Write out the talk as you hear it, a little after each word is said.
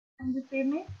Can you see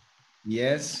me?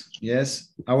 Yes, yes.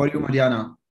 How are you,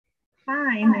 Mariana?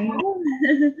 Fine.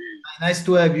 Nice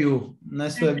to have you.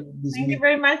 Nice to have you this Thank you meeting.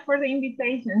 very much for the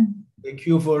invitation. Thank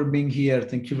you for being here.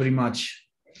 Thank you very much.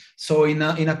 So in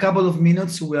a couple of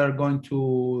minutes, we are going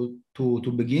to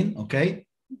begin, okay?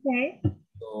 Okay.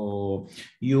 So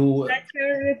you, Did I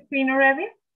share the screen already?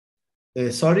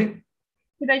 sorry?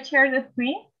 Did I share the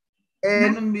screen?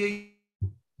 And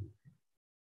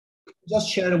just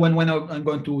share when I'm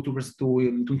going to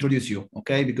introduce you,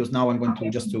 okay? Because now I'm going to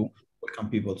just to welcome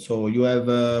people. So you have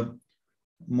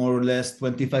more or less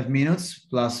 25 minutes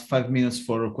plus 5 minutes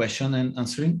for question and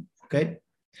answering, okay?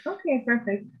 Okay,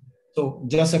 perfect. So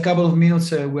just a couple of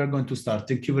minutes, we're going to start.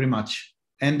 Thank you very much.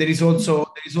 And there is also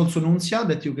Nunzia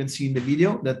that you can see in the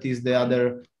video. That is the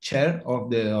other chair of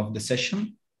the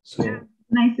session. So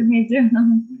nice to meet you.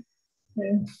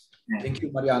 Thank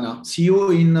you, Mariana. See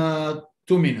you in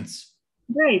 2 minutes.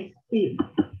 Great. See you.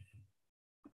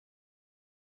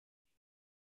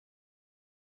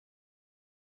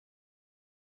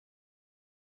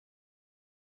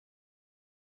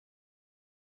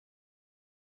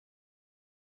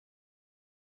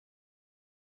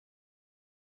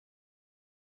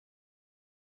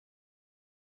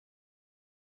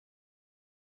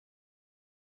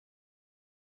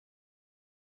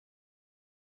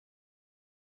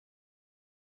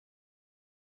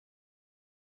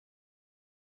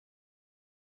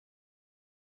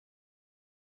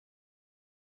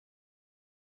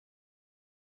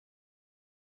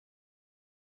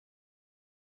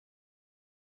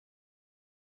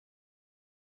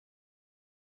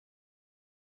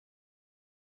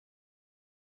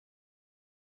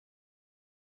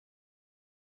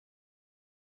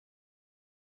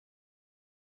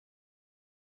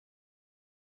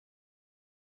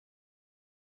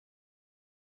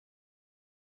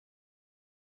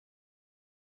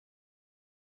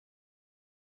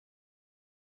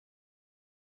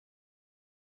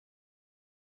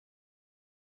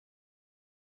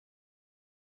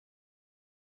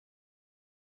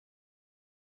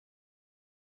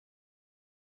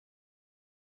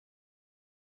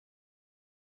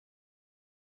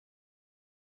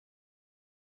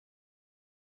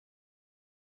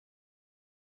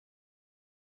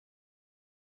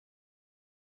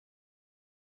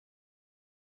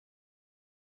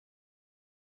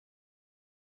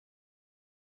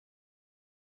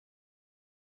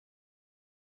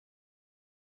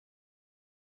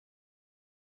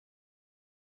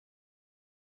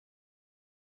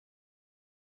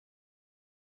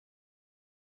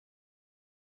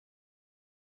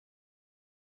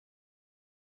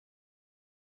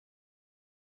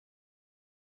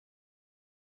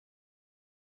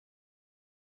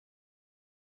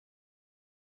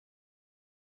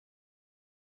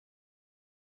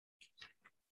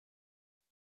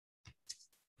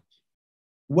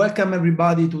 Welcome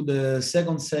everybody to the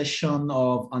second session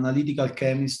of analytical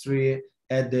chemistry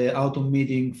at the autumn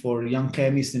meeting for young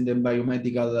chemists in the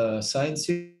biomedical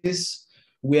sciences.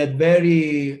 We had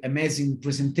very amazing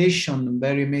presentation,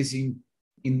 very amazing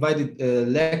invited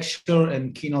lecture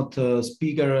and keynote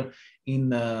speaker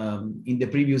in the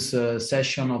previous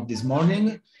session of this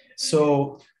morning.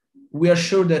 So we are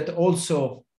sure that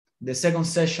also the second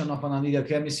session of analytical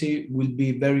chemistry will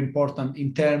be very important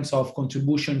in terms of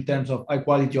contribution, in terms of high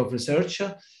quality of research.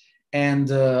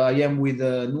 And I am with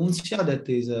Nunzia, that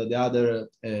is the other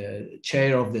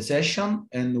chair of the session,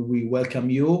 and we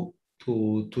welcome you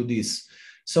to this.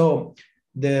 So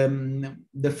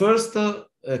the first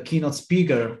keynote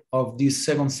speaker of this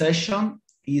second session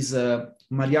is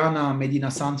Mariana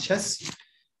Medina Sanchez,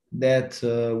 that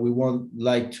we would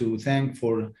like to thank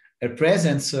for her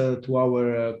presence to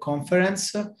our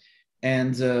conference.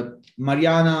 And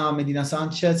Mariana Medina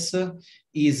Sanchez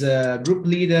is a group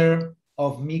leader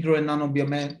of micro and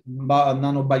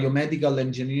nanobiomedical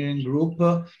engineering group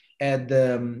at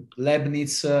the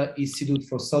Leibniz Institute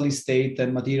for Solid State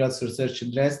and Materials Research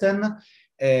in Dresden.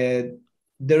 The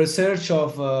research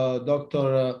of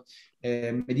Dr.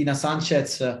 Medina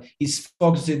Sanchez is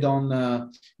focused on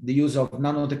the use of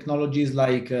nanotechnologies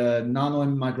like nano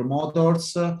and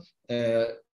micromotors,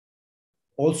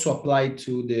 also applied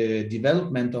to the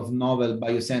development of novel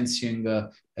biosensing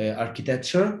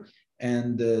architecture.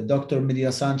 And Dr.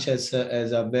 Medina Sanchez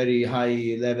has a very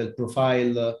high level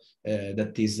profile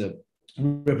that is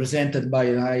represented by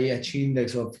an IH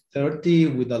index of 30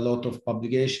 with a lot of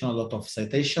publication, a lot of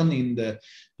citation in the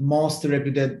most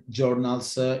reputed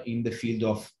journals in the field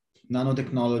of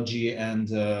nanotechnology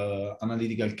and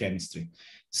analytical chemistry.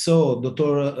 So,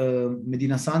 Dr.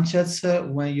 Medina Sanchez,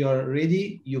 when you are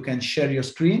ready, you can share your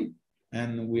screen,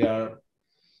 and we are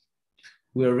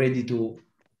ready to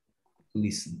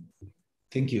listen.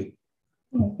 Thank you.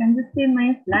 Can you see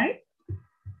my slide?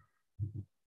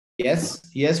 Yes,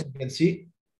 yes, we can see.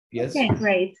 Yes. Okay,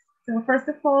 great. So first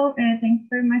of all, thanks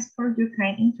very much for your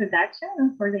kind introduction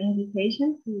and for the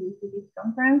invitation to this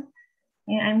conference.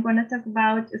 I'm going to talk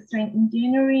about strain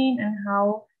engineering and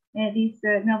how these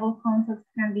novel concepts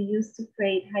can be used to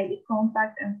create highly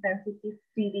compact and sensitive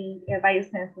 3D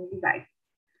biosensing devices.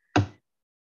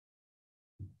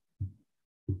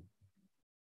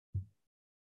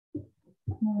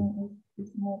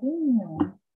 Is moving? No.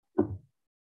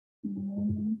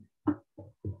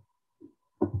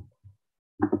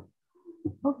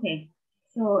 Okay,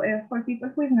 so for people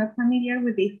who is not familiar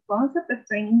with this concept,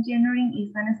 strain engineering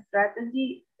is a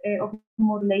strategy of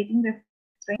modulating the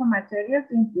strain of materials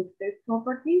to improve their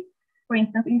properties. For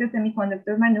instance, in the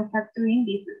semiconductor manufacturing,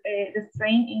 the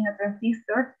strain in a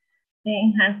transistor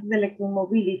enhances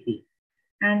electromobility.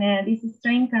 And this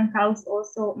strain can cause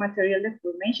also material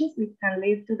deformations, which can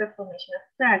lead to the formation of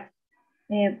cracks.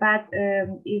 But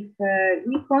if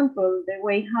we control the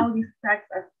way how these cracks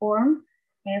are formed,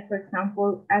 for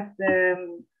example, as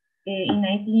in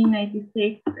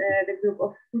 1996, the group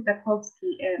of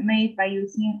Kutakovsky made by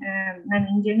using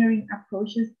non-engineering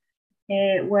approaches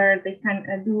where they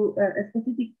can do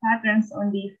specific patterns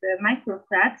on these micro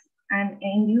cracks and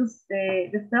induce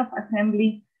the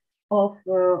self-assembly of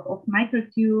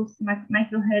microtubes,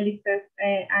 microhelices,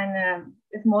 and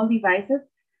small devices.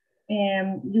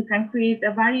 You can create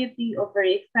a variety of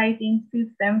very exciting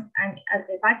systems, and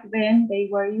back then they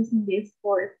were using this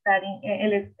for studying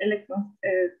electron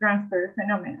transfer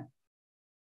phenomena.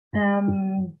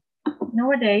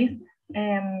 Nowadays,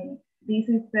 this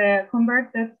is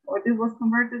converted, or this was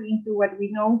converted into what we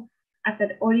know as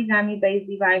an origami-based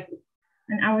devices.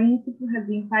 And our institute has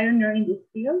been pioneer in this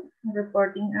field,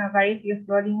 reporting a variety of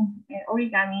rolling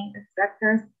origami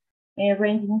structures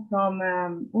ranging from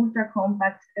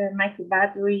ultra-compact micro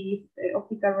batteries,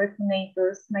 optical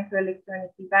resonators,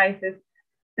 microelectronic devices,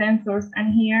 sensors.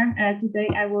 And here today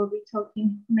I will be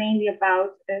talking mainly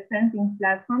about sensing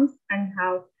platforms and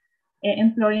how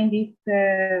employing these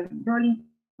rolling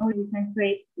we can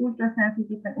create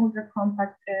ultra-sensitive and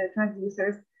ultra-compact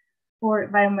transducers for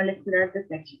biomolecular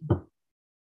detection.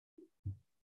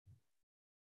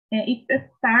 It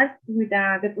starts with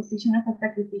the deposition of a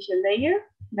sacrificial layer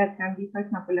that can be, for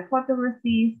example, a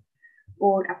photoresist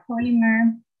or a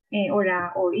polymer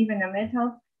or even a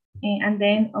metal. And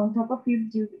then on top of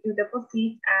it, you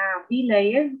deposit a B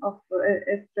layer of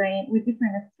a strain with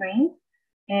different strains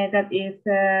that is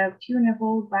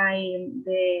tunable by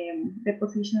the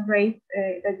deposition rate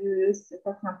that you use,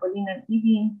 for example, in an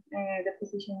e-beam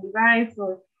deposition device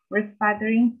or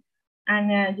spattering.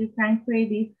 And you can create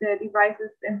these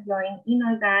devices employing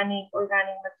inorganic,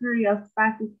 organic materials,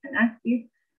 passive and active.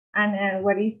 And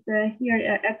what is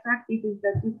here attractive is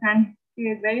that you can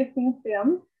create very thin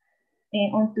films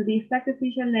onto the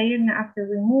sacrificial layer. And after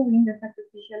removing the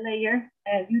sacrificial layer,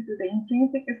 due to the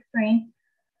intrinsic strain,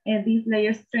 these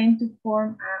layers strain to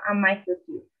form a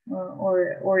microtube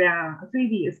or a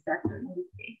 3D structure in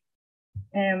this case.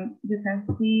 You can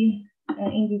see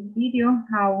in this video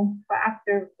how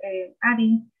after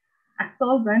adding a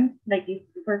solvent, like if,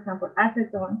 for example,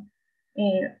 acetone,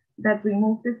 that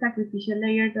removes the sacrificial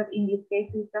layer, that in this case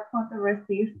is the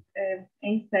photoresist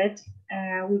AZ,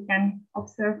 we can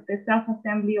observe the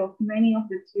self-assembly of many of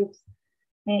the tubes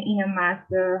in a mass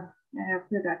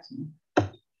production.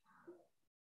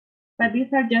 But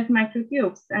these are just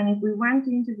microtubes, and if we want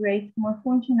to integrate more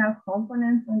functional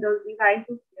components on those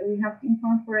devices, we have to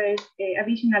incorporate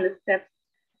additional steps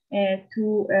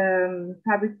to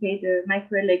fabricate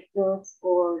microelectrodes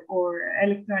or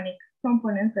electronic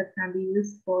components that can be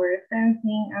used for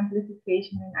sensing,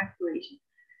 amplification, and actuation.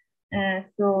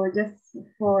 So just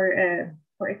for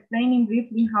explaining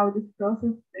briefly how this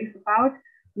process is about,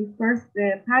 we first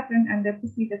pattern and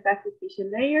deposit the sacrificial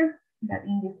layer, that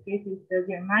in this case is the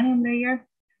germanium layer.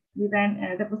 We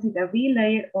then deposit a V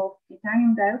layer of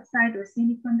titanium dioxide or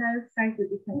silicon dioxide with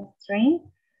different strains.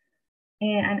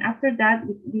 And after that,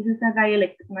 this is a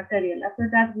dielectric material. After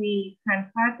that, we can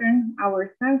pattern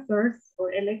our sensors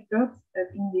or electrodes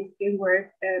that in this case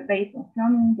were based on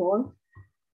filament gold.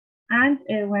 And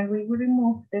when we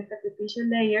remove the sacrificial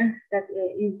layer that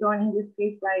is done in this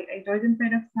case by hydrogen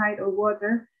peroxide or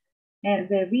water,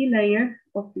 the V layer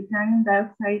of titanium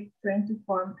dioxide trying to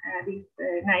form these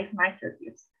nice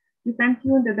microtubes. You can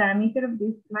tune the diameter of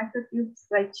these microtubes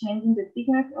by changing the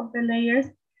thickness of the layers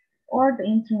or the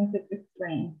intrinsic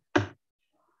strain.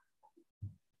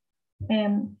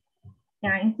 In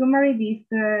summary, these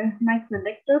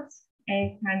microelectrodes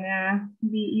can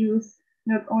be used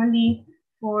not only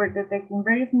for detecting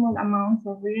very small amounts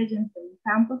of reagents in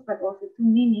samples, but also to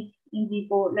mimic in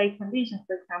vivo-like conditions,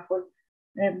 for example,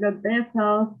 blood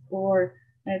vessels or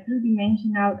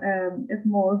three-dimensional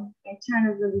small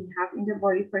channels that we have in the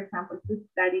body, for example, to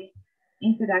study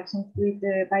interactions with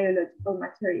the biological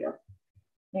materials.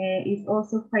 It's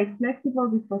also quite flexible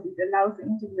because it allows the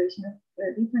integration of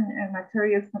different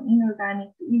materials from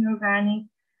inorganic to inorganic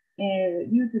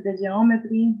due to the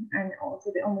geometry and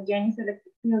also the homogeneous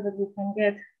electric field that we can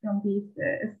get from this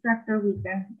structure. We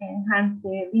can enhance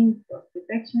the limits of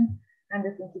detection and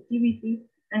the sensitivity,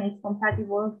 and it's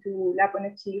compatible to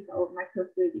lab-on-a-chip or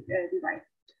microfluidic devices.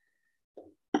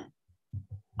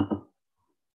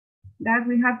 That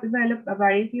we have developed a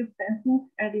variety of sensing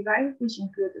devices, which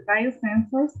include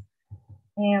biosensors,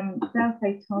 cell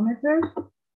cytometers,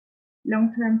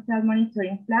 long-term cell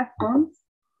monitoring platforms,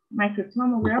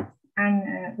 microtomographs,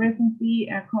 and recently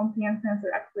a compliant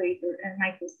sensor actuator and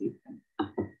microsystems.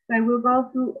 So I will go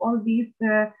through all these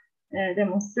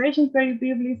demonstrations very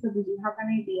briefly so that you have an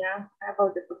idea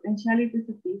about the potentialities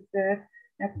of these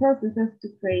processes to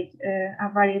create a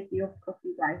variety of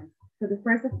devices. So the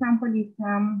first example is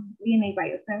DNA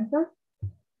biosensor.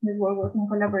 This work was in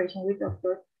collaboration with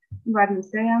Dr. Ivar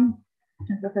Lucea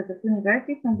and Professor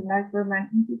University from the Max Bergman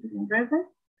Institute in Dresden.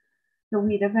 So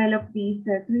we developed these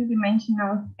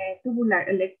three-dimensional tubular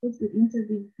electrodes with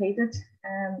interdictated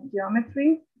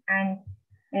geometry, and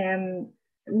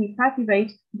we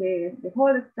passivate the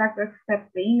whole structure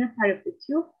except the inner part of the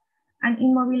tube and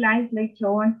immobilize later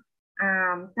on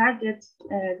target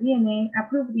DNA,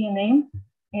 approved DNA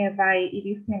by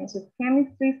EDC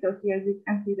chemistry. So here you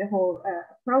can see the whole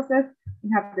process. We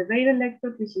have the beta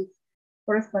electrode, which is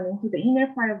corresponding to the inner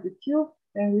part of the tube.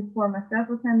 Then we form a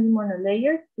self-assembly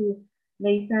monolayer to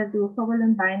later do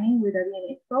covalent binding with a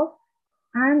DNA probe.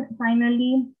 And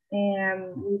finally,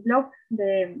 we block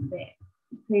the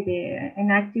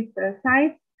inactive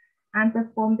site and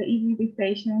perform the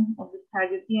hybridization of the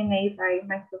target DNA by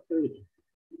microfluidics.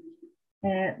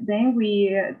 Then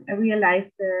we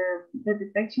realized the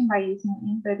detection by using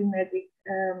imperimetric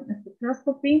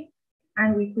spectroscopy,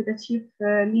 and we could achieve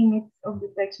the limits of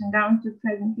detection down to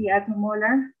 70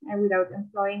 attomolar without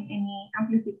employing any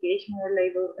amplification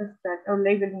or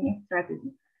labeling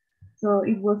strategy. So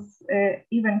it was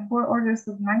even 4 orders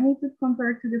of magnitude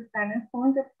compared to the standard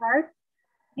point apart.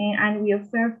 And we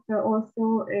observed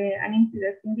also an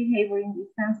interesting behavior in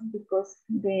this sense because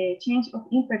the change of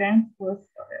impedance was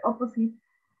opposite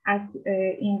as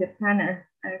in the planar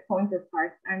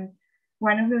counterpart. And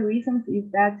one of the reasons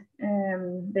is that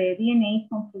the DNA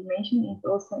conformation is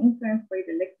also influenced by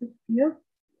the electric field,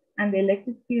 and the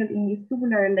electric field in these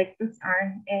tubular electrodes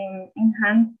are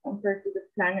enhanced compared to the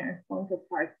planar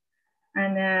counterpart.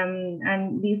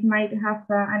 And this might have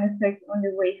an effect on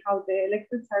the way how the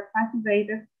electrodes are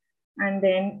passivated, and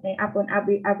then upon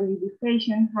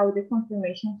hybridization, how the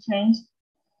conformation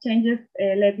changes,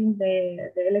 letting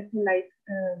the electrolyte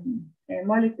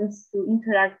molecules to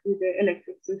interact with the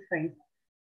electric surface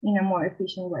in a more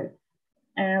efficient way.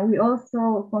 We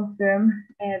also confirmed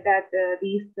that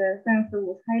this sensor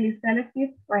was highly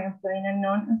selective by employing a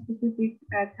non-specific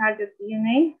target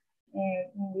DNA.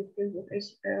 In this case,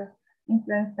 was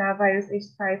influenza virus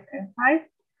H5N5,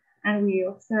 and we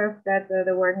observed that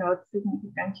there were not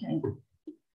significant changes.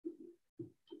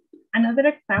 Another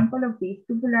example of these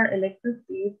tubular electrodes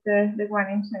is the one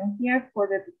I'm showing here for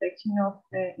the detection of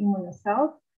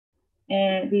immunocells.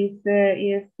 This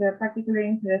is particularly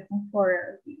interesting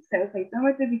for cell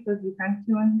cytometry because you can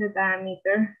tune the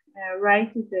diameter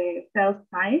right to the cell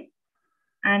size.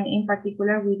 And in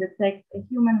particular, we detect a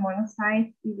human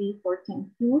monocyte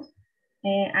CD14-2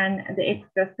 and the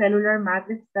extracellular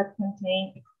matrix that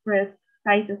contain expressed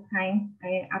cytokines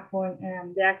upon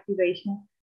the activation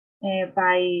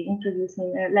by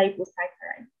introducing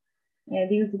liposaccharide.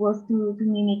 This was to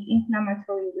mimic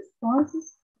inflammatory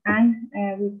responses, and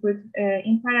we could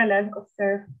in parallel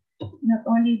observe not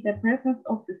only the presence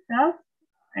of the cells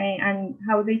and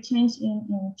how they change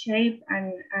in shape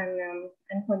and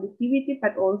conductivity,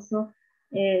 but also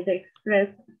the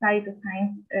expressed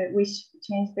cytokines which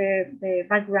change the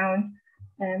background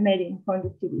medium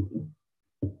conductivity.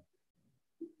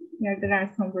 Here there are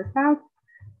some results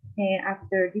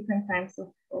after different times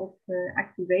of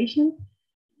activation.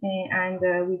 And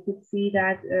we could see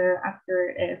that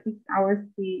after 6 hours,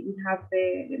 we have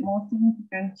the most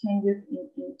significant changes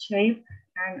in shape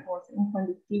and also in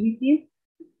conductivity.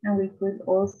 And we could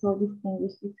also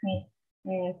distinguish between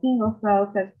single cells,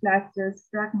 clusters,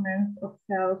 fragments of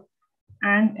cells,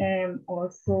 and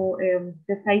also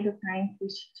the cytokines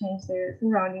which change the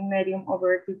surrounding medium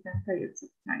over different periods of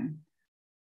time.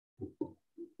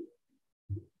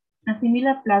 A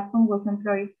similar platform was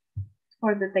employed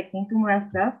for detecting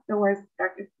tumoral cells towards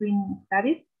drug screening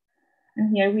studies.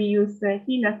 And here we use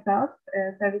HeLa cells,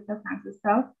 cervical cancer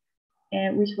cells,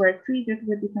 which were treated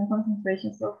with different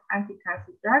concentrations of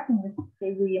anti-cancer drugs. In this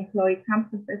case, we employed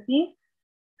camptothecin,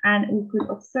 and we could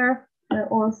observe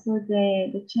also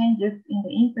the changes in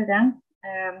the impedance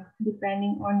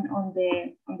depending on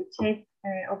the shape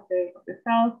of the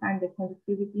cells and the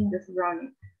conductivity in the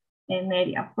surrounding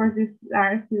area. Of course, these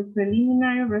are still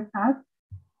preliminary results,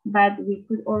 but we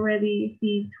could already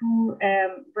see two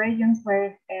regions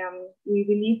where we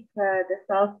believe the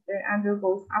cells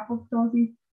undergoes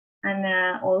apoptosis, and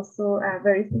also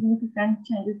very significant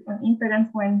changes on impedance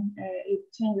when it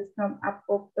changes from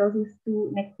apoptosis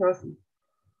to necrosis,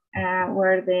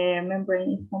 where the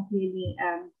membrane is completely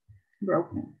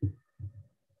broken.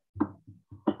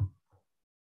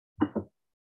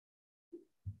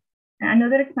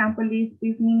 Another example is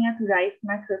this miniaturized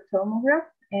microtomograph.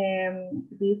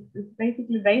 This is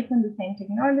basically based on the same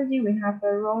technology. We have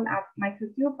a roll-up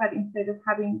microtube, but instead of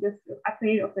having just a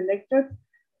pair of electrodes,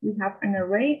 we have an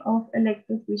array of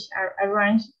electrodes which are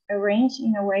arranged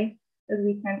in a way that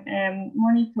we can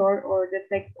monitor or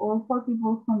detect all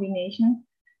possible combinations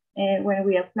when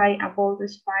we apply a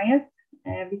voltage bias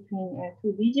between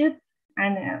 2 digits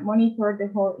and monitor the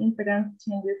whole impedance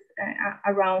changes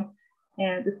around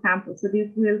the sample. So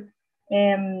this will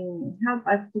help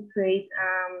us to create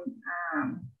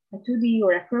a 2D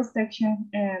or a cross-section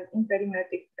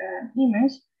imperimetric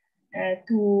image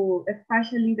to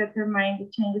especially determine the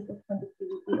changes of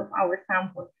conductivity of our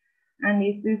sample. And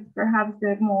this is perhaps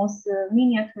the most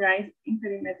miniaturized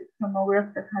imperimetric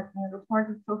tomograph that has been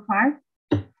reported so far.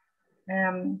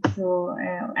 And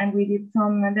we did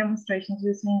some demonstrations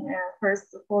using,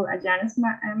 first of all, a Janus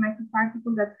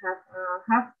microparticle that has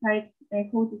half side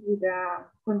coated with a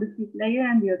conductive layer,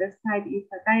 and the other side is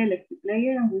a dielectric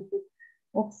layer. And we could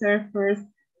observe first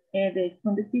the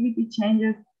conductivity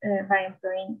changes by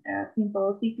employing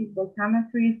simple cyclic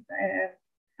voltammetries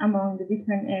among the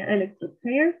different electrode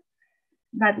pairs.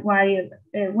 But while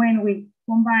when we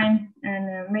combine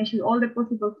and measure all the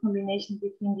possible combinations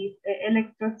between these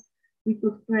electrodes, we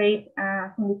could create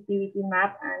a conductivity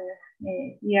map.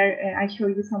 And here I show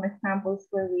you some examples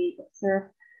where we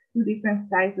observe two different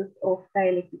sizes of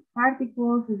dielectric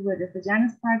particles. As well as the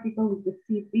Janus particle, we could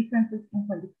see differences in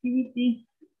conductivity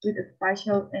with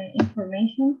spatial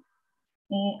information.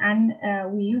 And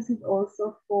we use it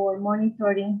also for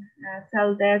monitoring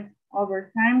cell death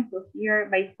over time. So here,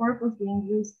 by purpose, we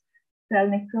induce cell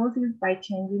necrosis by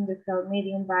changing the cell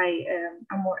medium by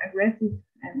a more aggressive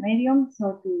medium,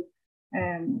 so to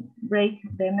break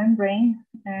the membrane,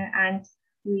 and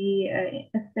we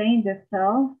stain the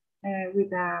cell with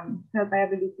cell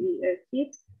viability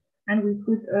kit, and we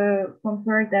could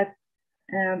compare that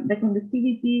the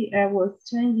conductivity was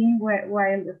changing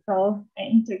while the cell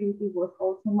integrity was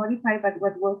also modified. But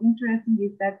what was interesting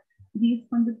is that these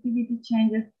conductivity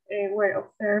changes were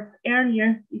observed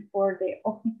earlier before the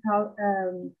optical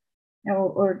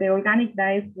or the organic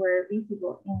dyes were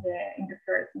visible in the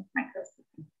fluorescence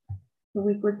microscopy. So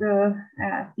we could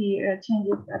see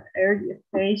changes at early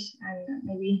stage, and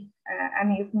maybe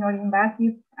it's not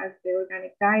invasive as the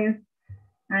organic dyes.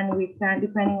 And we can,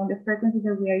 depending on the frequency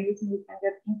that we are using, we can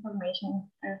get information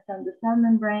from the cell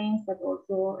membranes, but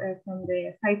also from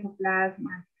the cytoplasm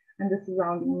and the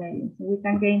surrounding medium. So we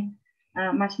can gain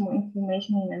much more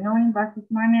information in a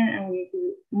non-invasive manner, and we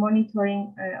do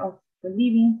monitoring of the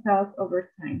living cells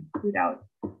over time without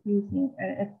using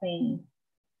a staining.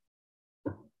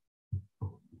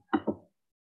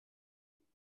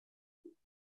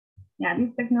 Yeah,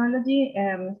 this technology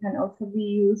can also be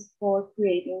used for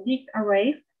creating big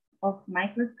arrays of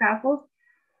microscaffolds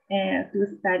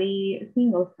to study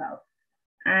single cells.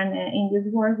 And in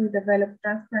this work, we developed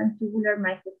transparent tubular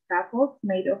microscaffolds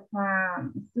made of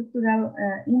structural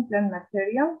implant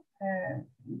material.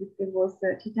 This was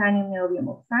titanium niobium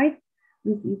oxide,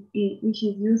 which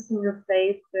is used to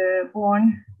replace the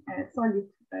bond, solid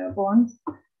bonds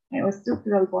or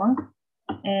structural bonds.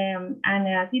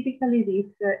 Typically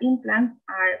these implants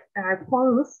are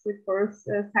porous, with porous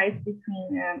size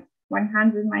between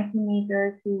 100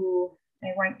 micrometers to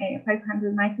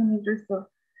 500 micrometers. So,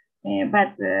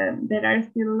 but there are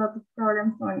still a lot of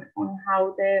problems on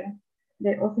how the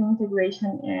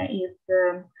osseointegration is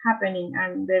happening,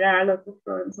 and there are a lot of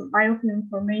problems of biofilm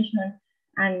formation,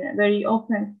 and very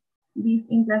often these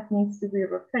implants needs to be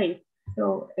replaced.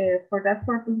 So for that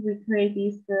purpose, we create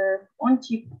these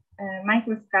on-chip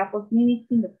microscaffolds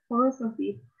mimicking the pores of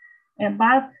these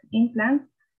bulk implants,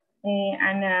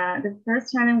 The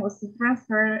first challenge was to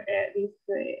transfer this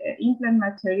implant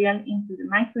material into the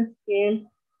microscale,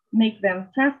 make them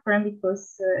transparent,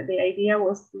 because the idea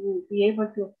was to be able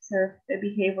to observe the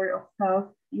behavior of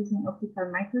cells using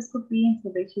optical microscopy.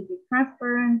 So they should be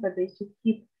transparent, but they should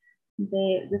keep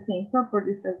the same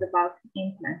properties as the bulk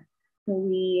implant. So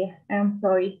we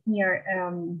employ here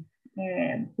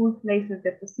full laser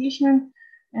deposition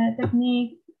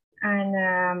technique,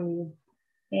 and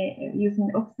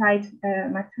using oxide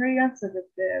material, so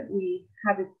that we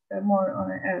have it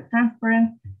more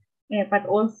transparent, but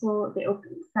also the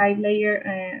oxide layer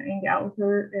in the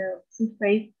outer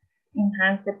surface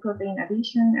enhance the protein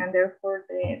addition, and therefore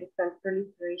the cell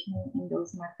proliferation in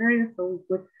those materials, so we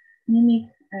could mimic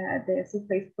the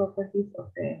surface properties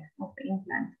of the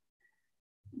implant.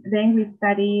 Then we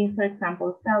study, for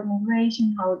example, cell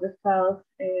migration, how the cells,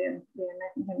 the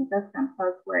mechanical stem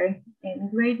cells were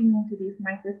migrating into these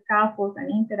microscaffolds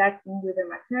and interacting with the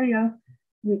material.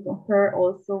 We compare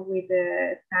also with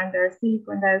the standard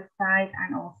silicon dioxide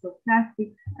and also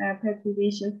plastic petri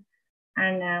dishes.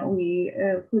 And we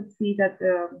could see that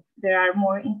there are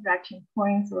more interaction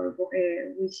points, or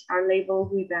which are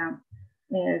labeled with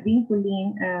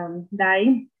vinculin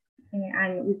dye.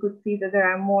 And we could see that there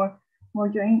are more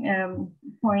joint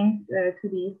points to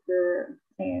these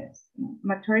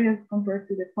materials compared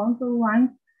to the contour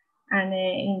ones. And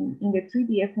in the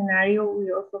 3D scenario,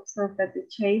 we also observed that the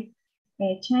shape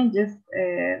changes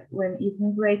when it's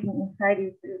migrating inside,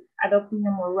 it's adopting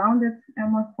a more rounded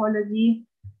morphology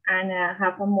and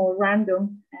have a more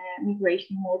random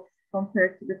migration mode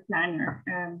compared to the planar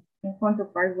in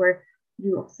counterpart, where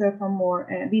you observe a more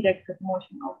direct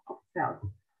motion of cells.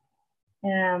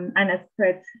 And a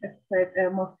spread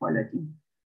morphology.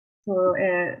 So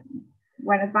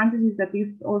one advantage is that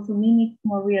this also mimics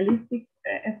more realistic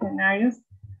scenarios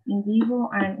in vivo,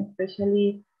 and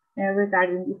especially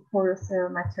regarding these porous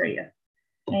materials.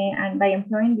 And by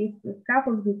employing these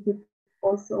scaffolds, we could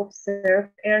also observe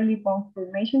early bone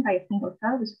formation by a single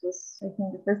cell, which was, I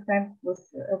think, the first time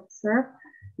was observed.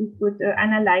 We could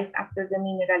analyze after the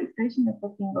mineralization of a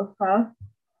single cell.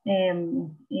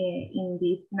 In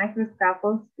these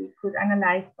microscaffolds, we could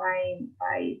analyze by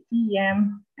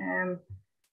TEM and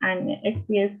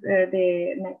XPS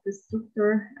the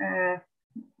microstructure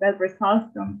that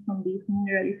results from this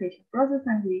mineralization process,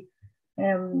 and we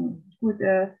could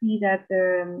see that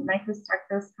the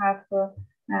microstructures have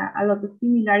a lot of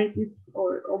similarities,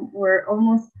 or were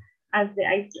almost as the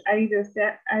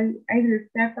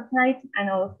hydroxyapatite, and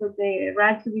also the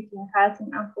ratio between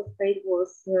calcium and phosphate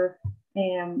was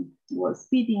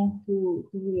fitting to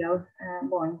real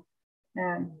bone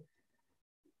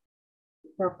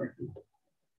properties.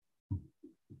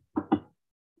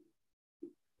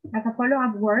 As a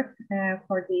follow-up work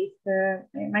for this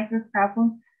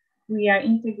microscaffold, we are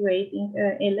integrating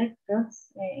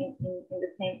electrodes in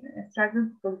the same structure,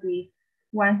 because we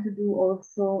want to do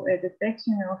also a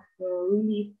detection of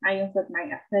release ions that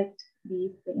might affect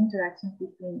these interactions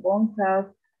between bone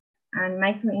cells and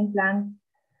microimplants,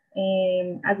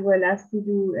 as well as to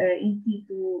do in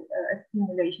situ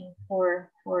stimulation for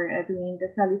doing the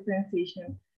cell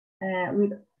differentiation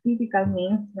with physical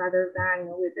means rather than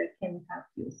with the chemical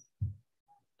use.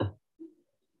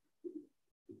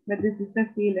 But this is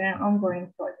still an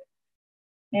ongoing project.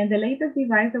 And the latest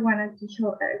device I want to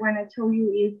show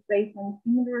you is based on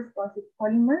similar responsive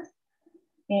polymers.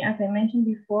 As I mentioned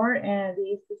before,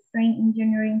 the strain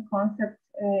engineering concept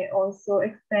also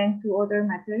extend to other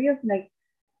materials like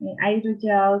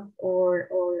hydrogels or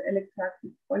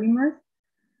electroactive polymers.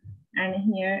 And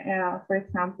here, for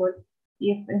example,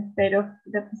 if instead of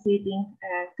depositing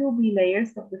 2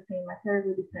 bilayers of the same material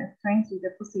with different strengths, we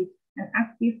deposit an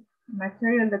active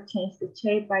material that changes the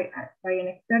shape by an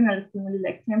external stimuli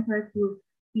like temperature,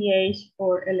 pH,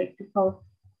 or electrical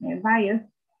bias.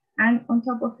 And on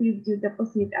top of it, you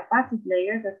deposit a passive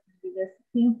layer that could be the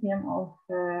thin film of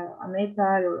a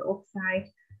metal or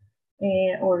oxide,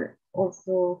 or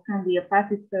also can be a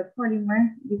passive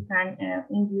polymer. You can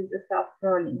induce the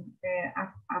self-rolling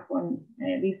upon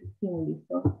this stimuli.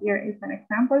 So here is an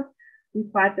example. We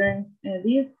pattern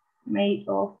this made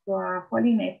of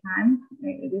polymethan.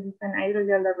 This is an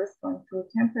hydrogel that responds to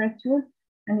temperature.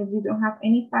 And if you don't have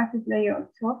any passive layer on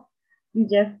top, you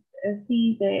just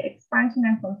see the expansion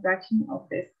and contraction of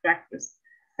the structures.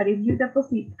 But if you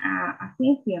deposit a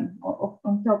thin film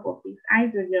on top of this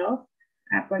hydrogel,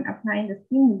 upon applying the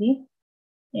stimuli,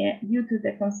 due to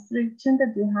the constriction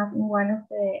that you have in one of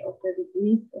the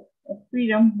degrees of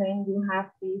freedom, then you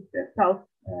have this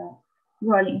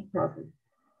self-rolling process.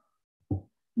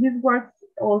 This works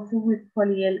also with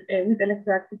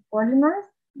electroactive polymers.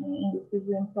 in this case,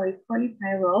 we employ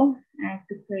polypyrrole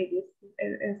to create these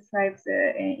stripes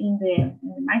in the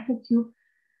microtube.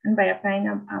 And by applying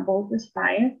a voltage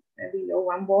bias below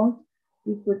 1 volt,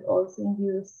 we could also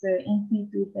induce in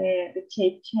situ the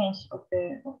shape change of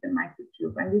the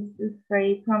microtube. And this is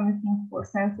very promising for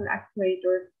sensor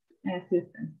actuator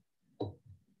systems.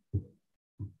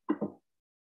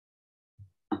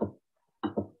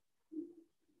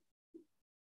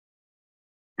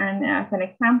 And as an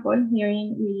example,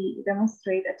 herein we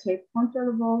demonstrate a shape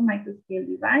controllable microscale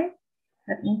device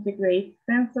that integrates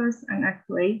sensors and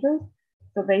actuators.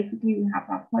 So basically, we have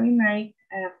a polymeric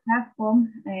platform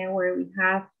where we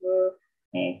have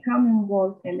common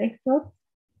volt electrodes,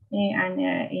 and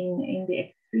in the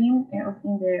extreme,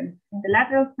 in the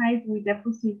lateral side, we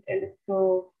deposit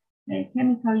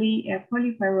electrochemically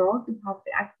polypyrrole to have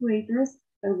the actuators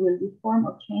that will deform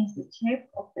or change the shape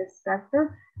of the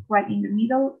structure, while in the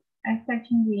middle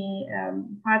section we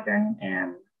pattern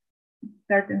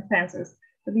certain sensors.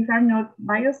 So these are not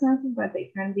biosensors, but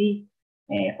they can be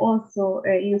also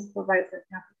used for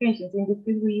biosensing applications. In this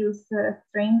case, we use a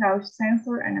strain gauge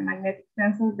sensor and a magnetic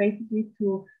sensor basically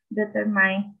to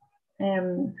determine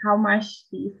how much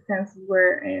these sensors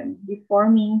were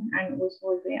deforming and what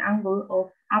was the angle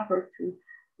of aperture,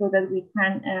 so that we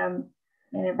can,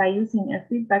 by using a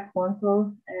feedback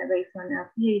control based on a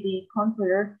PID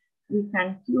controller, we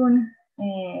can tune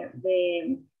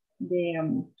the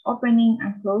opening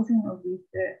and closing of these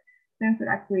sensor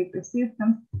actuator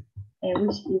systems,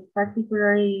 which is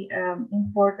particularly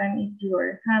important if you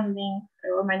are handling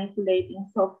or manipulating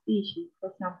soft tissue.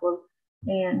 For example,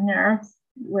 nerves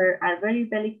are very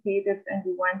delicate and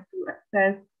you want to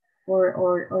access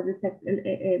or detect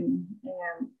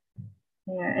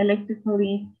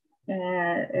electrically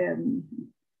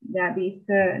these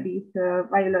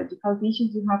biological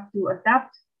tissues. You have to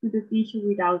adapt to the tissue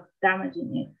without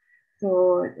damaging it.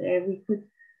 So we could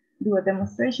do a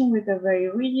demonstration with a very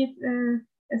rigid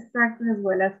structure as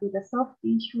well as with a soft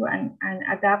tissue, and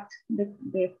adapt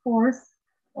the force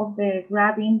of the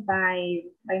grabbing by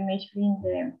measuring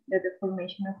the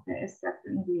deformation of the structure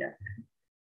in real time.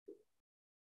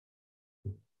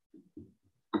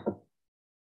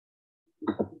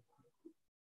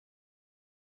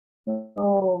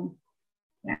 So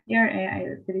yeah,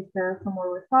 here there is some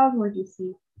more results where you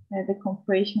see the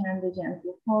compression and the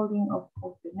gentle folding of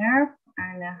the nerve,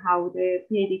 and how the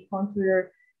PID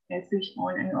controller switch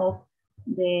on and off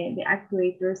the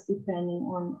actuators depending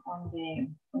on the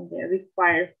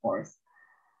required force.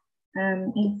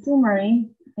 In summary,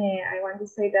 I want to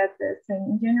say that strain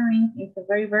engineering is a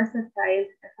very versatile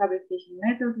fabrication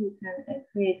method. We can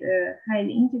create a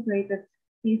highly integrated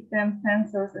system,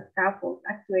 sensors, scaffolds,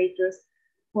 actuators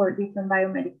for different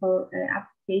biomedical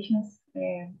applications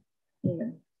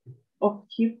of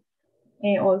chip.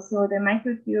 Also, the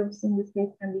microtubes in this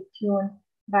case can be tuned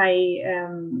by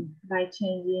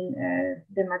changing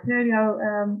the material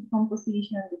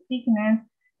composition, the thickness,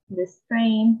 the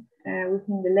strain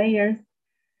within the layers.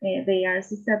 They are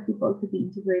susceptible to be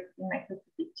integrated in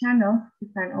microscopic channels. You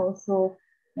can also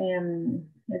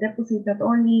deposit not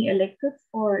only electrodes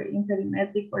for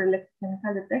intermetric or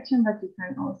electrochemical detection, but you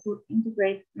can also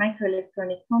integrate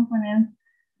microelectronic components,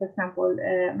 for example,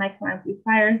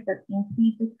 microamplifiers that in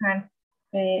situ can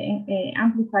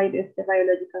amplify the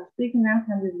biological signals,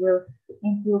 and it will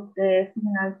improve the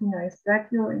signal to noise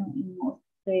ratio in most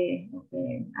of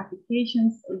the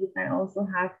applications. Or you can also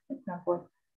have, for example,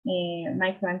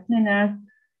 micro antennas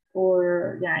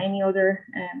or any other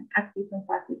active and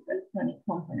passive electronic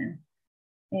components.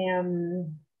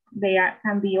 They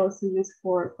can be also used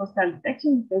for postal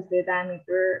detection because the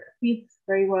diameter fits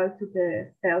very well to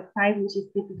the cell size, which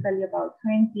is typically about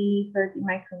 20-30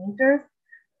 micrometers.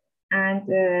 And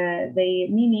they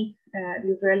mimic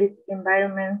these realistic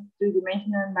environments,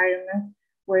 three-dimensional environments,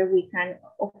 where we can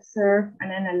observe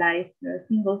and analyze the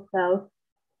single cells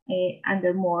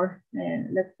under more,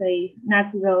 let's say,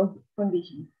 natural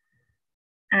conditions.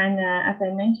 And as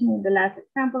I mentioned in the last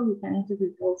example, we can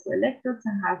integrate also electrodes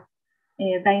and have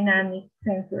dynamic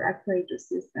sensor actuator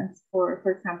systems for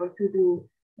example, to do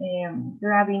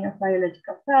grabbing of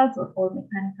biological cells or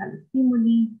mechanical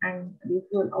stimuli, and this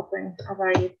will open a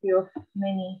variety of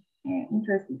many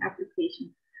interesting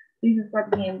applications. This is what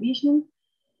we envision.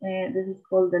 This is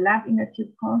called the lab in a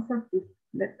chip concept. It's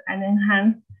an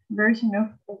enhanced version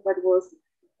of what was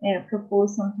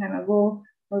proposed some time ago,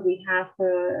 where we have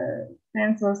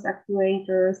sensors,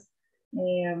 actuators,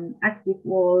 active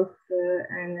walls,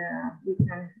 and we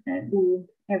can do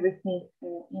everything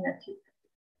in a chip.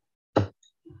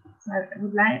 So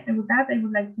with that, I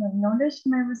would like to acknowledge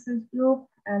my research group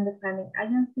and the funding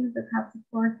agencies that have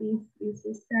supported this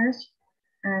research,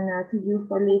 and to you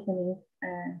for listening.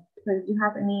 So if you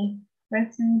have any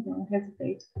questions, don't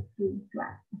hesitate to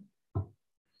ask.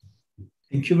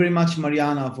 Thank you very much,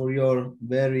 Mariana, for your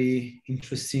very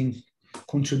interesting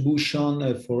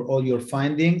contribution, for all your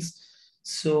findings.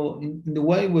 So in the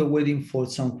way we're waiting for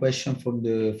some questions from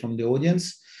the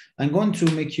audience, I'm going to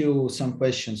make you some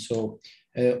questions. So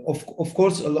of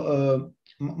course,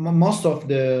 most of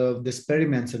the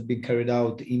experiments have been carried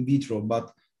out in vitro,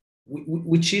 but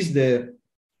which is the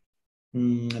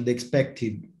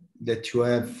expected that you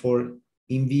have for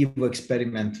in vivo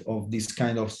experiment of this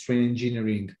kind of strain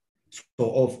engineering?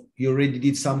 So you already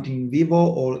did something in vivo,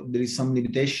 or there is some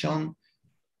limitation?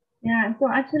 Yeah, so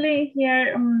actually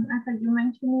here, as you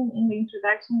mentioned in the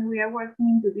introduction, we are working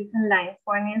into different lines.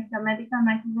 One is the medical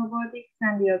microrobotics,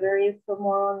 and the other is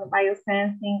more on the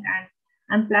biosensing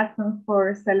and platforms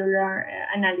for cellular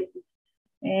analysis.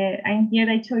 And here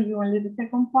I show you only the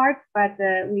second part, but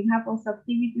we have also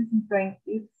activities employing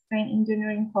this strain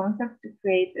engineering concept to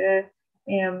create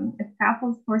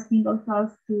scaffolds for single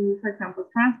cells to, for example,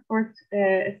 transport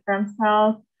sperm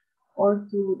cells or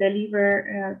to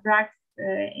deliver drugs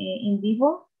in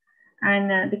vivo.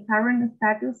 And the current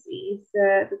status is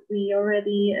that we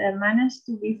already managed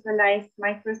to visualize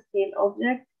microscale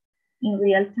objects in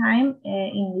real time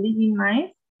in living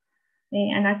mice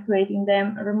and actuating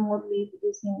them remotely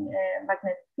using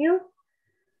magnetic fields.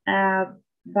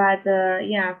 But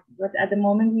at the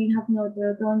moment we have not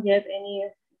done yet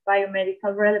any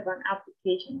biomedical relevant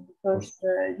application because,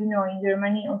 you know, in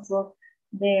Germany also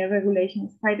the regulation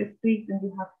is quite strict and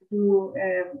you have to do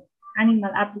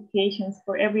animal applications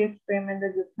for every experiment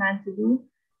that you plan to do.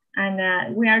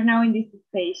 And we are now in this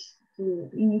stage to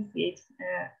initiate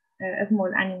a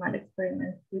small animal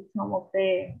experiment with some of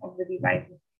the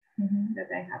devices that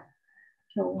I have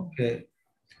shown. Okay.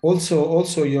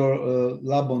 Also your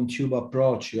lab on tube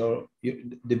approach,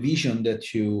 the vision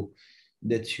that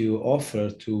you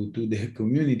offer to the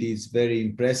community is very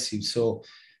impressive. So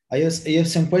I have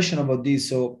some question about this.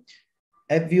 So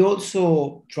have you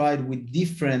also tried with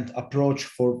different approach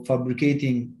for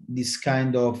fabricating this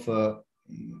kind of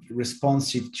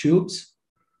responsive tubes,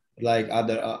 like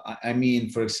other, I mean,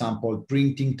 for example,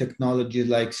 printing technologies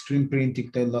like screen printing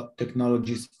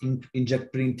technologies,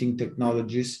 inkjet printing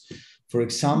technologies, for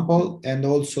example? And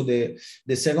also the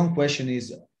second question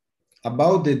is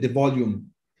about the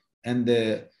volume and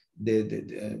the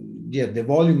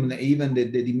volume, even the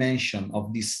dimension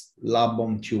of this lab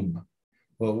on tube.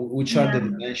 Well, which are the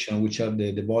dimension, which are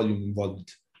the volume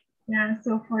involved? Yeah,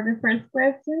 so for the first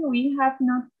question, we have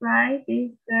not tried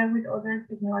this with other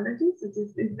technologies.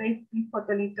 It's basically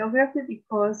photolithography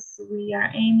because we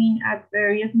are aiming at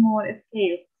very small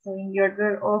scale. So in the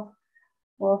order of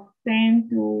 10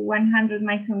 to 100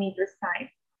 micrometer size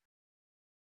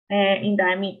in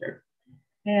diameter.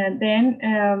 And then,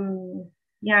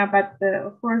 but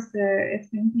of course,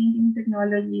 screen printing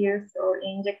technologies or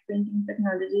inkjet printing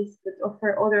technologies that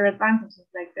offer other advantages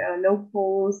like low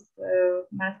cost,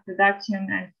 mass production,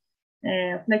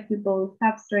 and flexible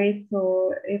substrates.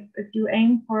 So if you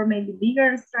aim for maybe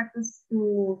bigger structures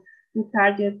to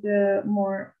target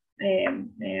more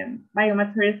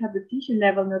biomaterials at the tissue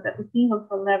level, not at the single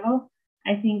cell level,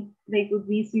 I think they could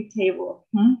be suitable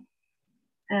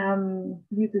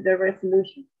due to the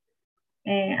resolution.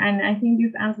 And I think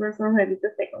this answers already the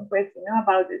second question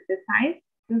about the size.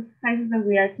 The sizes that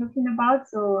we are talking about.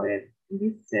 So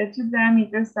these tube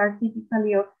diameters are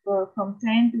typically of from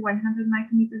 10 to 100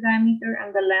 micrometer diameter,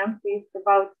 and the length is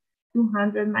about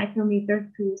 200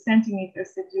 micrometers to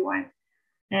centimeters if you want.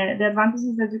 The advantage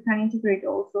is that you can integrate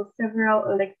also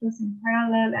several electrodes in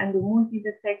parallel and do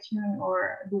multi-detection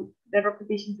or do the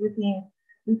repetitions within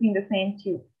the same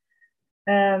tube.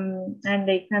 And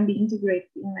they can be integrated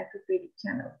in microfluidic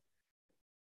channels.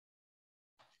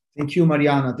 Thank you,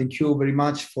 Mariana. Thank you very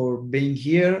much for being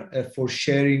here, for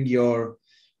sharing your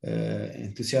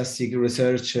enthusiastic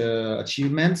research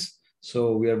achievements.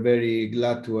 So we are very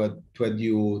glad to have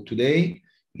you today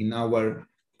in our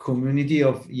community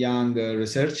of young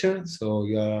researchers. So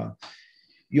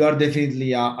you are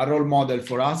definitely a role model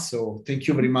for us. So thank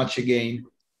you very much again.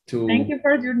 Thank you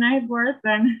for your nice words,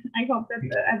 and I hope that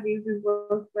at least it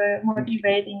was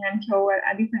motivating and show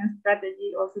a different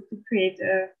strategy also to create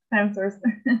sensors,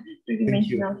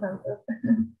 three-dimensional sensors.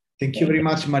 Thank you very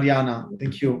much, Mariana.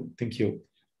 Thank you. Thank you.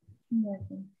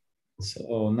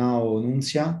 So now,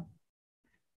 Nuncia.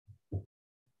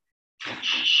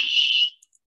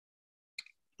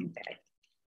 Okay.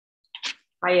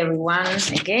 Hi everyone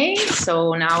again.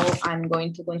 So now I'm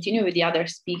going to continue with the other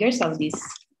speakers of this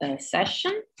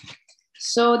session.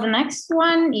 So the next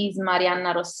one is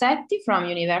Marianna Rossetti from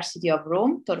University of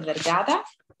Rome, Tor Vergata.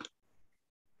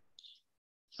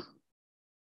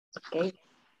 Okay,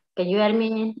 can you hear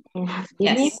me?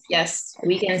 Yes, yes,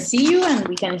 we can see you and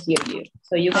we can hear you.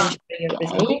 So you can share your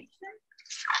presentation.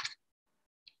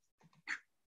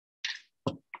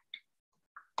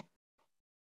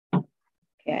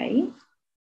 Okay.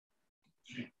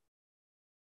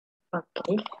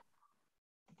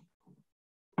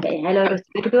 Okay, hello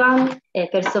everyone.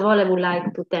 First of all, I would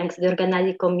like to thank the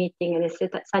organizing committee and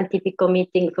the scientific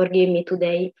committee for giving me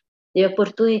today the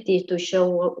opportunity to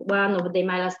show one of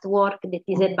my last work that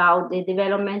is about the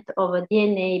development of a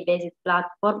DNA-based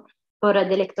platform for the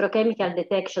electrochemical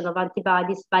detection of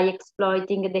antibodies by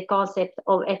exploiting the concept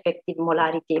of effective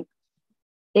molarity.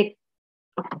 The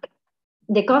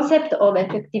concept of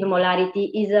effective molarity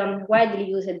is widely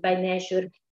used by nature,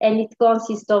 and it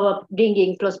consists of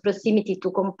bringing close proximity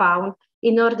to compound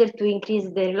in order to increase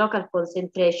their local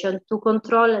concentration to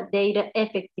control their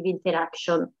effective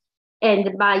interaction,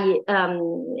 and by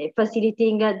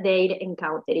facilitating their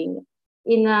encountering.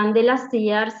 In the last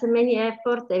years, many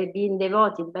efforts have been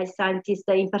devoted by scientists,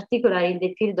 in particular in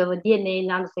the field of DNA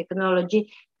nanotechnology,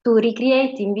 to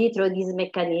recreate in vitro this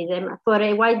mechanism for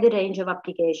a wide range of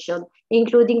applications,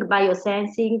 including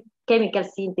biosensing, chemical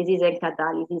synthesis, and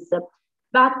catalysis.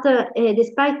 But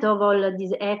despite of all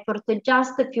these efforts,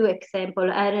 just a few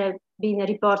examples are being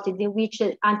reported in which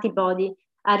antibodies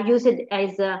are used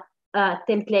as a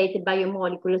template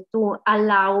biomolecule to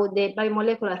allow the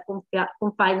biomolecular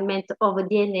confinement of a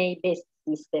DNA-based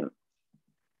system.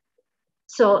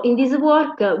 So in this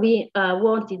work, we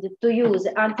wanted to use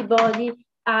antibody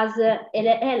as an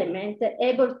element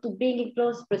able to bring in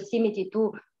close proximity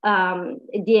to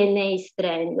DNA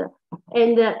strand.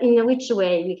 And in which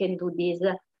way we can do this?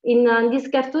 In this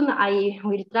cartoon, I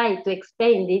will try to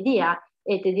explain the idea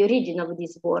at the origin of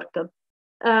this work.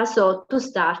 So to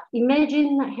start,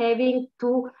 imagine having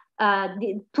two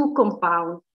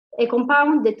compounds. A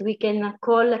compound that we can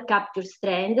call a capture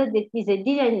strand, that is a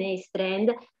DNA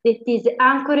strand that is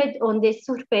anchored on the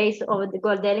surface of the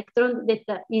gold electron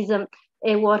that is a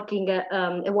working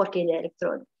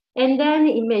electron. And then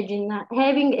imagine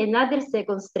having another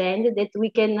second strand that we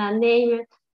can name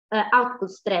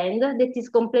output strand that is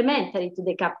complementary to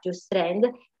the capture strand,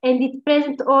 and it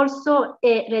presents also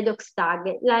a redox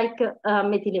tag like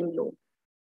methylene blue.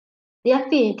 The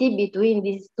affinity between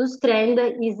these two strands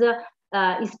is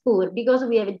poor because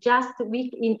we have just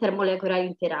weak intermolecular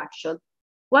interaction.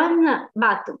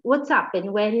 But what's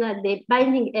happened when the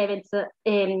binding events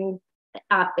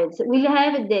happens? We'll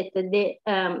have that the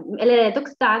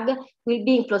redox tag will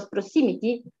be in close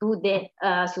proximity to the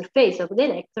surface of the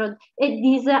electron, and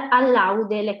this allows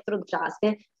the electron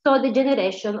transfer, so the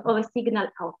generation of a signal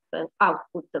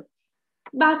output.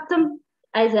 But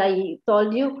as I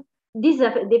told you, the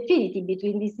affinity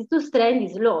between these two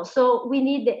strands is low, so we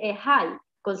need a high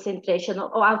concentration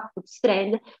of output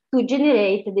strand to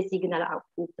generate the signal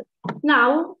output.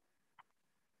 Now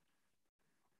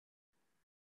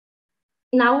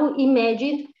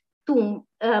imagine to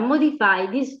modify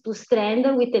these two strands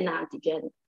with an antigen.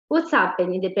 What's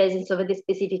happened in the presence of the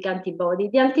specific antibody?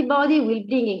 The antibody will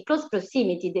bring in close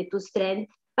proximity the two strands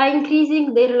by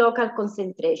increasing their local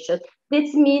concentration.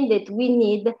 That means that we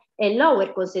need a lower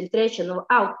concentration of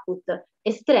output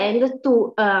a strand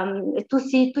to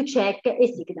check a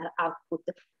signal output.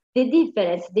 The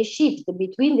difference, the shift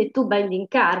between the two binding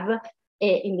curves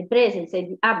in the presence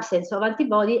and the absence of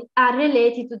antibody are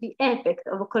related to the effect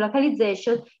of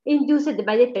colocalization induced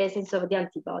by the presence of the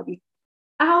antibody.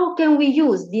 How can we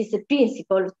use this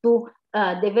principle to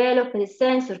develop a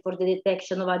sensor for the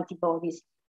detection of antibodies?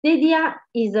 The idea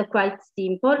is quite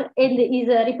simple and is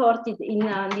reported in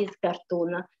this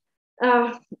cartoon.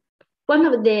 One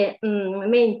of the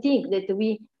main things that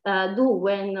we do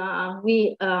when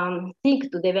we think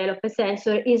to develop a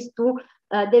sensor is to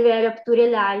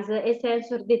realize a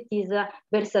sensor that is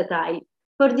versatile.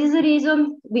 For this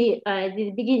reason, we, at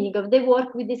the beginning of the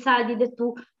work, we decided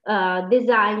to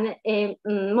design a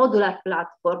modular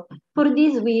platform. For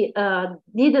this, we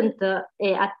didn't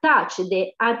attach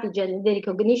the antigen, the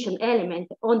recognition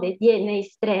element on the DNA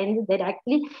strand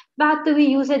directly, but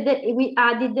we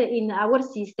added in our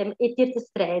system a third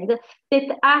strand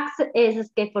that acts as a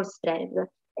scaffold strand.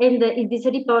 And it is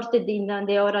reported in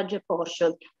the orange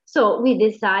portion. So we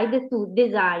decided to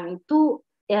design two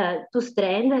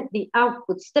strands, the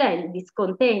output strand is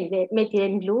contained the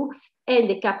methylene blue, and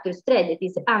the capture strand that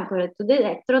is anchored to the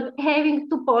electron, having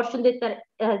two portions that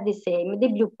are the same, the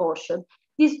blue portion.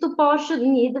 These two portions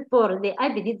need for the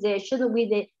hybridization with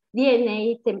the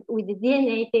DNA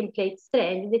template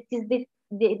strand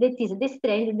that is the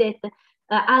strand that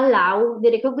allow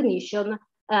the recognition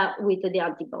with the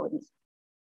antibodies.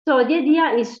 So the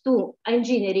idea is to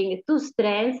engineering two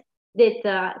strands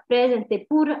that present a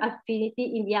poor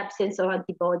affinity in the absence of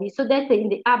antibody, so that in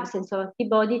the absence of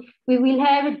antibody, we will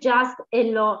have just a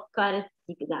low current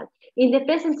signal. In the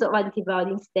presence of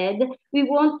antibody instead, we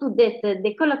want to that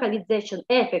the colocalization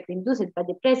effect induced by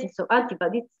the presence of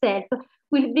antibody itself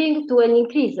will bring to an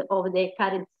increase of the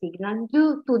current signal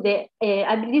due to the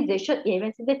hybridization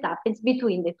events that happens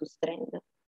between the two strands.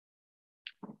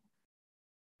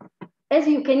 As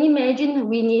you can imagine,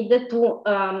 we need to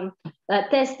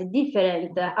test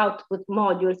different output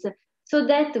modules so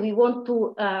that we want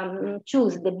to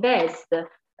choose the best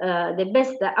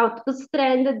output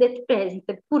strand that presents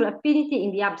poor affinity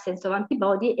in the absence of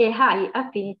antibody, a high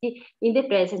affinity in the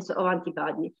presence of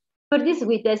antibody. For this,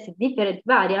 we test different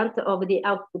variants of the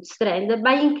output strand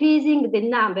by increasing the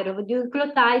number of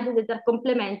nucleotides that are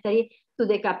complementary to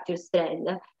the capture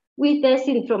strand. We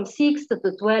tested from 6 to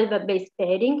 12 base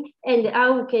pairing, and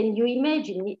how can you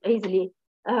imagine easily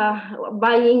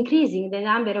by increasing the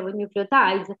number of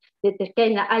nucleotides that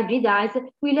can hybridize,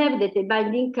 we'll have that the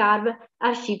binding curve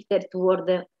are shifted toward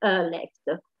the left.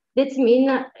 That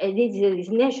means this is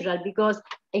natural because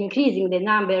increasing the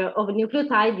number of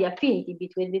nucleotides, the affinity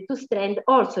between the two strands,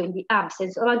 also in the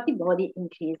absence of antibody,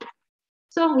 increases.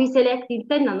 So we selected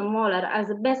 10 nanomolar as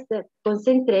the best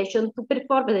concentration to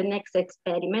perform the next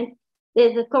experiment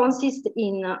that consists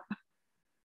in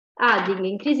adding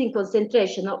increasing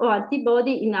concentration of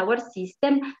antibody in our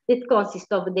system that consists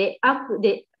of the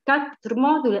capture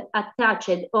module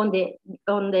attached on the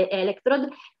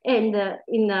electrode and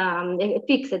in a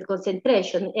fixed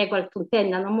concentration equal to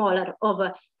 10 nanomolar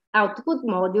of output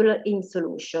module in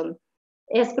solution.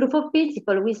 As proof of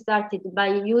principle, we started by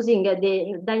using the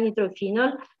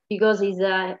dinitrophenol because it's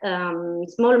a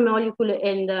small molecule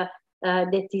and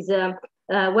that is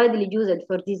widely used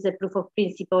for these proof of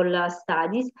principle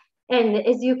studies. And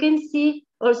as you can see,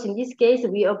 also in this case,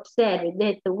 we observe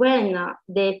that when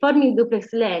the forming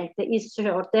duplex length is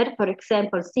shorter, for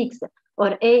example, 6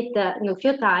 or 8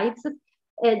 nucleotides,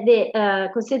 the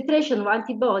concentration of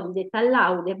antibody that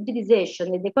allow the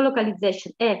hybridization and the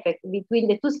colocalization effect between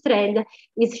the two strands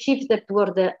is shifted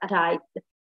toward the right.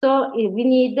 So we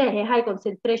need a high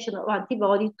concentration of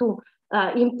antibody to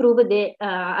improve the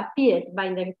apparent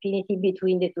binding affinity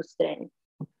between the two strands.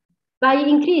 By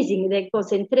increasing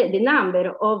the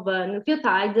number of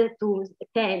nucleotides to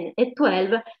 10 and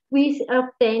 12, we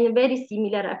obtain very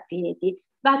similar affinity.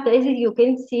 But as you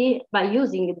can see, by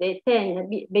using the 10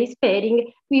 base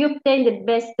pairing, we obtain the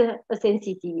best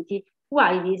sensitivity.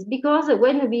 Why this? Because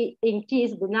when we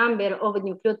increase the number of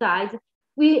nucleotides,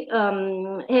 we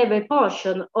have a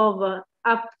portion of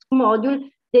module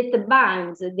that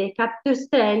binds the capture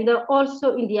strand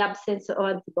also in the absence of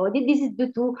antibody. This is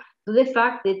due to the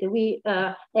fact that we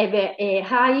have a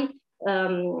high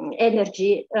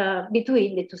energy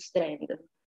between the two strands.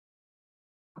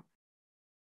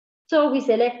 So we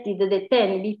selected the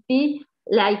 10 BP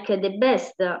like the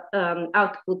best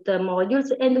output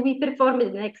modules, and we performed the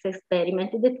next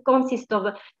experiment that consists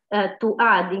of to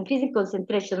add increasing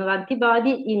concentration of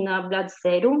antibody in blood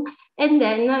serum, and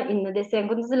then in the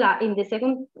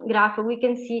second graph we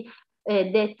can see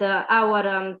that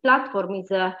our platform is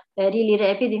really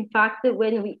rapid. In fact,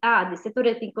 when we add the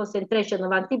saturating concentration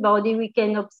of antibody, we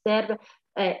can observe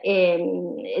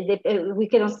the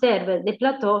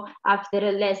plateau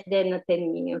after less than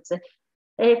 10 minutes.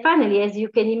 Finally, as you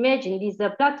can imagine, this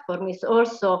platform is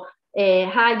also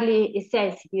highly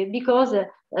sensitive because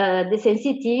the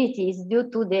sensitivity is due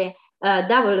to the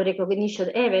double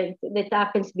recognition event that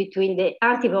happens between the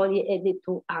antibody and the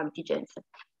two antigens.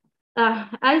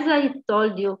 As I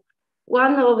told you,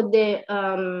 one of the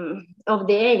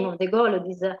aim of the goal of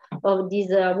this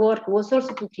work was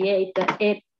also to create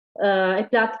a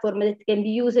platform that can be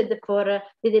used for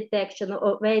the detection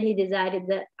of any desired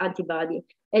antibody.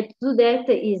 And to do that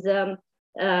is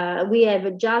we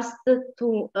have just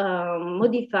to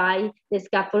modify the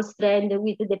scaffold strand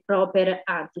with the proper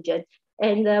antigen.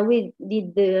 And we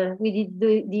did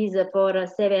this for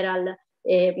several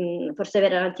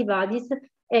antibodies.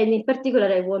 And in particular,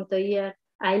 I want to here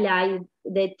highlight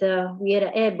that we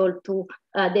are able to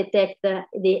detect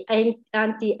the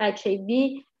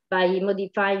anti-HIV by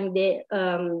modifying the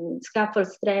scaffold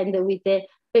strand with the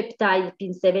peptide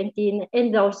pin17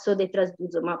 and also the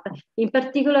trastuzumab. In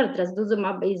particular,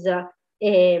 trastuzumab is an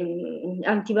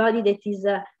antibody that is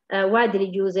widely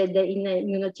used in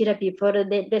immunotherapy for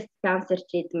the breast cancer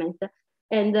treatment.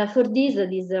 And for this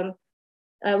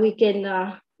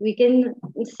we can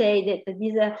say that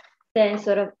this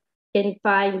sensor can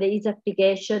find its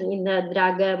application in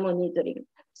drug monitoring.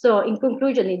 So in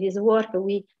conclusion, in this work,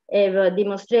 we have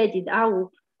demonstrated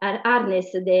how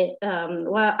harnessing the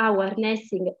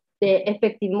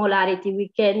effective molarity, we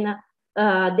can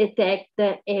detect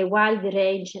a wide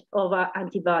range of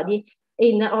antibody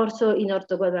also in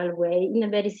orthogonal way, in a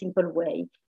very simple way.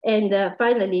 And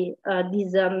finally,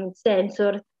 this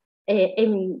sensor,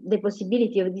 and the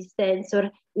possibility of this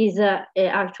sensor is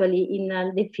actually in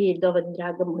the field of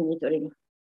drug monitoring.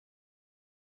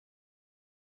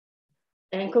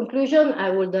 In conclusion, I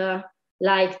would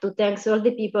like to thank all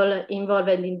the people involved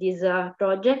in this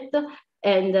project,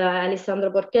 and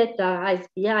Alessandro Porchetta,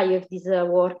 ISPI of this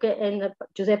work, and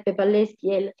Giuseppe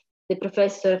Palleschi, the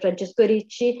professor Francesco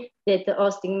Ricci, that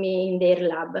hosting me in their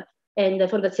lab, and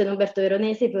Fondazione Umberto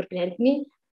Veronesi for granting me,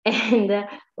 and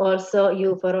also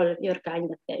you for all your kind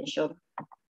attention.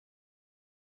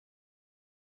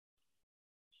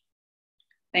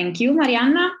 Thank you,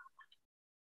 Marianna.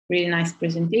 Really nice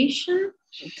presentation.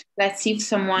 Let's see if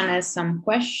someone has some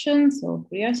questions or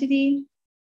curiosity.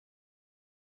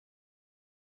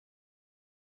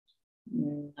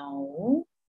 No.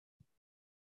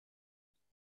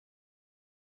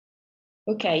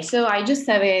 Okay, so I just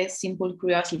have a simple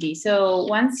curiosity. So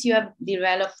once you have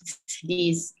developed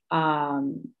this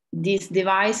this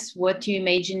device, what do you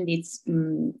imagine it's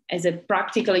as a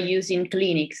practical use in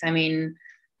clinics? I mean,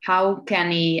 how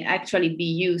can it actually be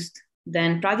used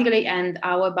then practically, and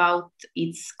how about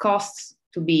its costs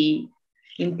to be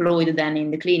employed then in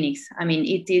the clinics? I mean,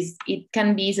 it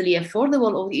can be easily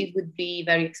affordable, or it would be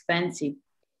very expensive?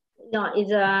 No,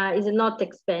 it's not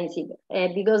expensive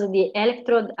because the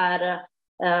electrodes are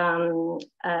a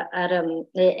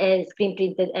screen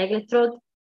printed electrode.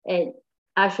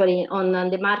 Actually, on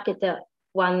the market,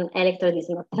 one electrode is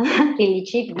not really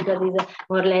cheap because it's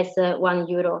more or less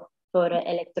 €1 for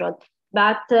electrode.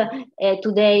 But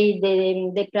today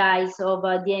the price of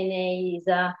DNA is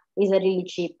really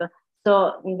cheap.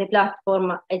 So the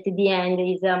platform at the end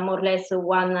is more or less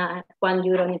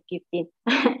 €1.50.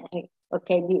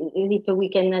 Okay, if we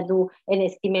can do an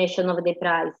estimation of the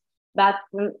price. But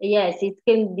yes, it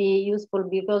can be useful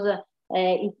because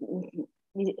in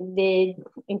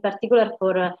particular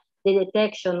for the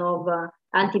detection of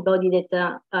antibody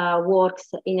that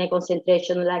works in a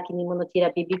concentration like in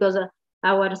immunotherapy, because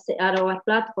our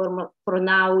platform for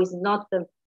now is not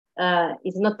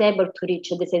able to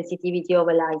reach the sensitivity of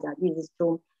ELISA. This is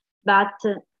true, but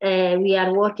we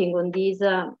are working on this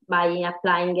by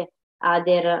applying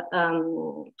other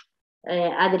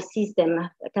system,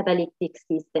 catalytic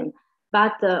system.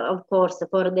 But of course,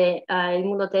 for the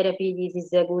immunotherapy, this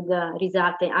is a good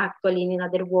result. Actually, in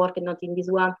another work, not in this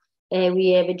one,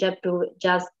 we have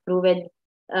just proven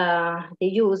the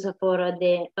use for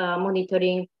the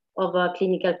monitoring of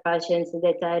clinical patients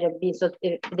that are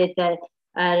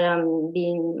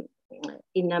being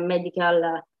in a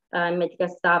medical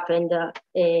staff and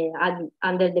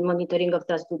under the monitoring of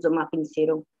transfusion mapping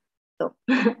serum. So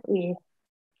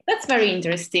that's very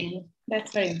interesting.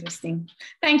 That's very interesting.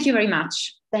 Thank you very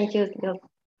much. Thank you.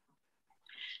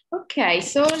 Okay,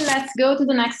 so let's go to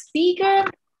the next speaker,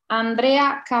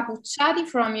 Andrea Capucciati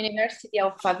from University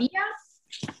of Pavia.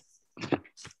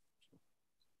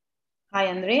 Hi,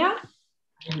 Andrea.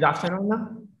 Good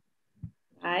afternoon.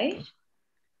 Hi.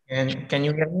 And can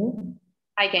you hear me?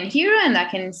 I can hear you and I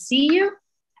can see you,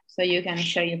 so you can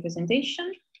share your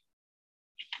presentation.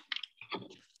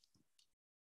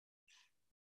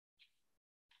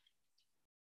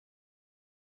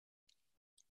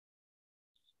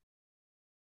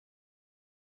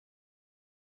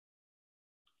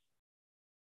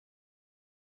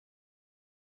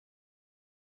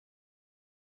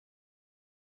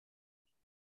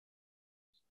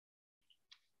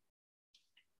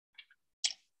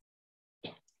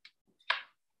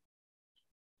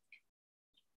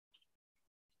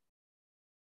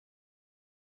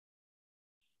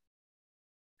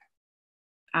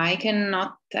 I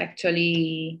cannot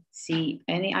actually see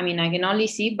any. I mean, I can only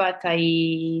see, but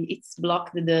it's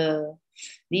blocked the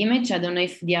image. I don't know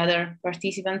if the other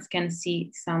participants can see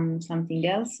something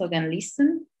else or can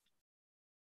listen.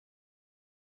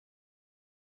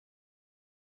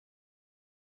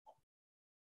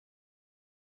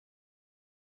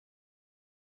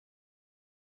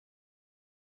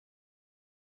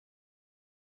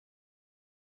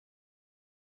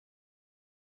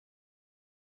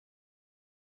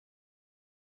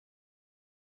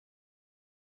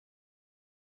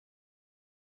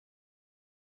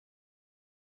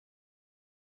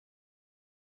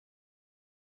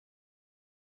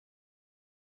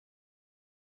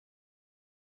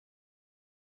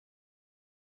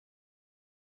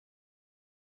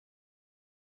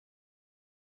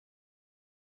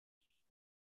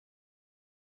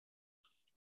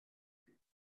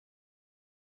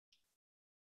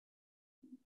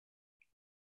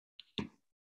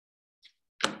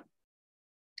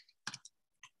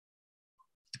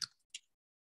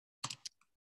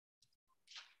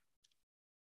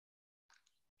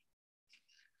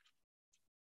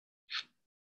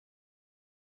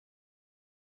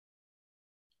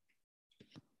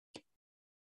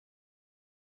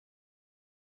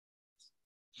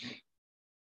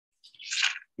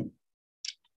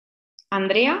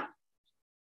 Andrea?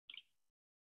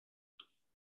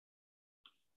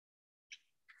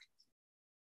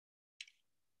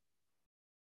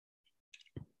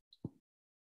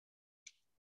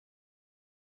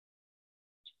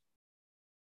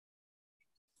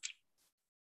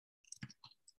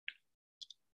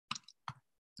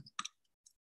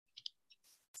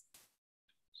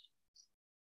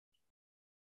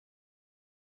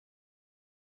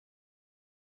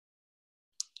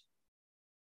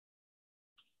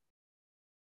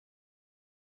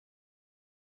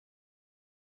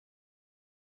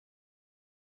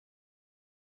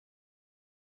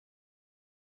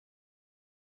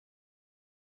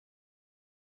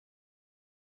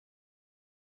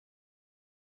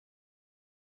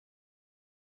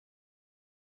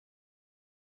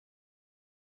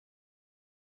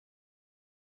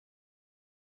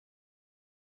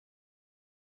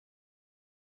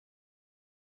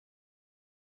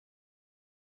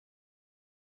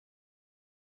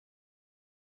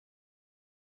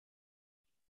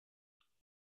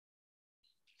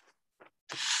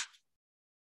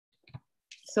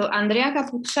 So Andrea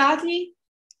Cappucciati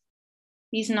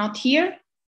is not here.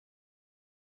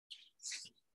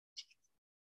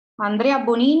 Andrea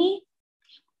Bonini?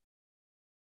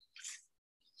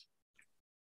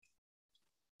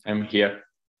 I'm here.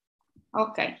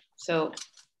 Okay, so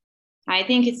I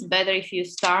think it's better if you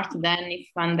start, then if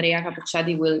Andrea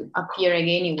Cappucciati will appear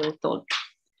again, he will talk.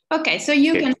 Okay, so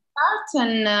you can start,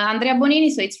 and Andrea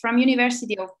Bonini, so it's from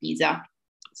University of Pisa.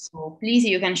 So please,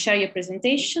 you can share your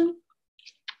presentation.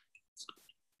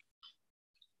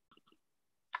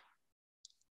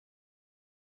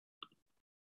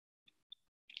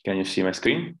 Can you see my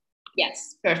screen?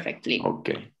 Yes, perfectly.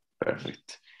 Okay,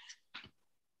 perfect.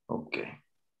 Okay.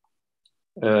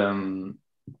 Can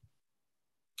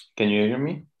you hear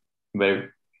me? Very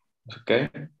okay,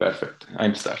 perfect.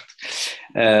 I'm start.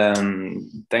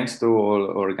 Thanks to all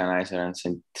organizer and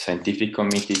scientific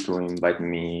committee to invite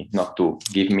me, not to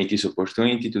give me this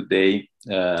opportunity today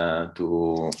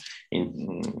to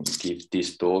give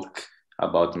this talk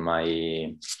about my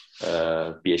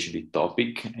PhD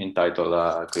topic entitled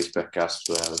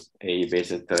CRISPR-Cas12a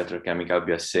based electrochemical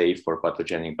bioassay for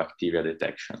pathogenic bacteria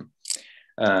detection.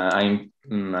 I'm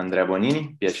Andrea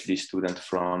Bonini, PhD student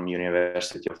from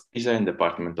University of Pisa in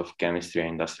Department of Chemistry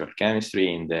and Industrial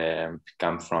Chemistry in the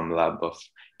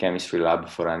Chemistry Lab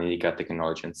for Analytical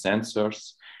Technology and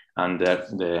Sensors under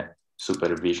the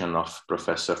supervision of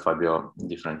Professor Fabio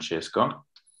Di Francesco.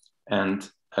 And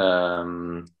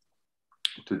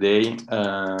today,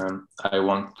 I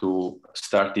want to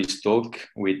start this talk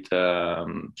with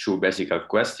two basic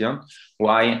questions.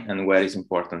 Why and where is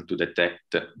important to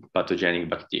detect pathogenic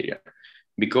bacteria?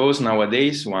 Because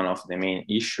nowadays, one of the main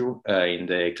issues in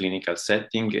the clinical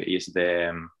setting is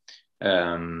the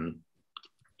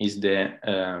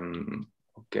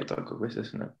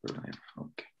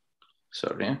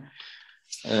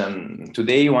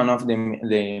today, one of the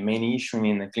main issues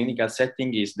in the clinical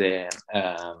setting is the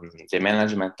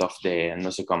management of the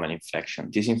nosocomial infection.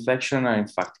 These infections are in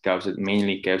fact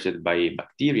mainly caused by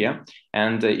bacteria,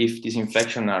 and if these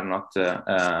infections are not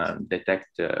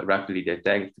rapidly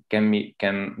detected,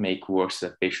 can make worse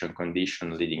the patient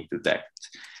condition leading to death.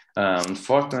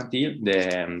 Unfortunately,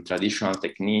 the traditional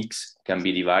techniques can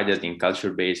be divided in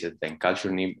culture-based and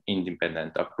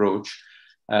culture-independent approach.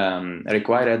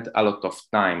 Required a lot of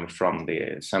time from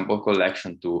the sample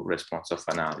collection to responsive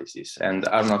analysis and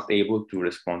are not able to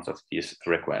respond to this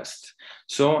request.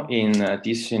 So in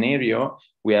this scenario,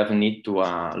 we have need to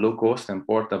low-cost and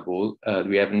portable.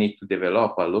 We have need to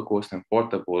develop a low-cost and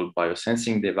portable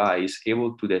biosensing device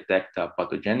able to detect a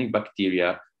pathogenic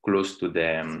bacteria close to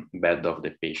the bed of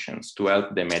the patients to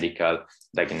help the medical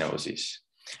diagnosis.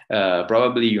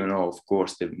 Probably you know, of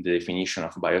course, the definition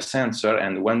of biosensor,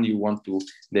 and when you want to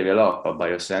develop a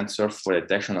biosensor for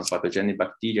detection of pathogenic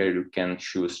bacteria, you can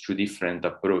choose two different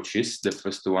approaches. The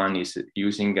first one is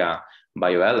using a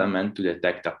bioelement to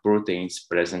detect a proteins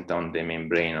present on the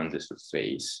membrane on the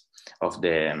surface of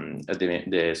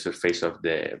the surface of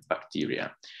the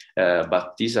bacteria.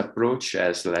 But this approach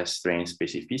has less strain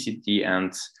specificity,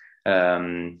 and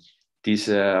this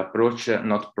approach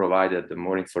not provided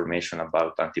more information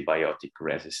about antibiotic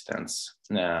resistance.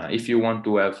 If you want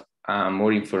to have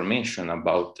more information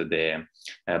about the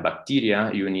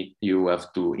bacteria, you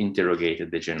have to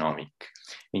interrogate the genomic.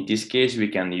 In this case, we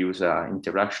can use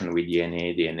interaction with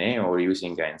DNA, or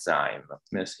using an enzyme,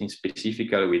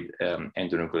 specifically with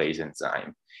endonuclease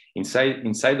enzyme.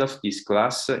 Inside of this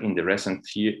class, in the recent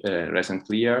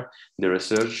year, the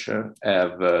researchers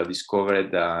have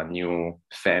discovered a new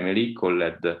family called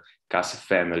the Cas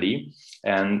family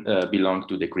and belong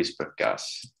to the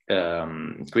CRISPR-Cas.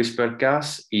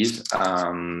 CRISPR-Cas is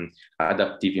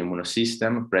adaptive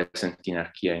immunosystem present in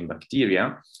archaea in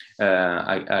bacteria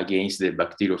against the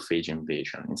bacteriophage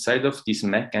invasion. Inside of this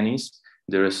mechanism,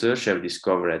 the researchers have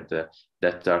discovered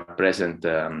that are present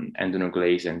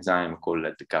endonuclease enzyme called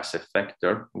the Cas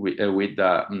effector with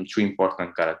two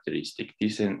important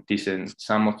characteristics.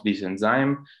 Some of these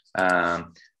enzymes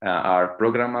are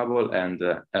programmable and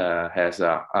has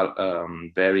a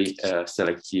very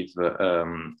selective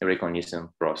recognition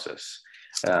process.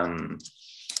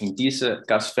 In this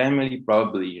Cas family,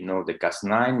 probably you know the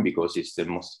Cas9 because it's the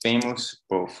most famous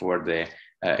for the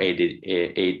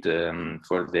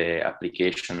for the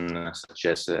application such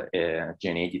as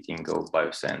gene editing or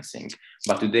biosensing.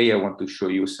 But today I want to show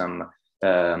you some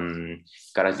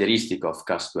characteristic of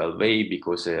Cas12a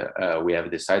because we have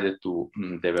decided to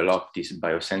develop this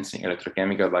biosensing,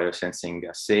 electrochemical biosensing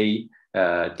assay,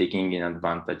 taking in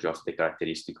advantage of the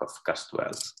characteristic of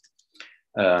Cas12.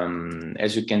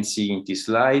 As you can see in this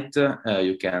slide,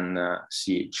 you can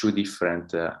see two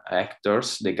different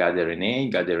actors, the GAD-RNA.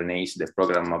 GAD-RNA is the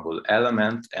programmable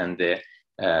element and the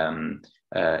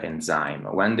enzyme.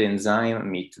 When the enzyme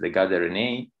meets the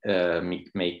GAD-RNA,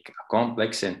 make a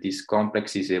complex, and this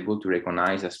complex is able to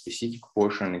recognize a specific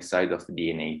portion inside of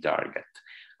DNA target.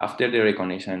 After the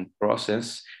recognition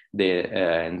process, the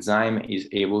enzyme is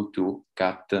able to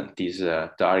cut this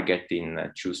target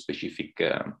in two specific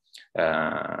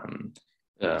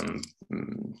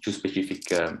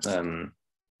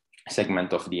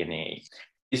segment of DNA.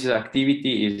 This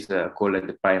activity is called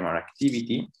the primer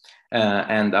activity,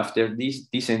 and after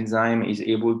this enzyme is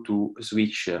able to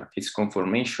switch its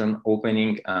conformation,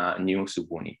 opening a new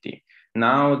subunity.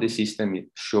 Now the system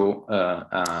show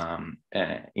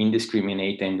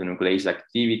indiscriminate endonuclease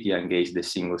activity against the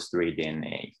single-strand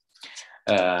DNA.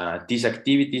 This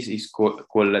activity is called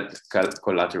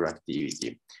collateral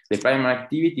activity. The primary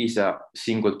activity is a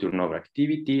single turnover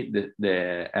activity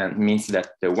and means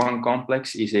that the one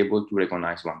complex is able to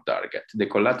recognize one target. The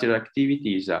collateral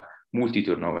activity is a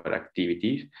multi-turnover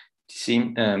activity.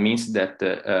 Means that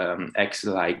acts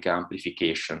like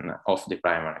amplification of the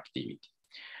primary activity.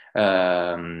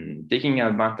 Taking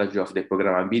advantage of the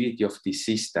programmability of the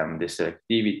system, the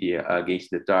selectivity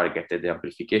against the target and the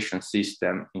amplification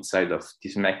system inside of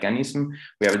this mechanism,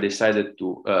 we have decided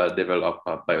to develop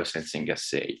a biosensing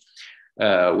assay.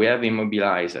 We have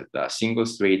immobilized a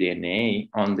single-strand DNA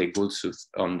on the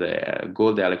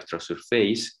gold electrode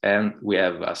surface, and we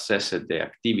have assessed the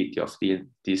activity of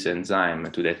this enzyme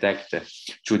to detect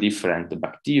two different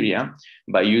bacteria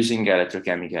by using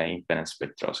electrochemical impedance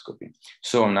spectroscopy.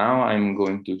 So now I'm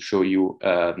going to show you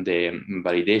the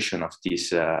validation of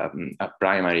this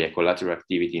primary and collateral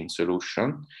activity in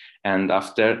solution, and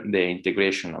after the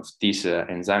integration of this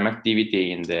enzyme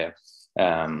activity in the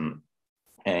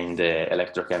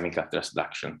electrochemical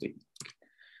transduction technique.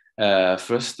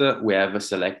 First, we have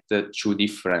selected two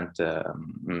different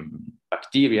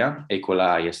bacteria, E.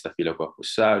 coli and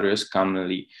Staphylococcus aureus,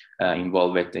 commonly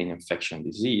involved in infection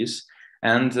disease.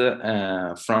 And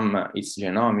from its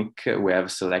genomic, we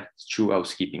have selected two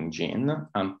housekeeping genes.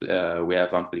 We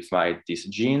have amplified this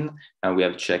gene, and we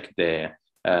have checked the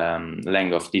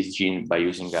length of this gene by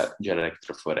using a gel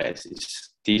electrophoresis.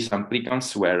 These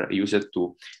amplicons were used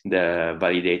to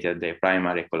validate the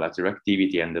primary collateral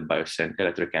activity and the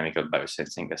electrochemical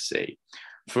biosensing assay.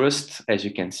 First, as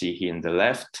you can see here in the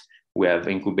left, we have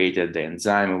incubated the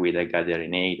enzyme with a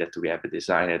GAD-RNA that we have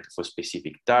designed for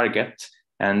specific target,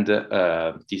 and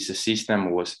this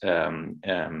system was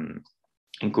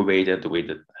incubated with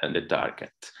the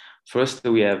target. First,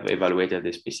 we have evaluated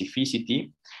the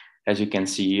specificity. As you can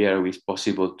see here, it's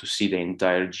possible to see the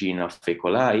entire gene of E.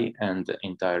 coli and the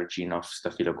entire gene of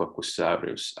Staphylococcus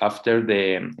aureus. After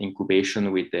the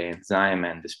incubation with the enzyme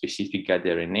and the specific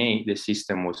GAD-RNA, the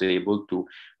system was able to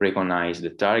recognize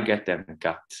the target and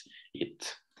cut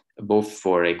it, both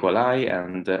for E. coli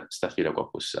and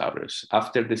Staphylococcus aureus.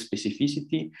 After the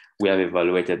specificity, we have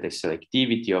evaluated the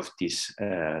selectivity of this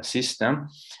system,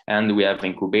 and we have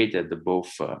incubated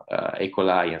both E.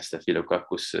 coli and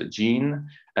Staphylococcus gene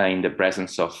in the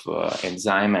presence of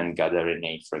enzyme and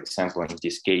GAD-RNA. For example, in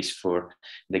this case, for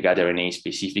the GAD-RNA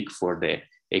specific for the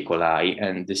E. coli,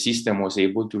 and the system was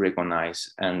able to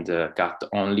recognize and cut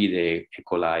only the E.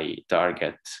 coli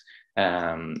target.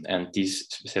 And this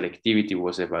selectivity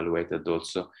was evaluated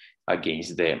also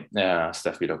against the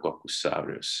Staphylococcus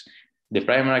aureus. The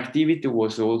primary activity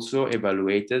was also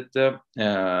evaluated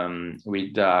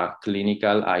with the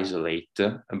clinical isolate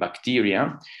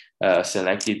bacteria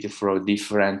selected for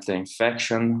different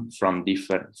infection from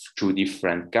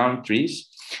different countries.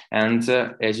 And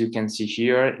as you can see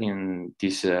here in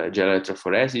this gel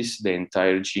electrophoresis, the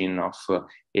entire gene of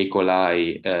E.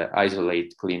 coli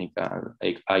isolate clinical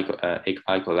E.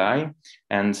 coli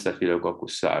and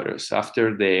Staphylococcus aureus.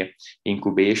 After the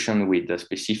incubation with the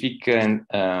specific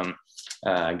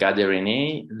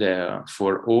GAD-RNA,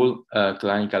 for all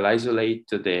clinical isolate,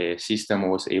 the system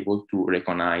was able to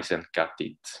recognize and cut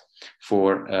it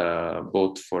for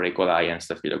both for E. coli and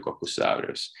Staphylococcus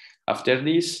aureus. After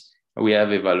this, we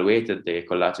have evaluated the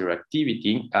collateral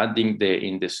activity, adding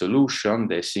in the solution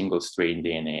the single strain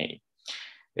DNA.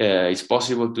 It's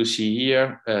possible to see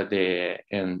here the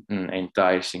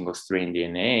entire single strain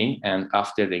DNA, and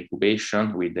after the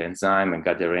incubation with the enzyme and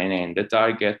GAD-RNA and the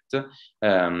target,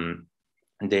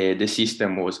 the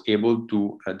system was able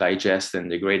to digest and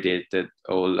degrade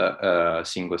all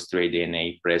single strain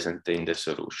DNA present in the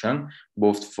solution,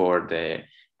 both for the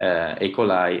E.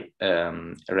 coli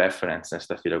reference and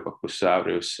Staphylococcus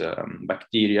aureus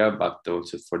bacteria, but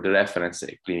also for the reference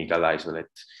clinical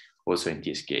isolate, also in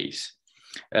this case.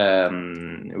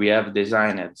 We have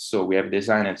designed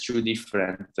two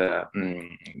different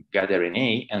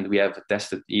GAD-RNA, and we have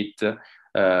tested it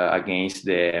against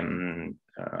the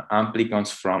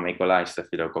amplicons from E. coli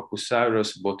Staphylococcus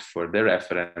aureus, both for the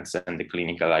reference and the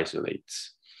clinical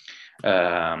isolates.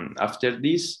 After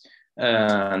this,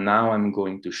 now I'm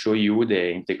going to show you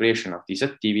the integration of this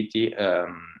activity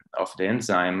of the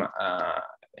enzyme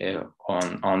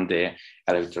on the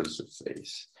electrode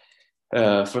surface.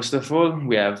 First of all,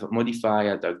 we have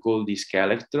modified a gold disc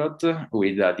electrode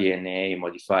with a DNA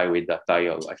modified with a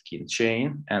thiol alkene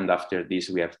chain. And after this,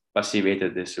 we have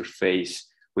passivated the surface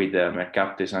with the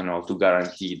mercaptanol to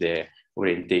guarantee the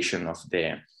orientation of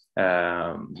the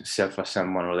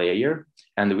self-assembled monolayer.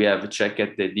 And we have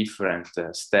checked the different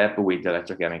steps with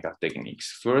electrochemical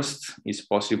techniques. First, it's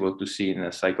possible to see in the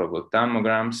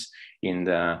cyclovoltammograms in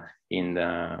the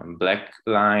black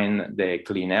line, the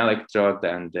clean electrode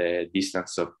and the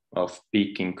distance of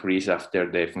peak increase after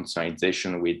the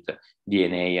functionalization with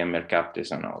DNA and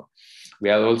mercaptanol. We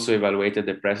have also evaluated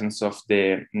the presence of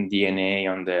the DNA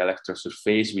on the electrode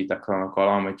surface with a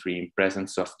chronocoulometry in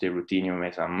presence of the ruthenium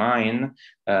mesammine.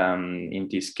 In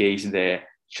this case, the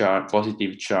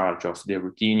positive charge of the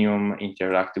ruthenium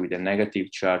interact with the negative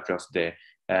charge of the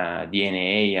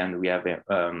DNA, and we have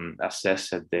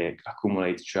assessed the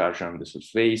accumulated charge on the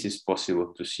surface. It's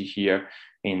possible to see here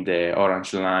in the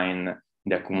orange line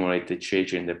the accumulated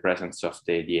charge in the presence of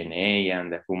the DNA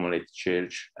and the accumulated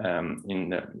charge in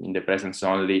the presence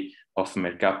only of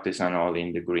mercaptanol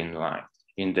in the green line,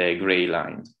 in the gray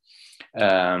line.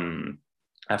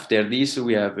 After this,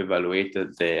 we have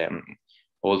evaluated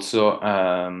also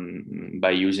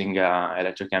by using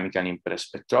electrochemical infrared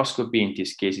spectroscopy. In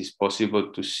this case, it's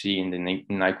possible to see in the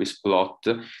Nyquist plot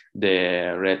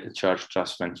the red charge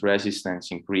transference resistance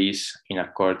increase in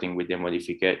according with the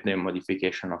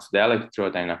modification of the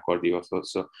electrode and according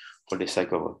also for the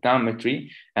cyclovoltammetry.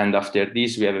 And after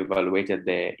this, we have evaluated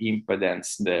the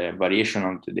impedance, the variation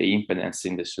of the impedance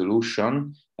in the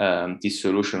solution. This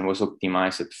solution was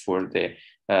optimized for the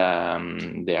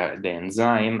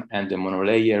enzyme, and the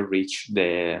monolayer reached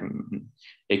the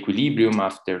equilibrium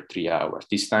after 3 hours.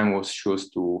 This time was chose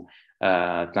to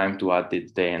time to add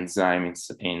the enzyme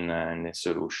in the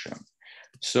solution.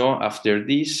 So after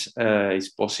this, it's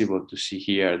possible to see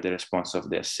here the response of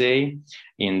the assay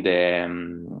in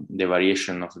the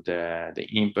variation of the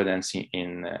impedance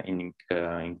in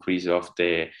increase of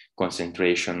the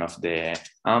concentration of the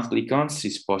amplicons.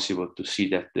 It's possible to see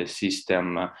that the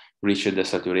system reached the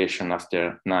saturation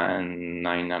after 9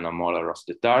 nanomolar of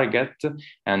the target,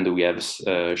 and we have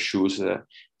choose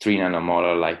 3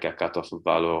 nanomolar like a cutoff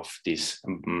value of this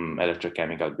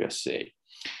electrochemical bioassay.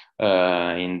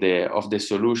 In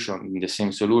the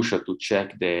same solution to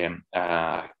check the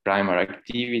primary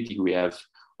activity, we have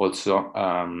also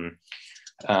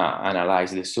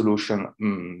analyzed the solution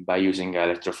by using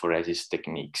electrophoresis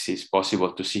techniques. It's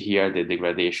possible to see here the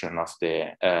degradation of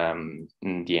the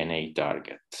DNA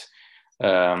target.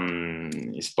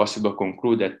 It's possible to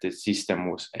conclude that the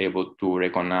system was able to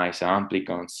recognize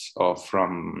amplicons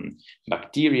from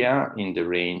bacteria in the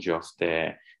range of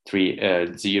the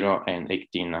 0 and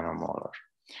 18 nanomolar.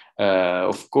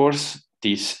 Of course,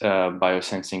 this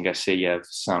biosensing assay have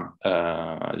some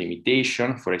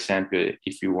limitation. For example,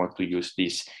 if you want to use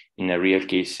this in a real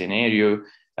case scenario,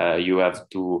 you have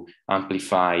to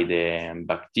amplify the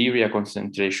bacteria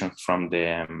concentration from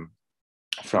the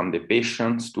from the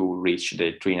patients to reach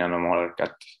the 3 nanomolar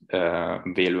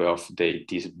value of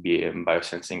this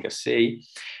biosensing assay.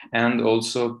 And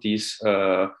also this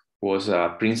was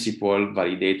a principle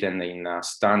validated in a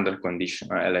standard condition,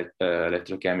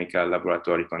 electrochemical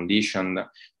laboratory condition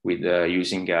with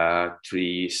using a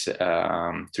 3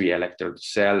 electrode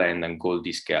cell and a gold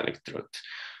disc electrode.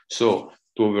 So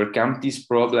to overcome this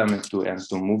problem and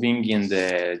to moving in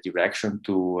the direction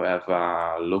to have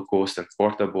a low cost and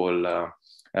portable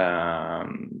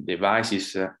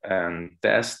devices and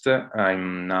test,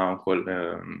 I'm now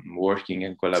working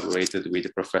and collaborated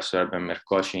with Professor Erben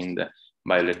Mercoci in the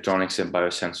Bioelectronics and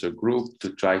Biosensor group to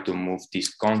try to move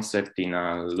this concept in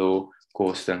a low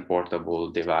cost and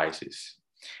portable devices.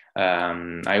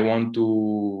 I want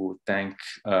to thank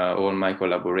all my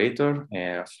collaborators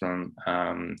from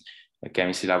the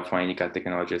Chemistry Lab for Analytical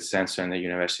Technology and Sensor in the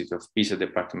University of Pisa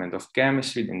Department of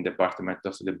Chemistry, in the Department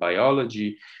of the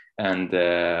Biology, and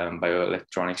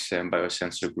Bioelectronics and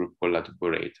Biosensor group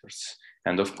collaborators.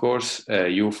 And of course,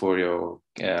 you for your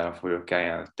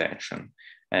kind attention.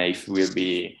 If will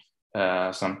be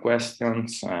some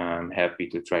questions, I'm happy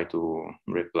to try to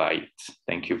reply it.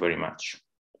 Thank you very much.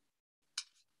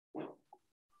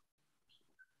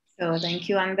 So thank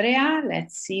you, Andrea.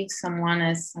 Let's see if someone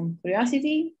has some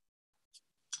curiosity.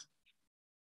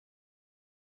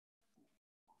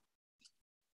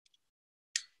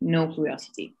 No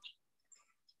curiosity.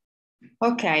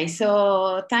 Okay,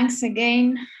 so thanks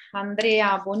again,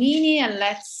 Andrea Bonini, and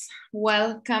let's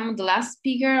welcome the last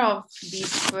speaker of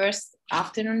this first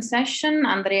afternoon session,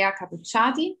 Andrea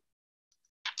Cappucciati.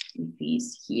 If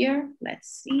he's here, let's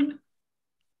see.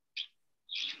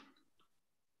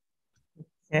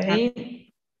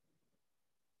 Okay.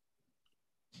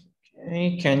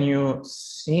 Okay, can you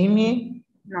see me?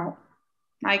 No,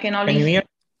 I can only. Can you hear?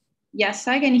 Yes,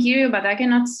 I can hear you, but I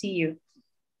cannot see you.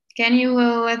 Can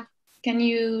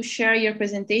you share your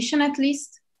presentation at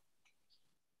least?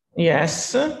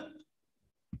 Yes.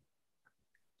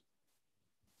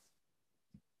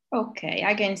 Okay,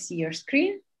 I can see your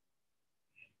screen.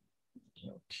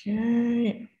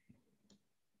 Okay.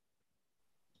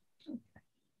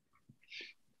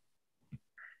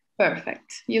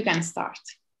 Perfect, you can start.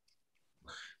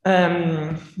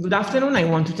 Good afternoon. I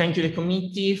want to thank you, the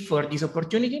committee, for this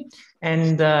opportunity,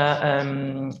 and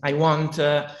I want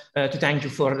to thank you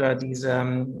for this.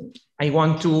 I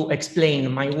want to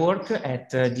explain my work at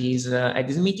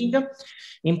this meeting.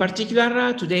 In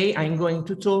particular, today I'm going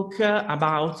to talk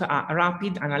about a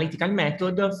rapid analytical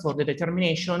method for the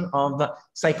determination of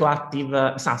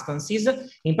psychoactive substances,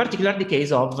 in particular the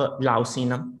case of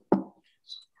glaucine.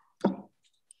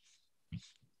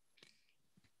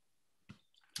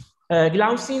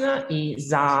 Glaucine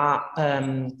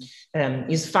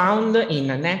is found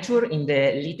in nature in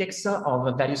the latex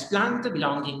of various plants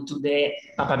belonging to the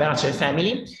Papaveraceae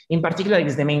family. In particular, it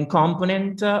is the main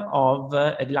component of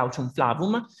Glaucum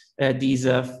flavum, this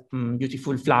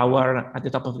beautiful flower at the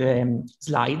top of the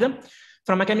slide.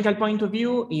 From a chemical point of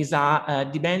view, is a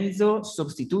dibenzo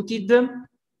substituted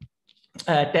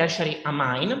tertiary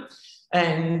amine,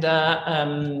 and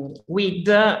with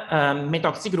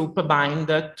methoxy group bind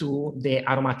to the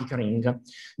aromatic ring.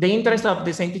 The interest of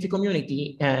the scientific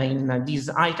community in these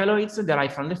alkaloids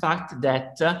derive from the fact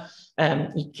that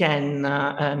it can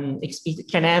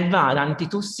have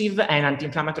antitussive and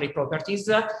anti-inflammatory properties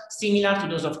similar to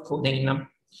those of codeine.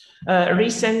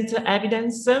 Recent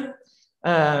evidence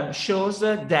shows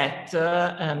that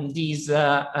this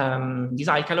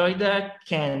alkaloid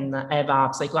can have a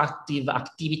psychoactive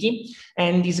activity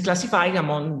and is classified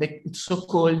among the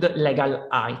so-called legal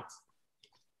height.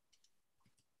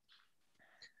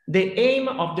 The aim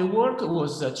of the work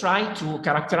was try to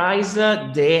characterize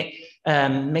the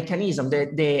mechanism,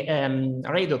 the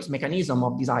redox mechanism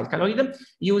of this alkaloid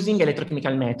using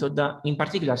electrochemical method, in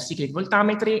particular cyclic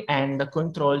voltammetry and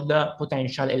controlled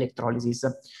potential electrolysis.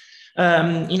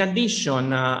 In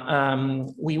addition,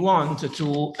 we want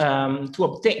to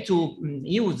obtain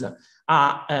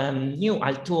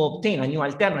a new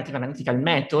alternative analytical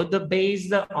method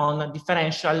based on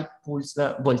differential pulse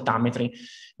voltammetry,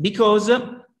 because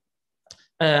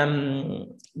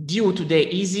due to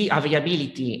the easy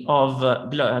availability of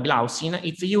glaucine,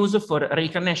 its use for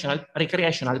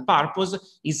recreational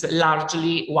purpose is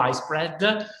largely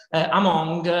widespread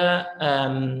among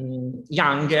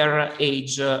younger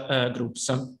age groups.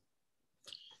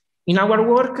 In our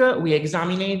work, we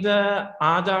examined the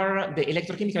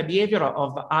electrochemical behavior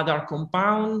of other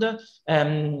compounds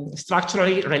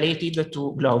structurally related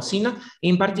to glaucine.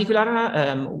 In particular,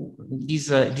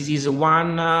 this is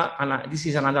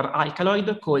another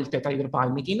alkaloid called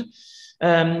tetrahydropalmitin.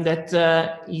 that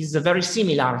is very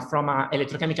similar from an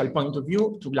electrochemical point of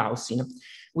view to glaucine.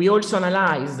 We also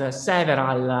analyzed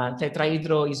several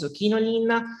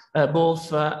tetrahydroisoquinoline,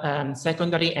 both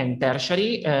secondary and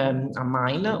tertiary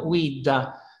amine with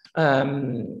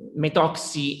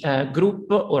methoxy group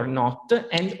or not,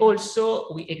 and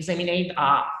also we examined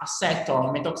a set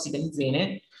of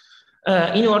methoxybenzene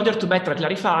in order to better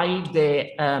clarify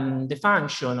the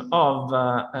function of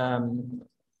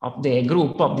the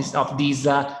group of this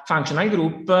functional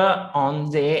group on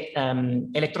the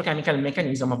electrochemical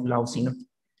mechanism of glaucine.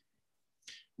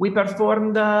 We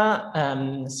performed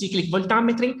cyclic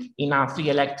voltammetry in a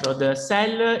 3-electrode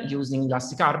cell using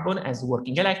glassy carbon as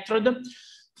working electrode.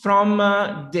 From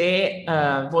the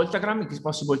voltagram, it is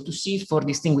possible to see 4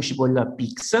 distinguishable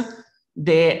peaks.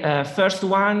 The first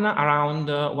one around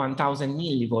 1000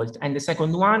 millivolt, and the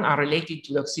second one are related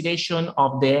to the oxidation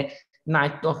of the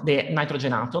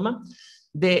nitrogen atom.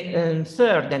 The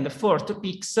third and the fourth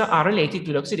peaks are related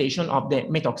to the oxidation of the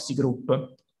methoxy group.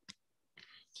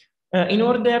 In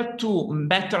order to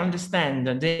better understand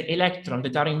the electrons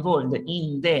that are involved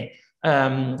in the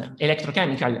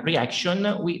electrochemical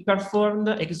reaction, we performed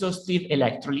exhaustive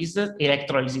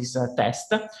electrolysis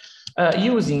test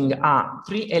using a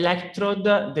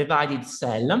 3-electrode divided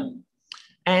cell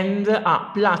and a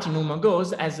platinum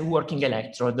gauze as working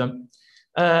electrode.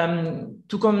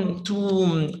 To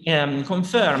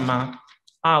confirm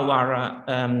our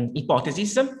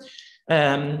hypothesis,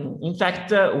 in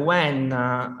fact, when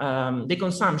the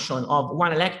consumption of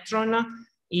 1 electron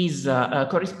is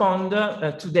correspond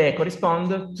to the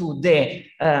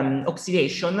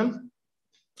oxidation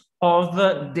of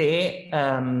the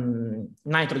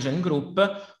nitrogen group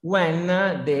when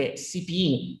the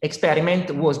CPE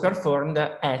experiment was performed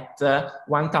at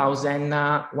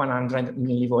 1100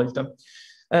 millivolt.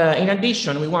 In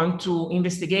addition, we want to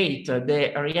investigate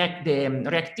the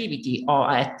reactivity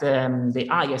at the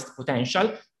highest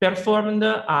potential, performed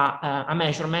a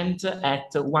measurement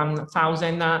at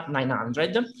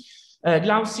 1900.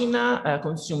 Glaucine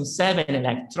consumes 7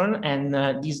 electrons, and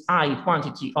this high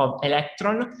quantity of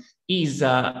electron is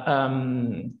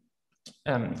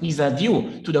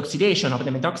due to the oxidation of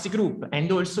the methoxy group,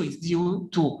 and also is due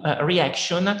to a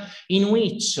reaction in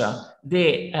which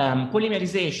the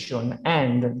polymerization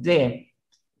and the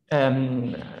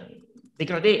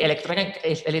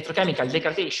electrochemical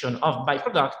degradation of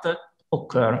byproduct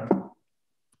occur.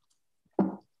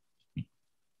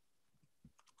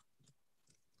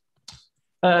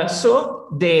 So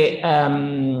the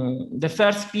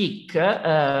first peak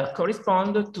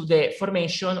corresponds to the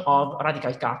formation of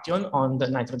radical cation on the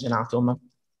nitrogen atom.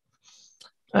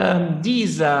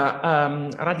 This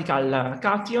radical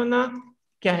cation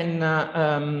can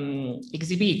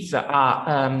exhibit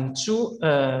a 2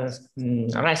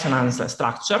 resonance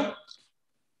structure.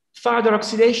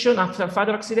 After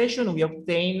further oxidation, we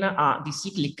obtain a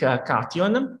dicyclic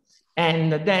cation.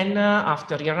 And then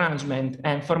after rearrangement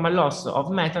and formal loss of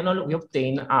methanol, we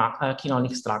obtain a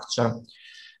quinonic structure.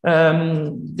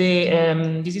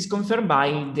 This is confirmed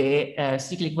by the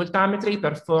cyclic voltammetry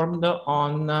performed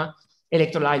on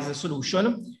electrolyzed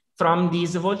solution. From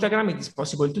this voltagram, it is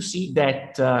possible to see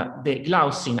that the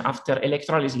glaucine after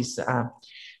electrolysis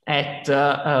at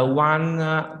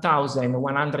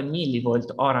 1100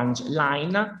 millivolt orange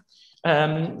line,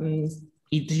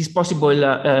 it is possible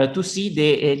to see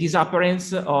the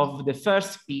disappearance of the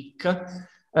first peak,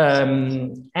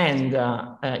 and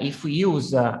if we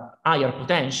use higher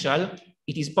potential,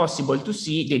 it is possible to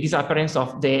see the disappearance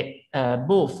of the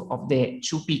both of the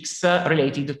 2 peaks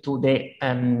related to the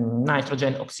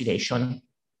nitrogen oxidation.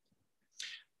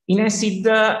 In acid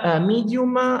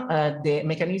medium, the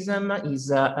mechanism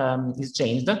is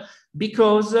changed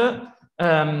because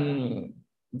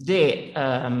the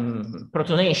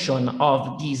protonation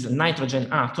of this nitrogen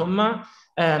atom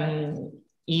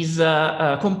is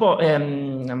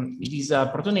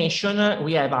protonation.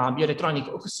 We have a bioelectronic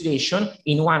oxidation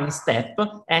in 1 step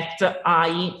at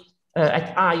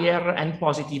higher and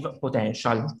positive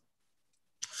potential.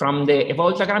 From the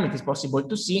voltagram, it is possible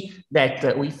to see that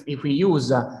if we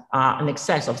use an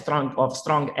excess of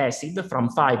strong acid from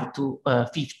 5 to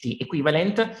 50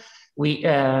 equivalent, we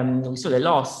saw the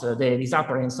loss, the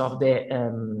disappearance of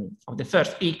the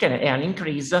first peak and an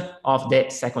increase of the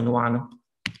second one.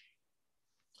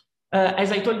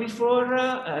 As I told before,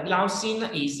 glaucine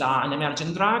is an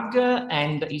emergent drug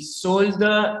and is sold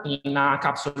in a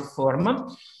capsule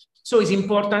form. So it's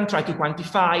important to try to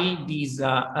quantify this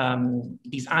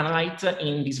analyte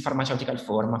in this pharmaceutical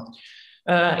form.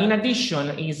 In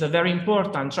addition, it's very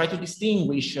important to try to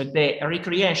distinguish the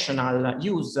recreational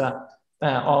use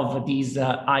of this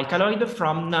alkaloid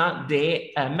from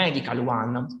the medical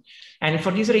one. And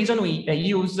for this reason, we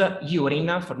use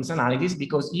urine for this analysis,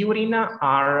 because urine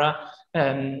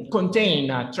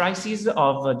contain traces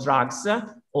of drugs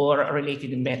or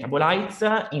related metabolites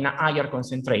in a higher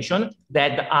concentration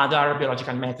than other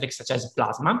biological metrics such as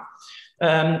plasma.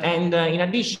 In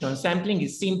addition, sampling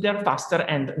is simpler, faster,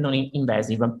 and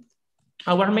non-invasive.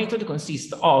 Our method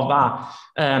consists of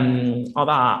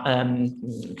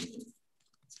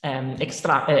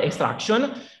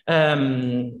extraction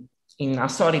in a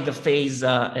solid phase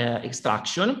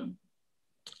extraction,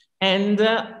 and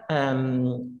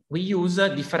we use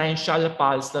differential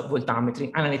pulse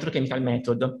voltammetry, an electrochemical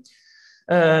method.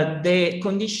 The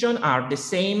conditions are the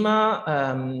same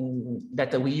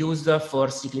that we use for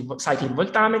cyclic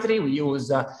voltammetry. We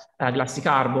use glassy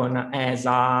carbon as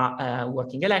a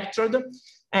working electrode,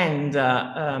 and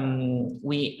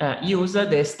we use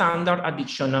the standard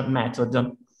addiction method.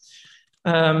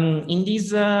 In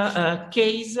this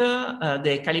case,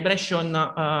 the calibration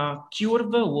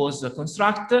curve was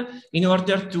constructed in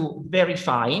order to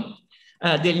verify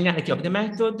the linearity of the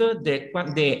method,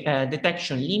 the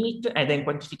detection limit, and the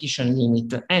quantification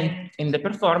limit, and in the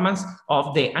performance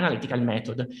of the analytical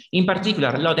method. In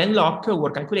particular, load and lock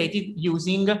were calculated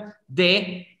using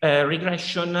the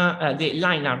regression, the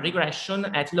linear regression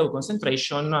at low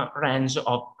concentration range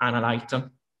of analyte.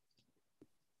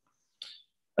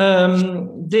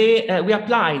 We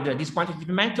applied this quantitative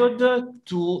method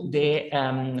to the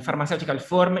pharmaceutical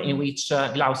form in which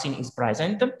glaucine is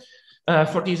present.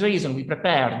 For this reason, we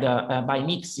prepared by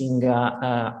mixing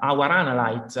our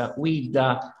analyte with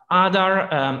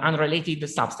other unrelated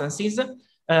substances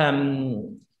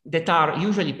that are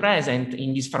usually present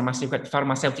in this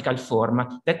pharmaceutical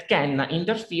form that can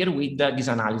interfere with this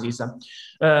analysis.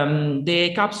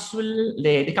 The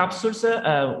capsules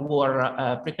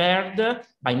were prepared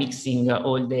by mixing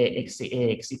all the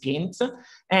excipients,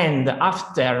 and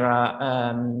after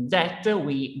that,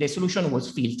 the solution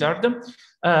was filtered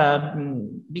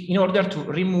in order to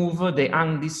remove the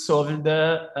undissolved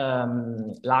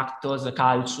lactose,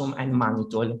 calcium, and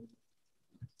mannitol.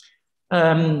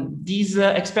 These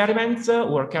experiments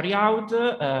were carried out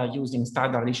using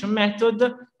standard addition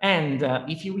method, and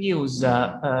if you use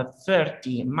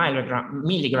 30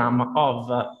 milligram of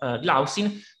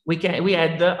glaucine, we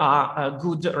had a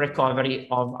good recovery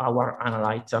of our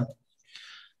analyte.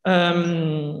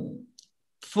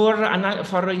 For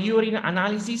urine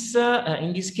analysis,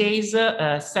 in this case,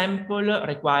 sample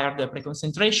required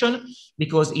pre-concentration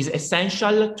because it's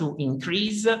essential to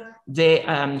increase the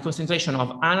concentration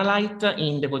of analyte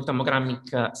in the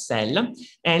voltammogrammic cell.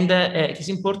 And it is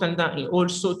important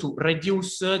also to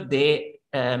reduce the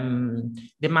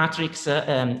matrix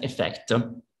effect.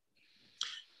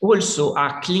 Also,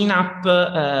 a cleanup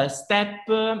step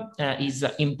is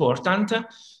important,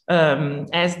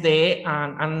 as the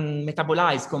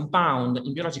unmetabolized compound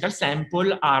in biological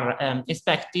sample are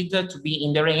expected to be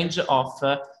in the range of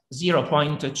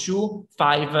 0.25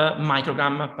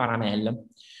 microgram per ml.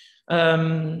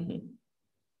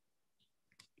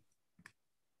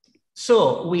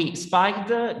 So we spiked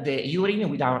the urine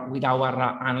with our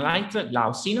analyte,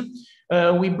 glaucine.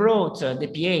 We brought the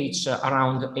pH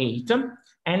around 8.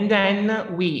 And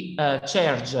then we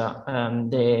charge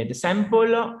the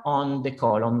sample on the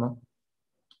column.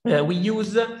 We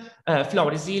use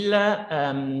Florizil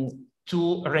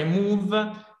to remove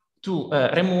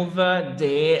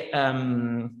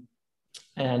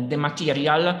the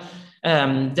material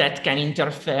that can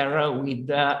interfere with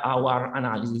our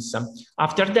analysis.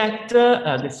 After that,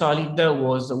 the solid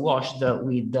was washed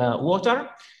with water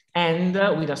and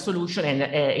with a solution, and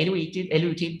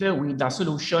eluted with a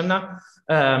solution,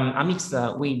 a mix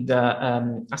with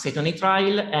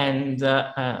acetonitrile and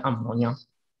ammonia.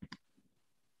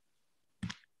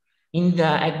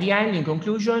 At the end, in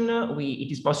conclusion,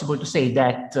 it is possible to say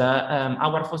that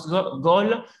our first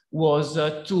goal was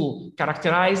to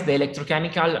characterize the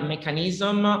electrochemical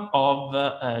mechanism of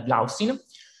glaucine.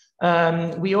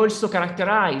 We also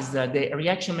characterized the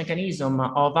reaction mechanism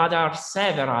of other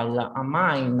several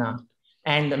amine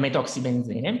and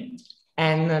methoxybenzene.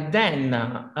 And then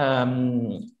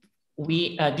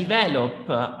we developed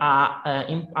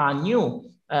a new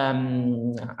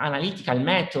analytical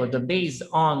method based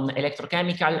on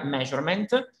electrochemical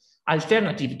measurement,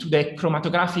 alternative to the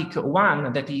chromatographic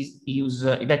one that is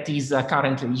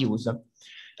currently used.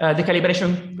 The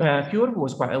calibration curve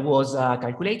was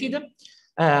calculated.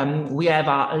 We have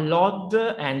a load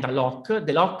and a lock.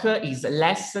 The lock is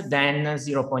less than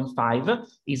 0.5,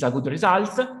 is a good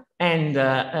result. And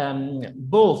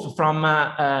both from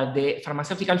the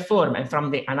pharmaceutical form and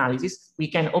from the analysis, we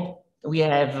can we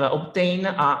have obtained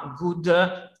a good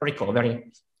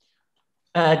recovery.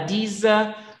 This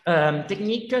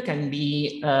technique can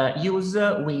be used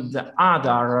with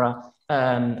other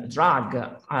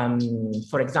drug,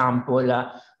 for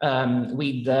example,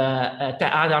 with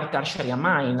other tertiary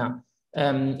amine,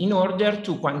 in order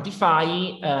to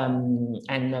quantify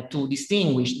and to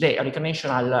distinguish the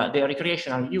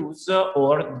recreational use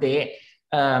or the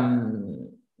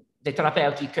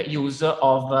therapeutic use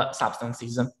of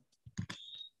substances.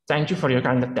 Thank you for your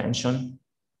kind attention.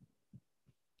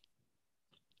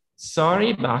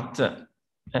 Sorry, but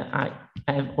I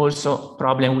have also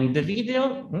problem with the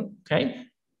video. Okay.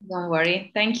 Don't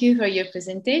worry. Thank you for your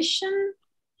presentation.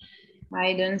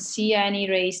 I don't see any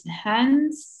raised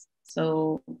hands,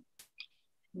 so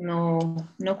no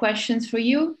questions for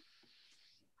you.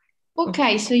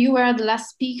 Okay, so you were the last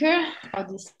speaker of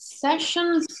this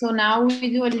session. So now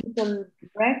we do a little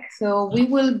break. So we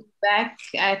will be back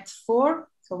at 4.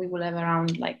 So we will have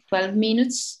around like 12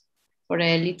 minutes for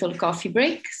a little coffee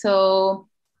break. So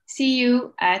see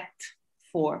you at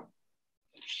 4.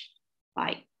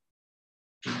 Bye.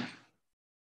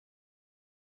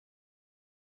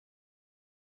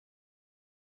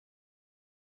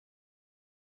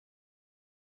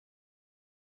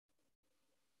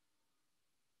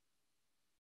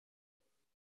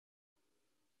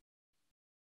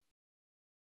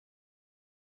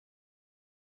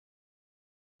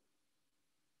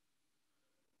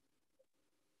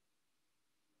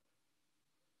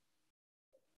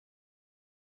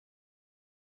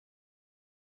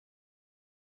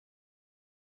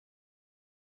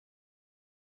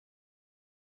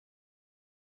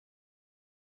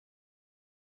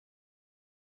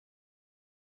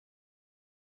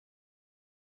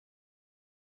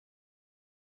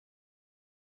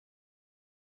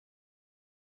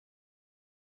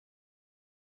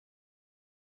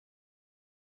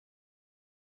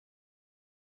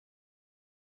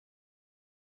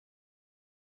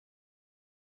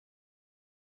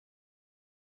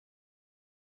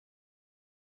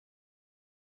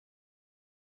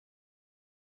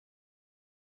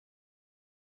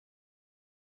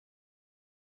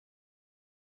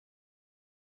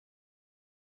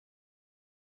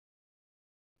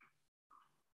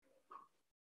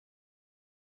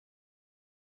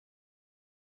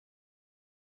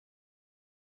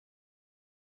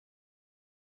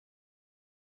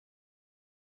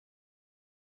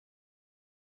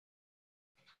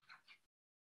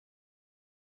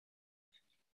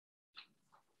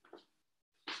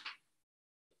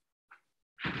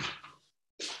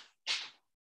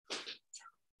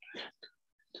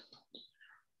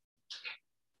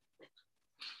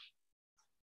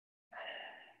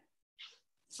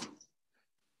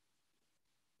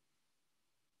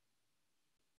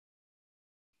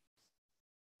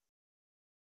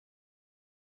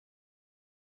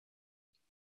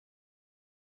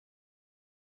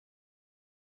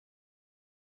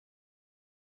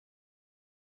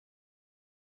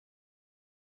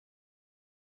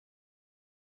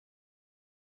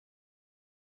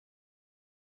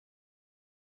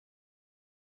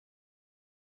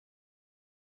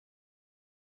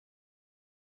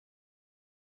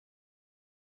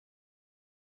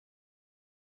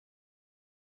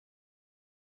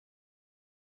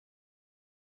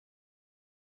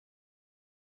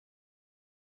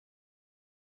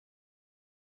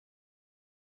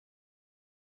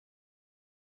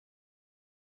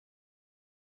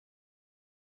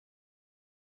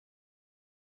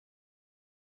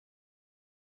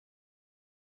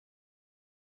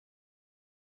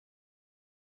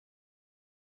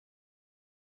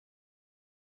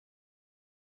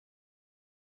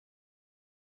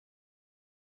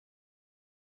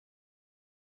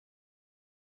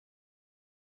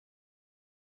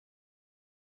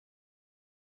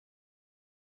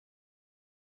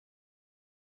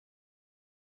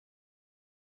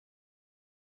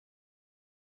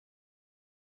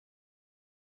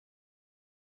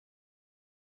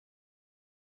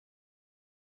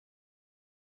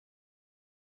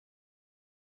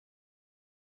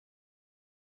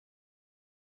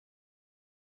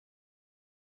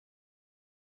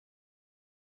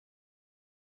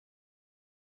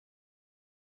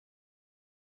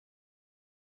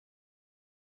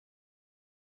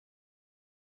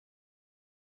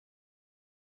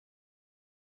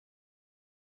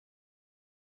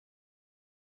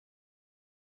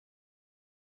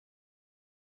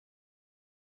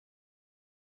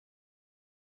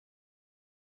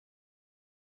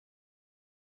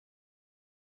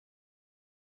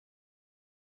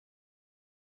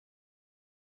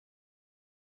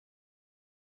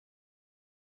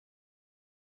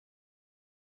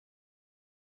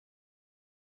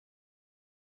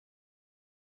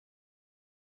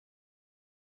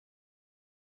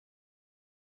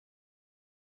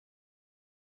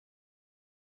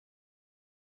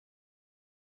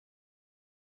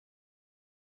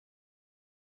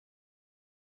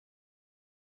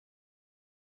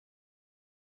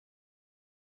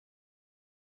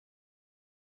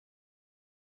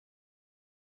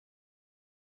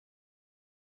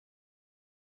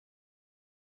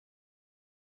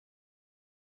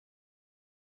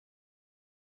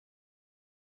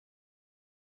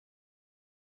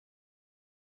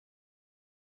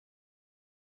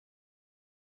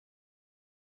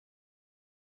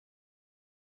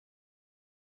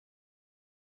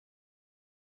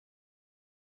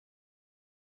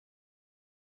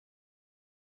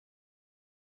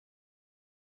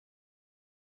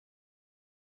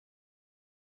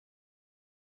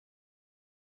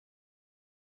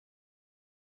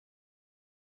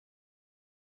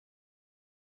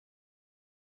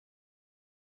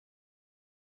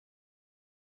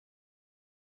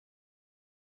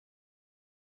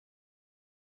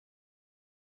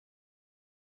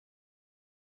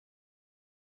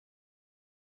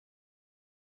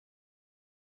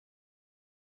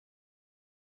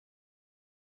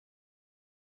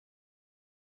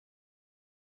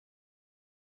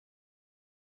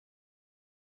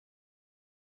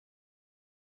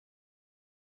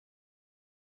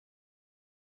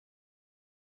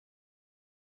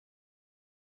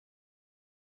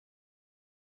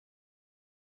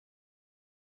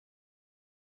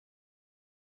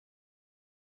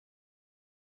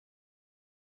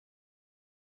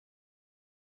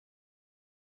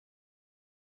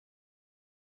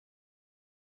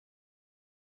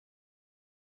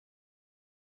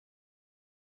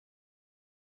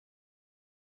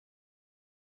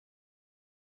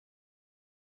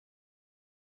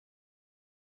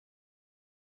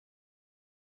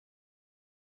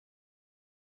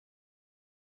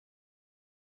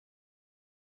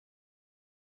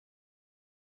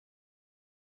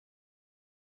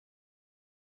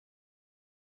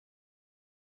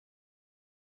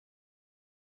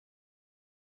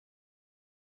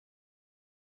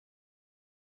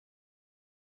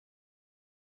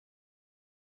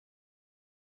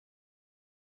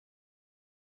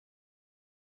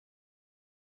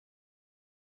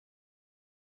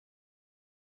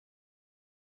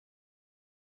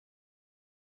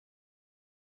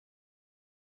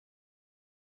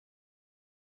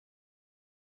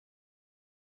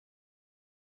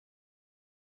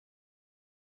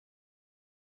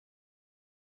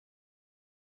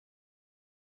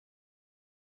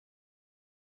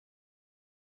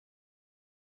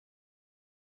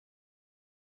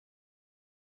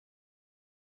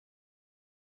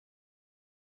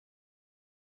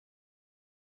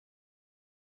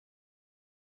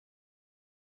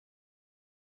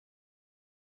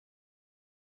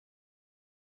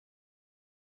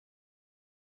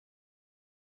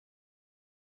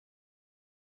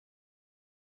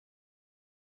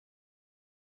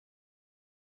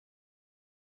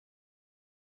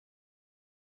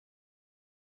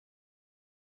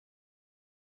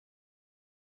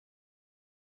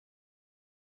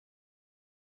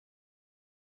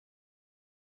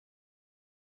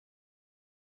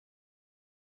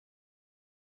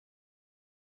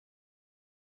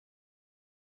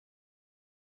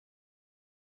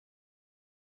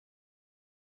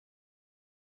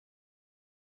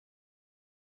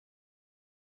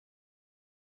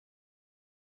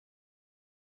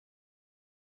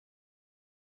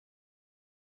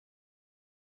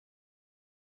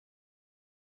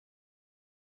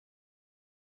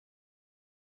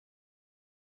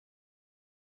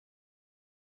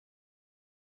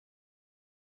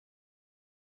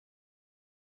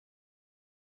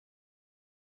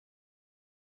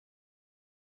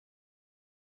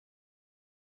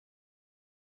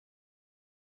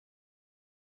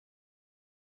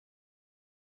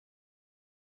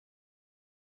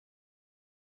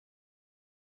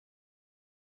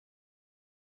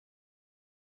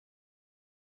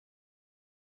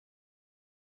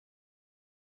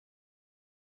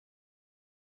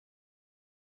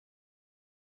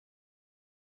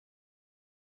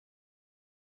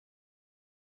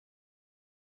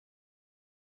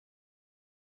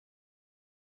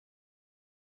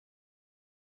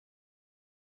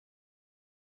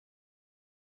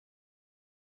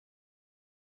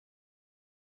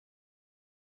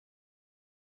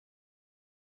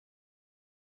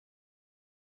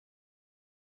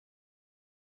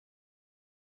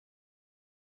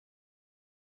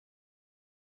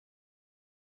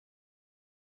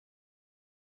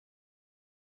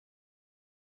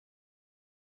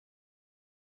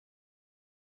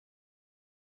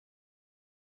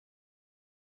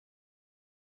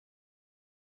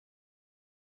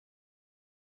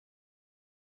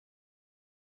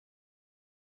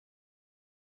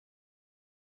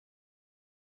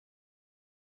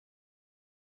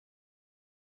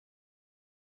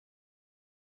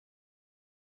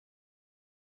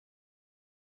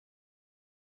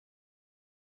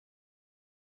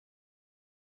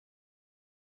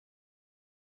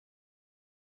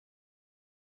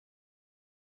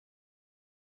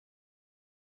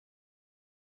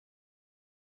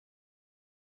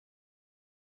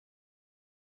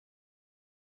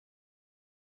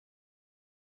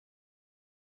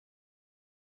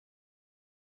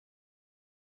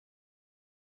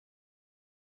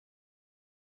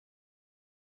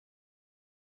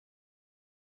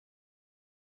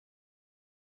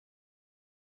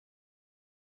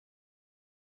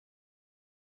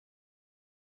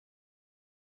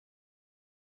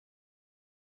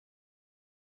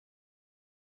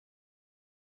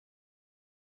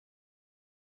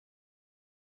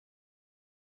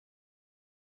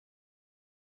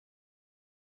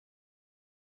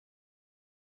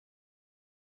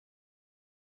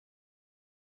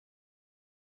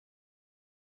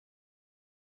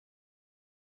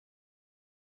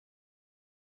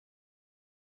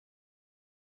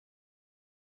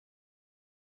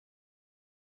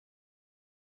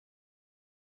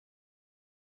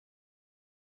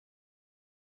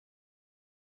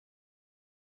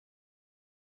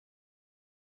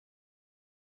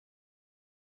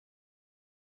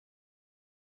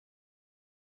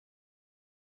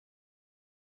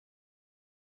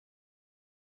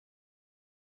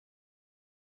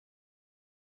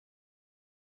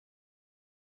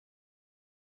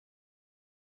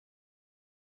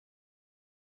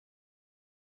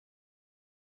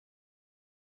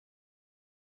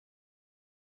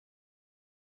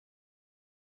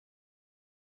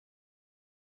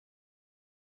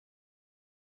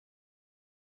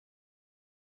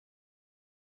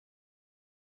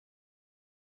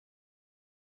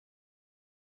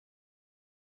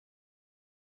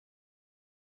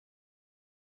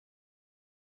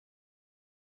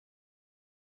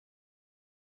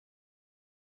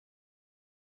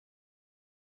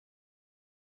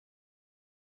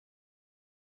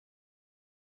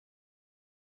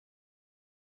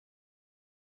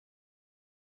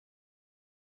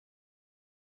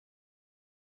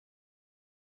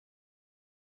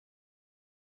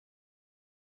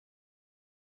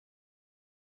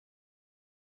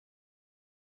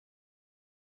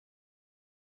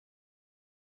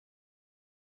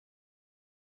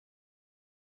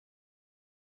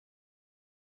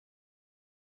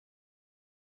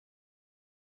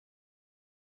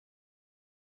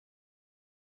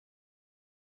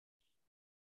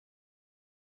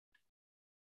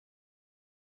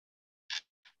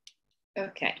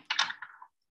 Okay.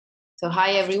 So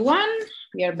hi everyone,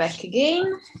 we are back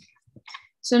again.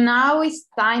 So now it's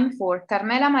time for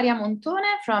Carmela Maria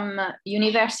Montone from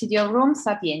University of Rome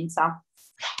Sapienza.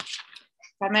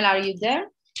 Carmela, are you there?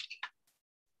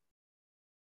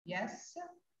 Yes.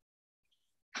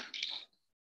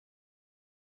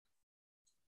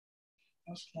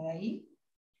 Okay.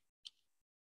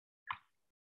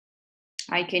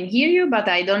 I can hear you, but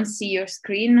I don't see your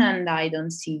screen and I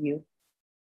don't see you.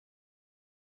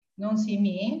 Don't see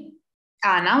me?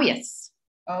 Ah, now yes.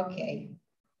 Okay.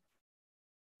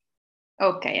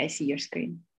 Okay, I see your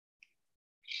screen.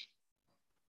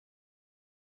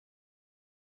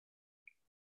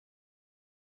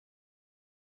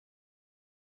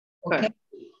 Okay. Perfect.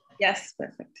 Yes,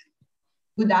 perfect.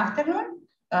 Good afternoon.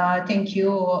 Thank you,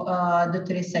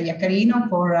 Dottoressa Iacarino,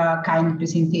 for a kind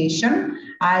presentation.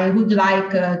 I would like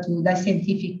to the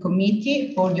scientific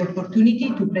committee for the opportunity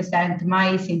to present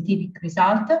my scientific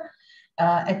result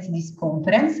at this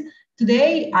conference.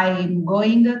 Today, I'm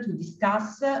going to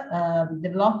discuss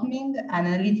developing an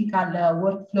analytical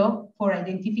workflow for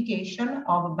identification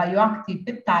of bioactive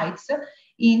peptides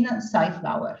in soy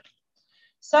flour.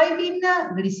 Soybean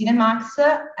Glycine Max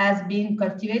has been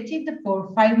cultivated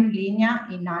for 5 millennia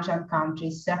in Asian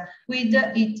countries with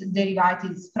its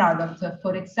derivatives products,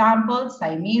 for example,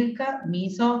 soy milk,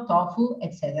 miso, tofu,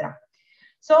 etc.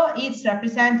 So it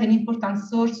represents an important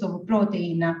source of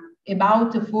protein,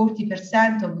 about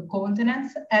 40% of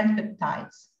continents and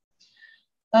peptides.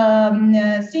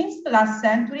 Since the last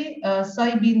century,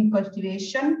 soybean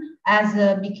cultivation has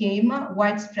become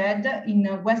widespread in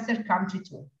Western countries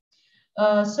too.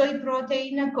 Soy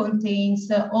protein contains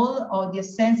all of the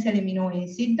essential amino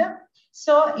acids,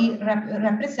 so it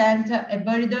represents a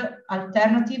very good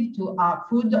alternative to a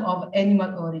food of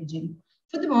animal origin.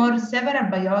 Furthermore, several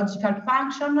biological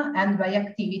functions and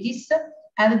bioactivities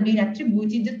have been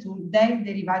attributed to their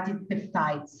derivative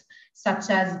peptides, such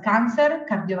as cancer,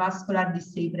 cardiovascular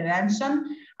disease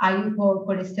prevention,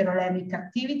 hypercholesterolemic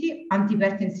activity,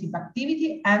 antihypertensive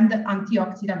activity, and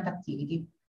antioxidant activity.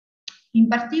 In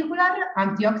particular,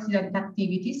 antioxidant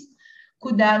activities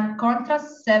could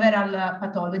contrast several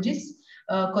pathologies,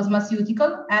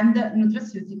 cosmeceutical and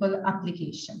nutraceutical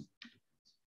application.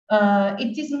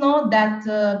 It is known that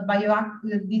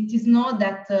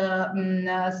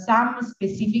some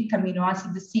specific amino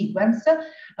acid sequence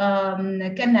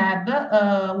can have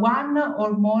one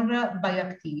or more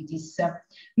bioactivities.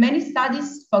 Many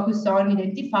studies focus on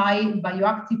identifying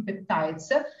bioactive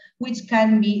peptides which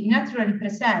can be naturally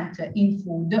present in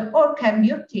food or can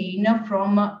be obtained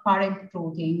from parent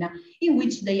protein in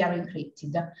which they are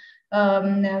encrypted.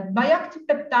 Bioactive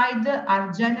peptides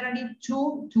are generally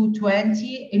 2 to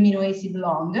 20 amino acids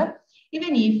long,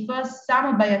 even if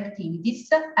some bioactivities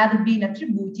have been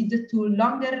attributed to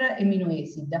longer amino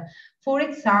acids. For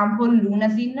example,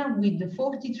 lunasine with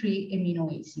 43 amino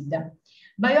acids.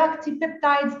 Bioactive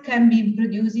peptides can be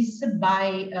produced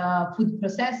by food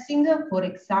processing, for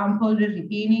example,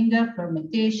 refining,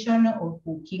 fermentation, or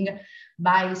cooking,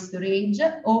 by storage,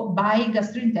 or by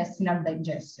gastrointestinal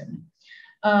digestion.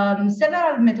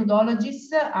 Several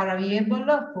methodologies are available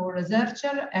for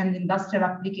researcher and industrial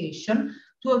application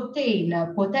to obtain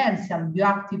potential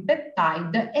bioactive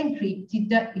peptide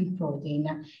encrypted in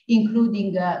protein,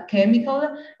 including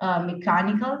chemical,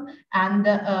 mechanical, and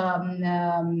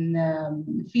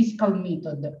physical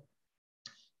method.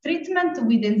 Treatment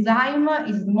with enzyme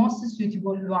is the most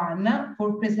suitable one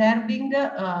for preserving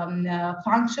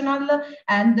functional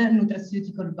and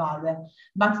nutraceutical value.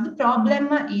 But the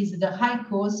problem is the high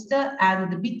cost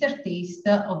and the bitter taste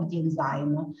of the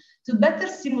enzyme. To better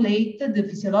simulate the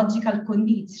physiological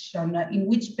condition in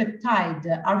which peptides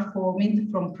are formed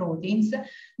from proteins,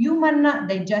 human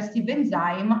digestive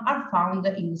enzymes are found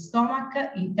in the stomach,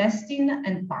 intestine,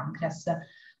 and pancreas.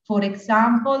 For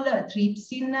example,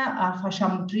 trypsin,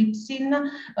 alpha-chymotrypsin,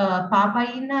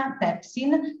 papain,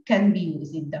 pepsin can be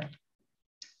used.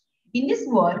 In this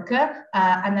work,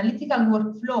 analytical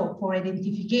workflow for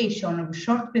identification of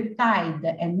short peptide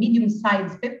and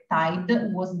medium-sized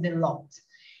peptide was developed.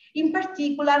 In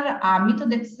particular, a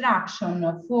method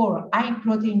extraction for high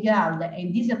protein yield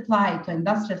and this applied to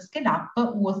industrial scale-up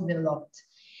was developed.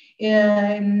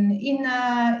 At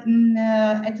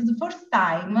the first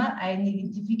time, an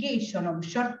identification of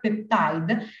short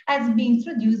peptide has been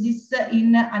introduced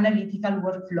in analytical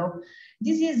workflow.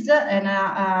 This is an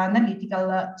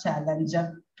analytical challenge.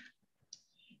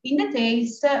 In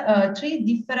details, 3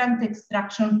 different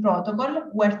extraction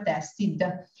protocols were tested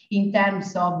in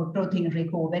terms of protein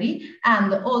recovery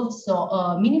and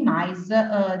also minimize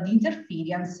the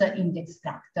interference in the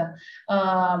extract.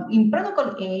 In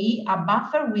protocol A, a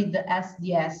buffer with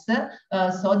SDS,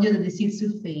 sodium decyl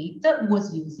sulfate,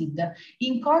 was used.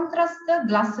 In contrast,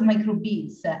 glass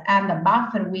microbeads and a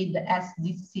buffer with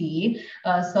SDC,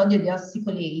 sodium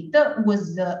deoxycholate,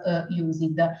 was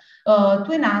used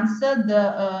to enhance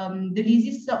the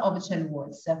releases of cell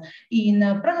walls. In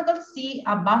protocol C,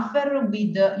 a buffer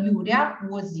with urea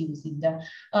was used.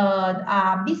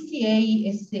 A BCA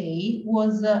assay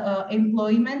was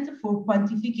employment for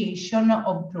quantification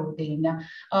of protein.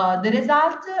 The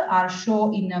results are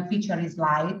shown in a feature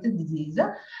slide. This is,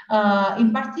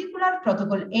 in particular,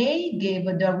 protocol A gave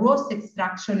the worst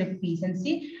extraction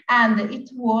efficiency, and it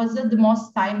was the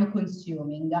most time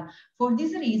consuming. For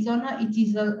this reason, it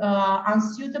is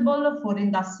unsuitable for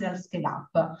industrial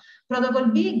scale-up. Protocol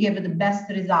B gave the best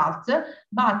results,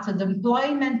 but the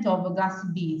employment of gas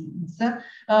beads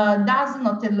does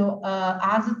not allow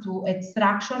us to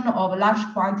extraction of large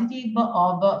quantity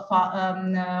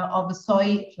of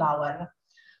soy flour.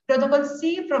 Protocol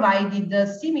C provided a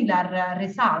similar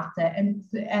result and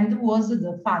was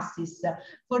the fastest.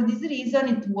 For this reason,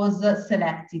 it was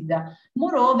selected.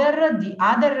 Moreover, the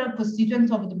other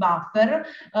constituents of the buffer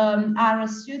are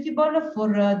suitable for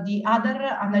the other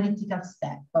analytical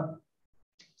step.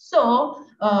 So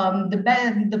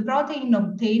the protein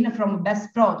obtained from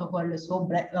best protocol, so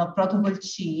protocol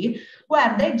C,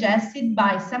 were digested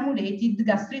by simulated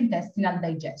gastrointestinal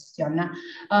digestion.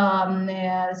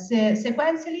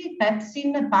 Sequentially,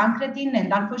 pepsin, pancreatin,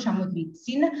 and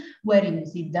alpha-chymotrypsin were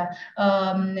used.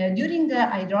 During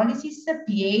hydrolysis,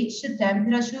 pH,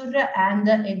 temperature, and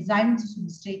enzyme to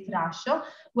substrate ratio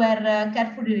were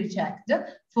carefully rechecked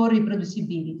for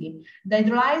reproducibility. The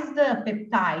hydrolyzed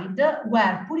peptide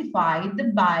were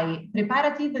purified by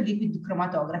preparative liquid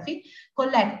chromatography,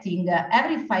 collecting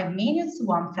every 5 minutes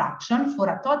 1 fraction for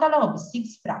a total of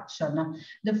 6 fractions.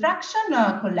 The fraction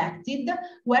collected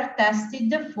were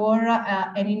tested for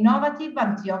an innovative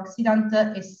antioxidant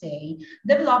assay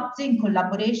developed in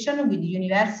collaboration with the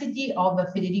University of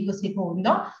Federico II,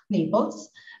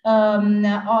 Naples.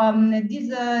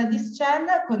 This cell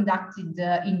conducted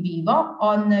in vivo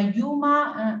on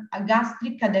human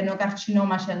gastric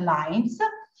adenocarcinoma cell lines.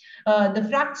 The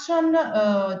fraction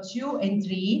 2 and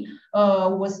 3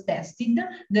 was tested.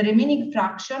 The remaining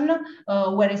fraction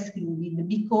were excluded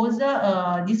because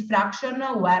these fractions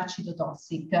were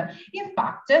cytotoxic. In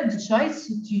fact, the choice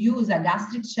to use a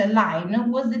gastric cell line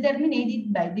was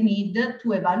determined by the need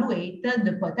to evaluate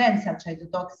the potential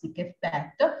cytotoxic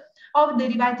effect of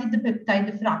derivative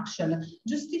peptide fraction,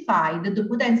 justified the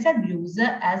potential use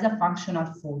as a functional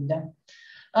food.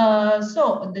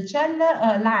 So the cell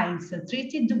lines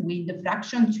treated with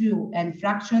fraction 2 and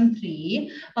fraction 3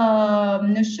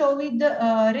 showed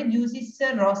reduces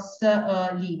ROS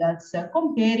levels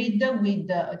compared with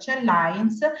cell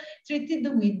lines treated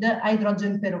with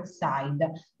hydrogen peroxide.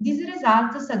 This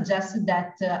result suggests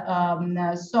that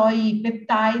soy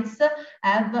peptides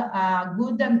have a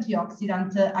good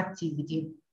antioxidant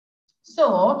activity.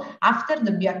 So after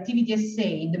the bioactivity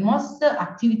assay, the most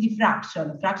activity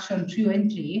fraction, fraction 2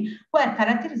 and 3, were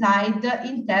characterized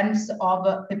in terms of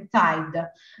peptide.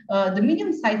 The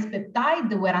medium-sized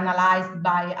peptide were analyzed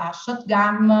by a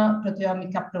shotgun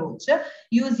proteomic approach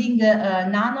using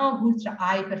nano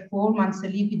ultra-high performance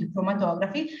liquid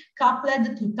chromatography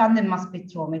coupled to tandem mass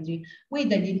spectrometry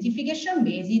with identification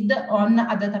based on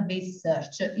a database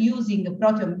search using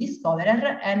Proteome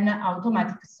Discoverer and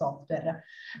automatic software.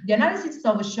 The analysis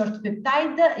of short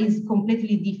peptide is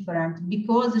completely different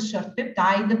because short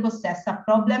peptide possess a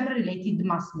problem-related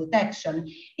mass detection.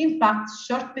 In fact,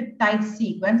 short peptide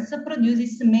sequence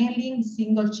produces mainly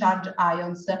single charge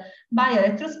ions by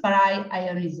electrospray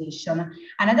ionization.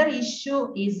 Another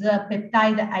issue is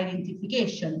peptide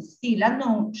identification. Still, a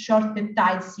known short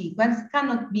peptide sequence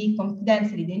cannot be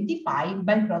confidentially identified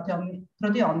by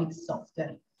proteomics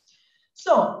software.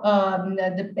 So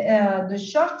the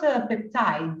short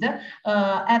peptide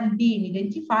have been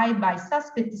identified by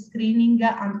suspect screening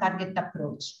and target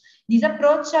approach. This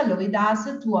approach allowed us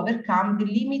to overcome the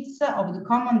limits of the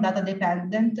common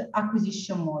data-dependent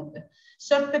acquisition mode.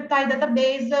 Short peptide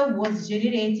database was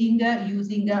generating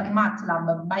using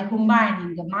MATLAB by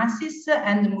combining masses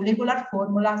and molecular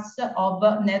formulas of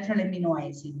natural amino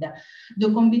acid.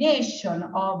 The combination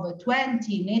of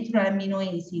 20 natural amino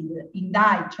acids in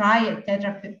di, tri,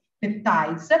 and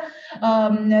peptides,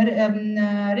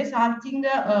 resulting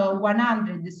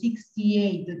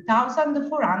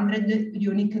 168,400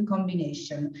 unique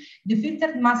combination. The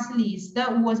filtered mass list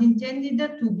was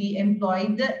intended to be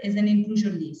employed as an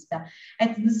inclusion list.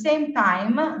 At the same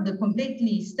time, the complete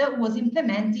list was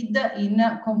implemented in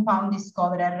Compound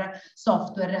Discoverer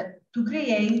software to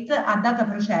create a data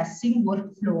processing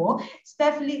workflow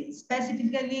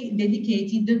specifically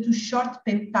dedicated to short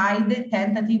peptide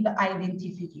tentative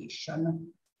identification.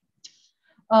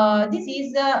 This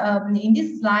is, in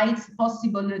this slide, it's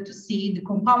possible to see the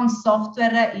compound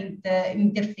software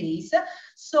interface.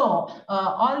 So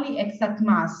only exact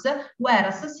mass were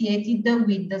associated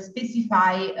with the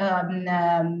specified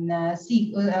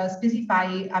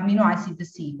amino acid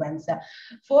sequence.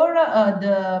 For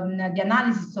the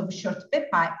analysis of short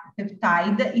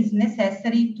peptide is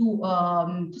necessary to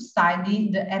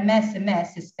study the MS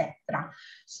spectra.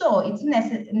 So it's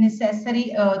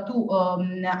necessary to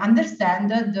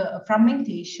understand the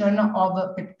fragmentation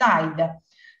of peptide.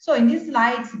 So in this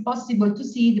slide, it's possible to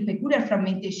see the peculiar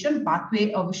fragmentation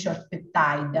pathway of short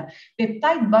peptide.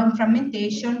 Peptide bond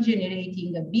fragmentation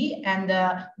generating B and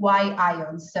Y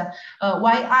ions.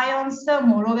 Y ions,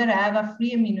 moreover, have a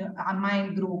free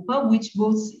amine group which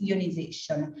boosts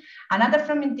ionization. Another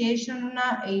fragmentation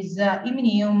is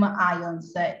iminium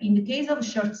ions. In the case of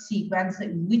short sequence,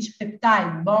 in which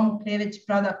peptide bond cleavage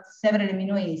products several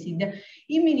amino acids,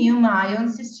 iminium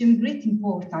ions assume great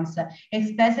importance,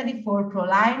 especially for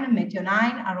proline,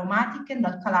 methionine, aromatic, and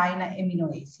alkaline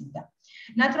amino acid.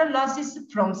 Natural losses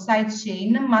from side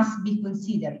chain must be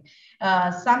considered.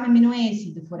 Some amino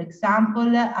acid, for example,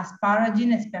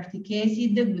 asparagine, aspartic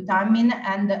acid, glutamine,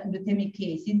 and glutamic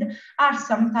acid, are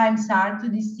sometimes hard to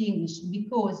distinguish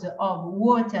because of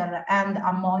water and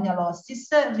ammonia losses,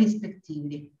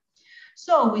 respectively.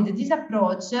 So with this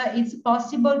approach, it's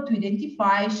possible to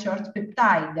identify short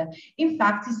peptide. In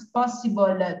fact, it's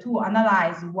possible to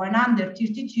analyze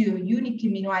 132 unique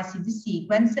amino acid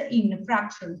sequence in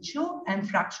fraction 2 and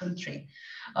fraction 3.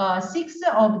 6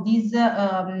 of these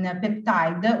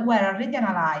peptides were already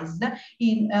analyzed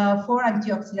for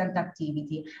antioxidant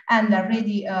activity and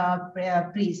already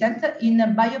present in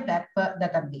BioPep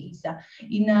database.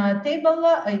 In table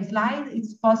in slide,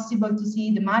 it's possible to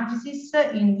see the matrices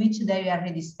in which they are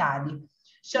already studied.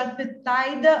 Short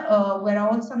peptide were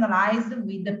also analyzed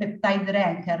with the Peptide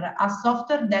Ranker, a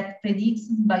software that predicts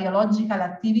biological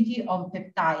activity of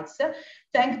peptides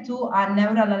thanks to a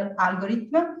neural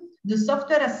algorithm. The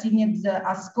software assigns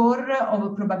a score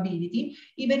of probability,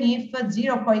 even if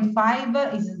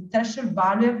 0.5 is the threshold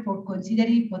value for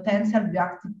considering potential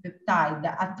bioactive peptide.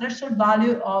 A threshold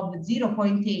value of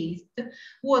 0.8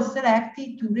 was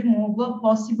selected to remove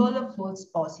possible false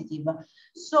positive.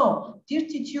 So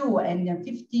 32 and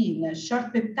 15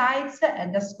 short peptides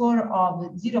and a score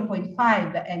of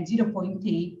 0.5 and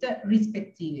 0.8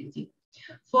 respectively.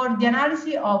 For the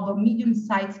analysis of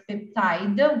medium-sized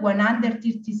peptide,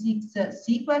 136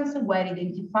 sequences were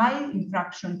identified in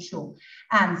fraction 2,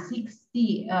 and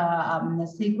 60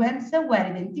 sequences were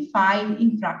identified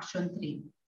in fraction 3.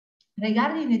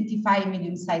 Regarding identifying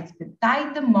medium-sized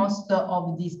peptide, most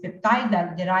of these peptides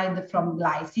are derived from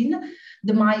glycine,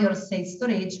 the major cell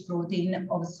storage protein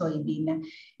of soybean.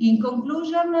 In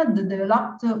conclusion, the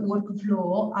developed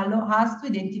workflow allows us to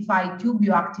identify two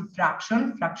bioactive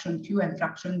fractions, fraction 2 and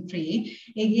fraction 3,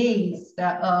 against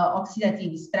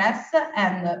oxidative stress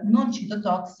and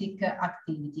non-cytotoxic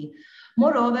activity.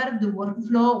 Moreover, the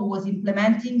workflow was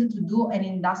implemented to do an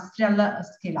industrial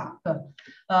scale-up.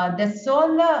 That's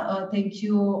all. Thank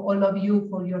you, all of you,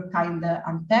 for your kind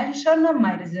attention.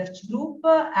 My research group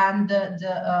and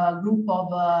the group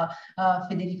of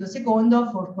Federico II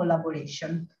for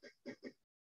collaboration.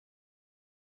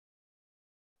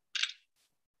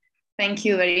 Thank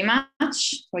you very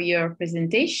much for your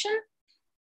presentation.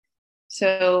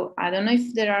 So I don't know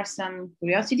if there are some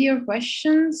curiosity or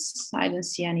questions. I don't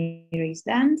see any raised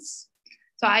hands.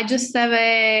 So I just have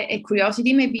a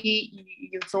curiosity, maybe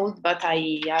you told, but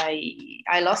I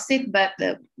lost it, but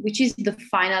which is the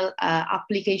final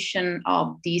application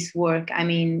of this work? I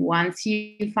mean, once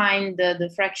you find the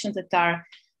fractions that are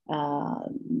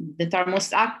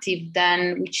most active,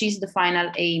 then which is the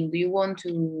final aim? Do you want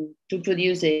to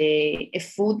produce a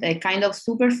food, a kind of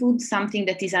superfood, something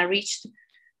that is enriched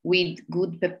with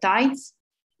good peptides,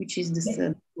 which is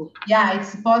the yeah,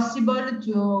 it's possible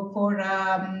for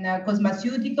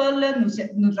cosmeceutical,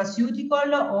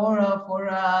 nutraceutical, or for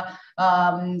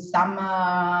some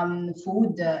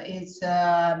food. It's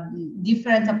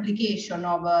different application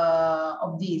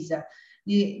of this.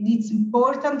 It's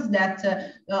important that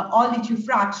only two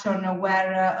fractions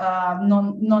were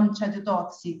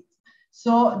non-cytotoxic.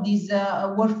 So this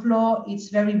workflow is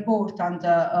very important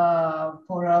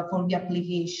for the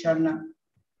application.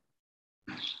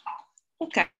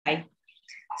 Okay,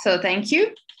 so thank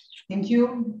you. Thank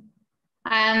you.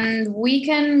 And we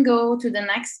can go to the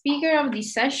next speaker of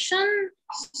this session.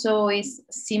 So it's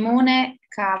Simone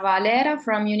Cavalera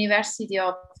from University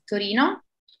of Torino.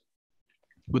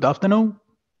 Good afternoon.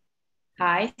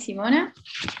 Hi, Simone.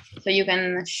 So you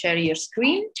can share your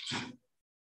screen.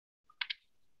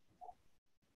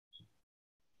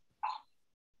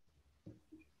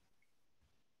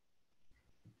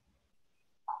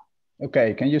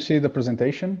 Okay, can you see the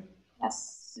presentation?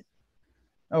 Yes.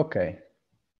 Okay.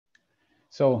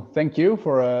 So thank you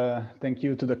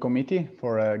to the committee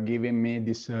for giving me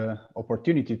this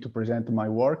opportunity to present my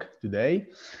work today.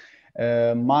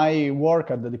 My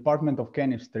work at the Department of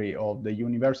Chemistry of the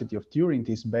University of Turin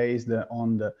is based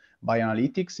on the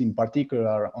bioanalytics, in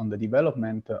particular on the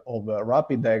development of a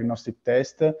rapid diagnostic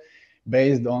test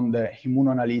based on the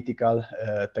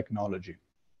immunoanalytical technology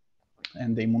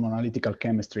and the immunoanalytical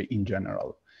chemistry in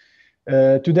general.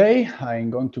 Today, I'm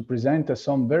going to present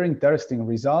some very interesting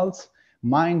results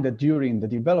mined during the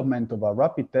development of a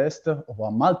rapid test, of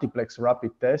a multiplex rapid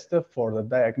test for the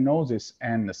diagnosis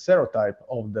and serotype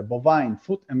of the bovine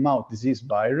foot and mouth disease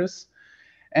virus.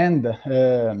 And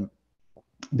the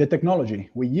technology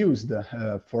we used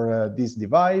for this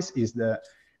device is the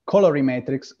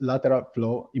colorimetric lateral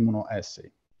flow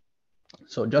immunoassay.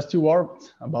 So just 2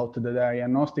 words about the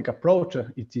diagnostic approach.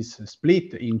 It is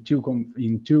split in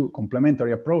two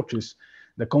complementary approaches.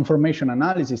 The confirmation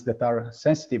analysis that are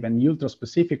sensitive and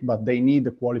ultra-specific, but they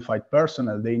need qualified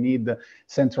personnel, they need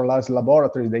centralized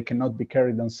laboratories, they cannot be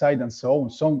carried on site and so on.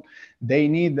 So they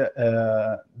need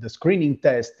the screening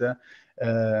test.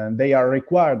 They are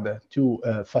required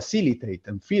to facilitate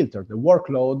and filter the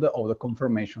workload of the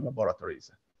confirmation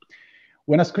laboratories.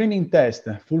 When a screening test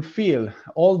fulfills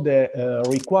all the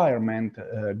requirements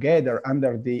gathered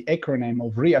under the acronym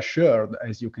of reassured,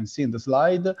 as you can see in the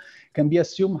slide, can be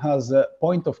assumed as a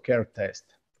point-of-care test.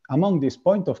 Among these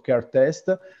point-of-care tests,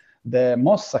 the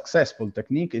most successful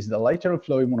technique is the lateral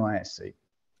flow immunoassay.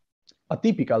 A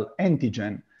typical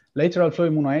antigen lateral flow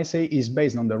immunoassay is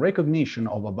based on the recognition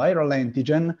of a viral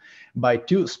antigen by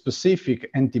 2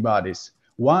 specific antibodies.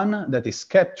 One that is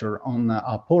captured on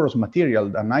a porous material,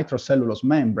 a nitrocellulose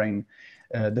membrane,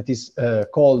 that is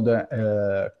called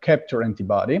capture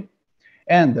antibody,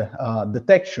 and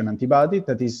detection antibody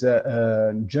that is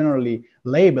generally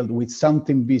labeled with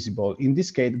something visible, in this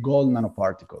case, gold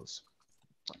nanoparticles.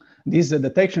 This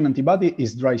detection antibody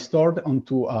is dry stored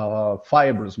onto a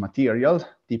fibrous material,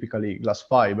 typically glass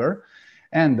fiber,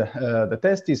 and the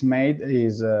test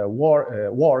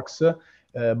works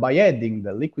by adding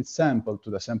the liquid sample to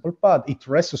the sample pad. It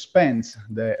resuspends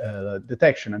the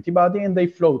detection antibody, and they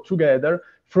flow together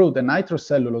through the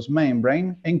nitrocellulose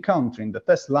membrane, encountering the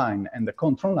test line and the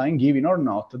control line, giving or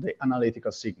not the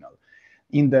analytical signal.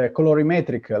 In the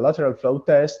colorimetric lateral flow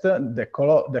test,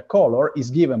 the color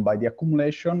is given by the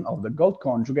accumulation of the gold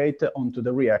conjugate onto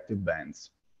the reactive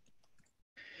bands.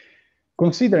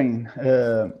 Considering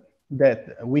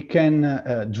that we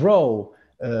can draw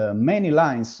many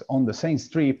lines on the same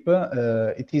strip,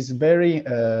 it is very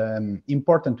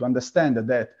important to understand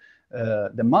that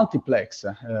the multiplex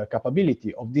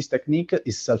capability of this technique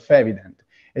is self-evident.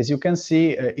 As you can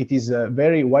see, it is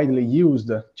very widely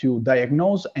used to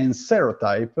diagnose and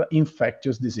serotype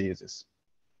infectious diseases.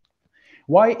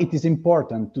 Why it is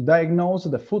important to diagnose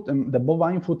the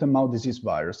bovine foot and mouth disease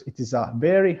virus? It is a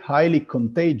very highly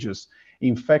contagious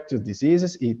infectious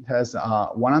diseases. It has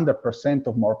 100%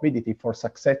 of morbidity for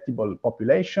susceptible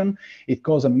population. It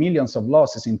causes millions of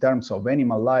losses in terms of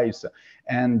animal lives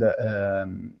and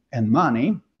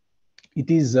money. It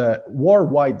is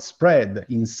worldwide spread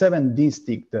in 7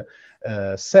 distinct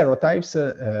serotypes,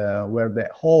 where the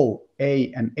O,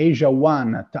 A, and Asia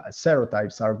 1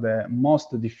 serotypes are the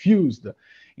most diffused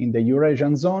in the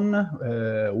Eurasian zone,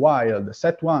 while the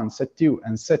SET1, SET2,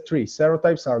 and SET3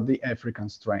 serotypes are the African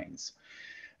strains.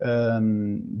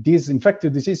 This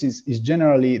infectious disease is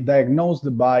generally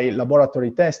diagnosed by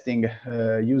laboratory testing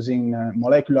using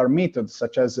molecular methods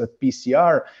such as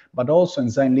PCR, but also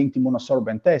enzyme-linked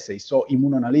immunosorbent assays, so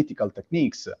immunoanalytical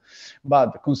techniques.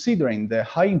 But considering the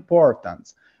high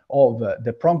importance of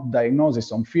the prompt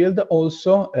diagnosis on field,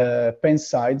 also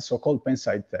PenSide, so-called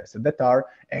PenSide tests that are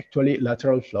actually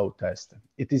lateral flow tests.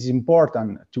 It is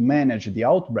important to manage the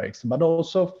outbreaks, but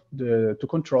also to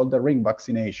control the ring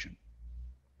vaccination.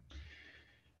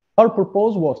 Our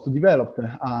purpose was to develop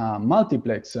a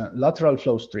multiplex lateral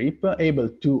flow strip able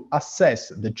to assess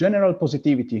the general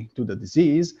positivity to the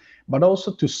disease, but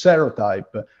also to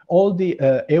serotype all the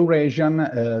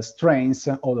Eurasian strains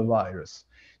of the virus.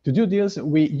 To do this,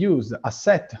 we used a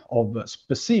set of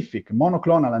specific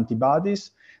monoclonal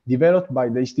antibodies developed by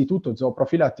the Istituto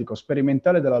Zooprofilattico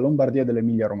Sperimentale della Lombardia e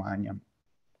dell'Emilia-Romagna.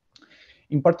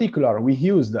 In particular, we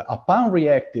used a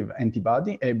pan-reactive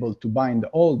antibody able to bind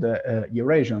all the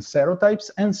Eurasian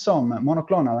serotypes and some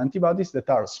monoclonal antibodies that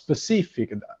are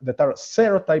specific, that are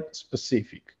serotype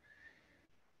specific.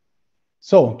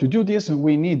 So to do this,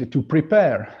 we need to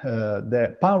prepare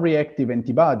the pan-reactive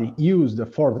antibody used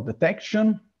for the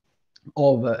detection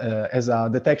of as a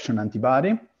detection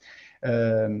antibody.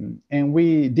 And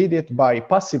we did it by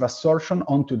passive absorption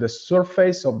onto the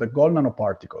surface of the gold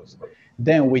nanoparticles.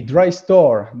 Then we dry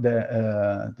store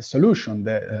the solution,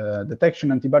 the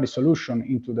detection antibody solution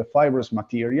into the fibrous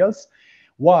materials,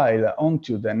 while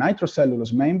onto the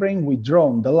nitrocellulose membrane, we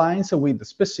draw the lines with the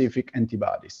specific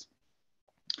antibodies,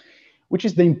 which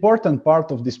is the important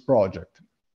part of this project.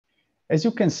 As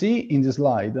you can see in the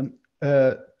slide,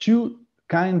 two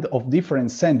kinds of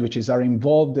different sandwiches are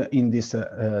involved in this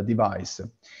device.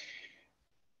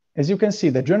 As you can see,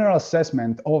 the general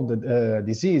assessment of the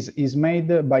disease is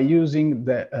made by using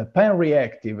the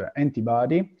pan-reactive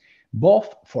antibody,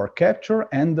 both for capture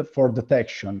and for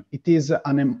detection. It is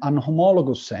an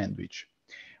homologous sandwich.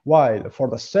 While for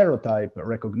the serotype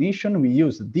recognition, we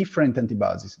use different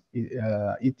antibodies.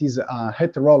 It is a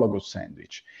heterologous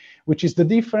sandwich, which is the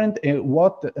different in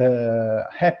what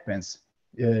happens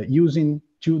using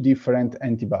two different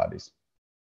antibodies.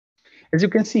 As you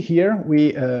can see here,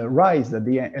 we raise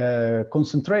the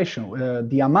concentration,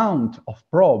 the amount of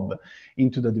probe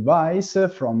into the device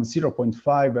from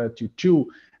 0.5 to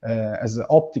 2 as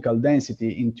optical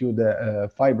density into the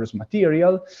fibrous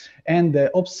material, and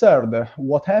observed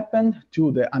what happened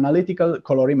to the analytical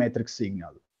colorimetric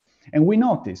signal. And we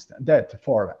noticed that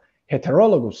for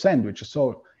heterologous sandwich,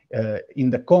 so in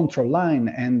the control line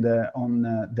and on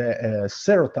the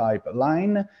serotype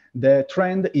line, the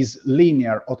trend is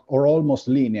linear or almost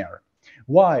linear.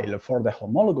 While for the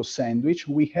homologous sandwich,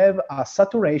 we have a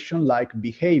saturation-like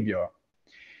behavior.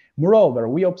 Moreover,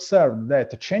 we observed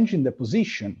that changing the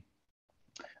position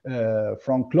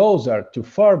from closer to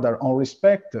further on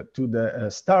respect to the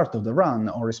start of the run,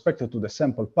 on respect to the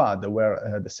sample pad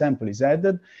where the sample is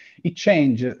added, it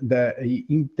changes the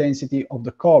intensity of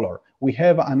the color. We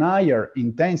have an higher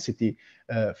intensity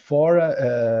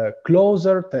for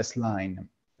closer test line.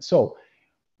 So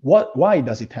why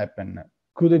does it happen?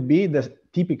 Could it be the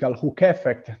typical hook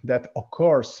effect that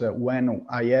occurs when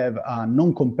I have a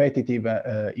non-competitive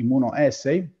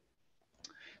immunoassay?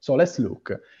 So let's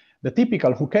look. The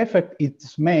typical hook effect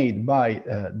is made by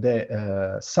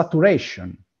the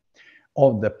saturation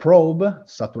of the probe,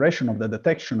 saturation of the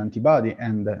detection antibody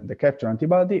and the capture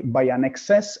antibody by an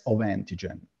excess of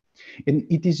antigen. And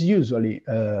it is usually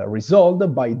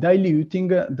resolved by diluting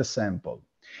the sample.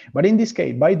 But in this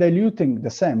case, by diluting the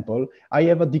sample, I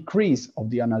have a decrease of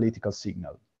the analytical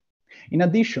signal. In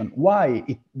addition, why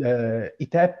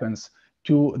it happens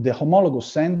to the homologous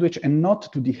sandwich and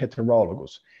not to the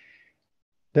heterologous?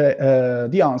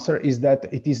 The answer is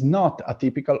that it is not a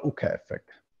typical hook effect.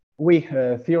 We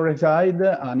theorized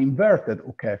an inverted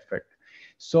hook effect.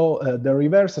 So the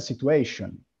reverse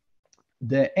situation,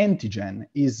 the antigen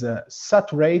is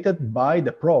saturated by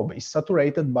the probe, is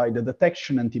saturated by the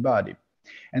detection antibody.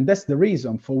 And that's the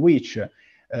reason for which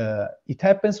it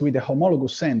happens with the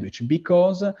homologous sandwich,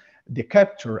 because the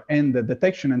capture and the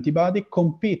detection antibody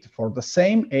compete for the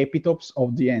same epitopes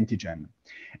of the antigen.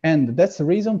 And that's the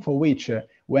reason for which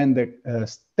when the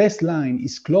test line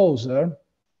is closer,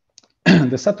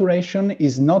 the saturation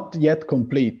is not yet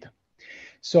complete.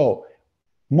 So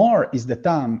more is the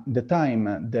time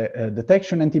the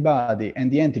detection antibody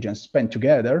and the antigen spend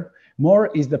together, more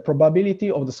is the probability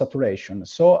of the saturation.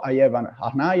 So I have a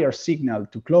higher signal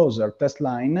to closer test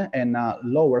line and a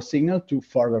lower signal to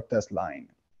further test line.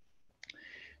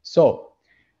 So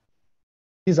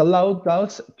this allowed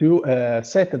us to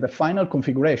set the final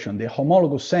configuration, the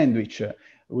homologous sandwich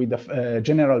with the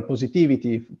general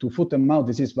positivity to foot and mouth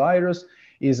disease virus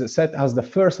is set as the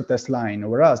first test line,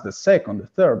 whereas the second,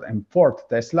 third, and fourth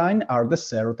test line are the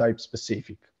serotype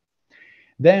specific.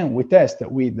 Then we test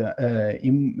with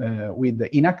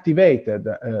inactivated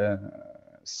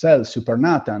cell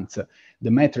supernatants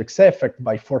the matrix effect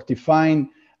by fortifying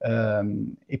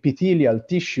epithelial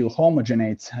tissue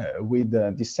homogenates with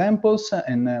these samples,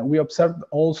 and we observed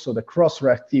also the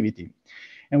cross-reactivity.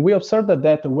 And we observed that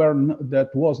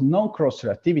that was no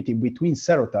cross-reactivity between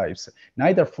serotypes,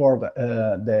 neither for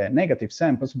the negative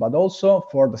samples, but also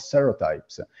for the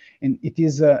serotypes. And it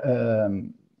is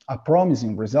a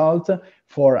promising result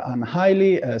for a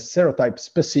highly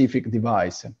serotype-specific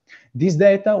device. These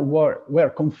data were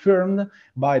confirmed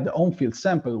by the on-field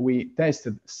sample. We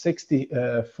tested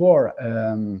 64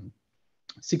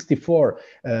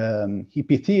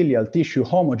 epithelial tissue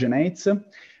homogenates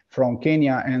from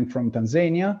Kenya and from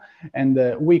Tanzania, and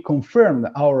we confirmed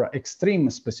our extreme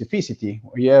specificity.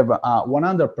 We have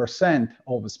 100%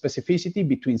 of specificity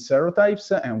between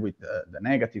serotypes and with the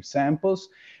negative samples,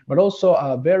 but also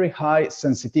a very high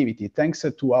sensitivity thanks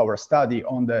to our study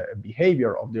on the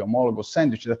behavior of the homologous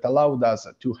sandwich that allowed us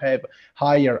to have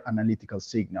higher analytical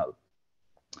signal.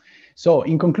 So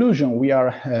in conclusion, we are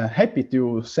happy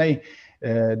to say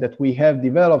that we have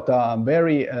developed a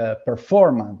very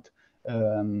performant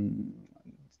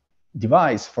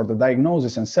device for the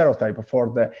diagnosis and serotype for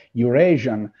the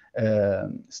Eurasian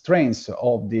strains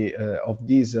of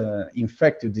these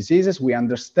infectious diseases. We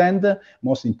understand,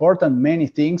 most important, many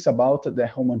things about the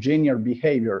homogeneous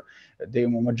behavior, the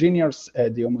homogeneous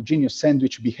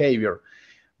sandwich behavior,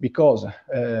 because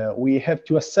we have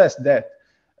to assess that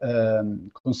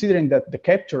considering that the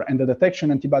capture and the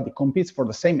detection antibody competes for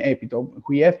the same epitope,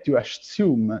 we have to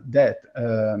assume that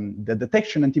the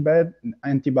detection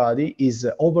antibody is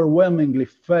overwhelmingly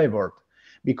favored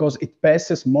because it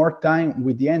passes more time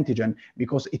with the antigen,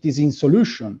 because it is in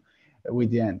solution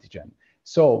with the antigen.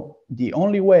 So the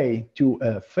only way to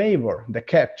favor the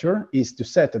capture is to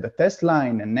set the test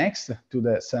line next to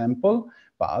the sample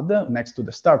pad, next to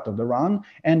the start of the run,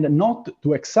 and not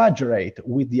to exaggerate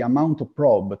with the amount of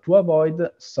probe to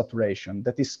avoid saturation.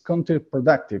 That is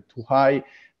counterproductive to high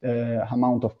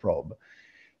amount of probe.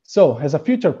 So as a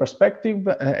future perspective,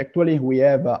 actually we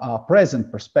have a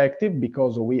present perspective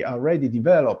because we already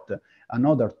developed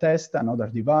another test, another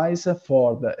device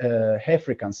for the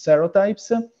African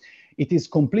serotypes. It is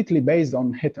completely based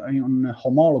on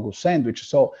homologous sandwich,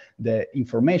 so the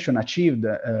information achieved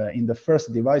in the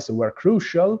first device were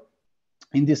crucial.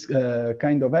 In this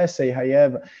kind of assay, I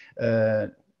have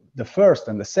the first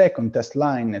and the second test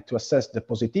line to assess the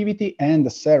positivity and the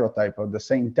serotype at the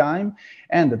same time,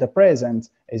 and the presence,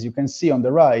 as you can see on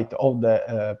the right, of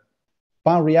the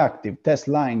pan-reactive test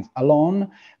lines alone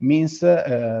means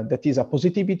that is a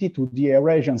positivity to the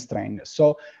Eurasian strain.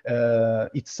 So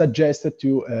it's suggested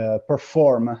to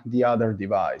perform the other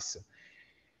device.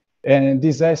 And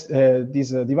this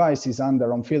device is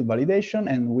under on-field validation,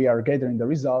 and we are gathering the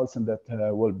results, and that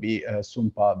will be soon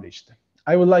published.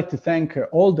 I would like to thank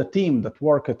all the team that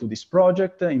worked to this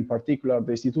project, in particular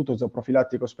the Istituto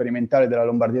Zooprofilattico Sperimentale della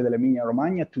Lombardia e dell'Emilia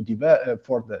Romagna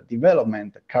for the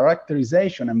development,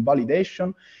 characterization and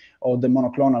validation of the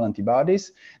monoclonal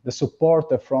antibodies, the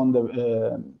support from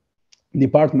the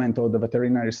Department of the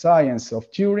Veterinary Science of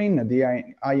Turin, the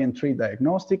IN3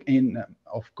 diagnostic, and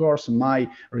of course my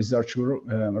research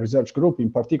group, in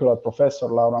particular Professor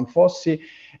Laura Fossi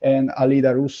and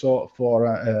Alida Russo for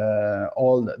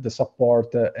all the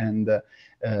support and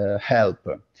help,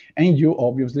 and you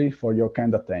obviously for your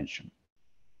kind attention.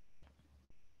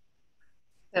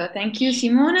 So thank you,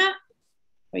 Simona,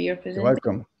 for your presentation. You're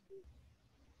welcome.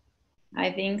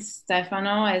 I think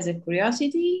Stefano has a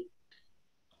curiosity.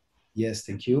 Yes,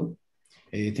 thank you.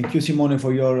 Thank you, Simone,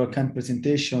 for your kind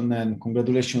presentation, and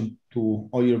congratulations to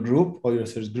all your group, all your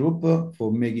research group, for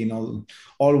making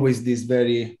always this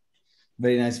very,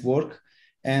 very nice work.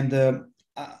 And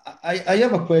I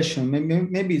have a question.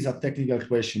 Maybe it's a technical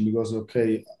question because,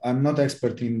 okay, I'm not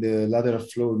expert in the lateral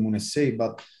flow immunoassay,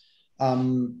 but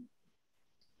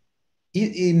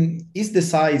is the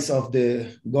size of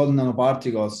the gold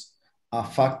nanoparticles a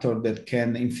factor that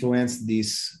can influence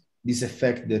this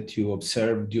effect that you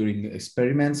observe during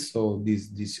experiments? So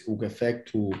this hook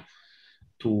effect to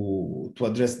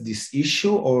address this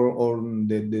issue, or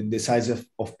the size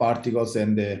of particles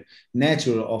and the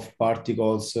nature of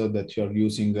particles that you are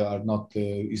using are not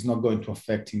is not going to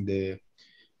affecting the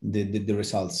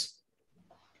results?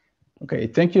 Okay,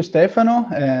 thank you, Stefano.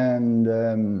 And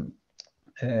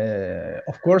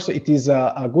of course, it is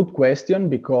a good question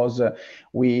because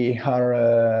we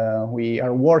are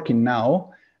working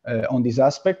now on this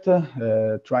aspect,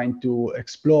 trying to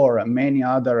explore many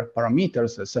other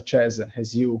parameters, such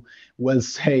as you well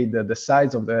said, the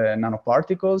size of the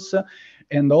nanoparticles,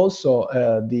 and also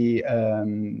the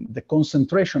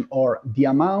concentration or the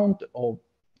amount of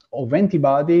of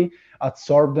antibody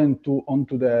adsorbed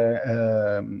onto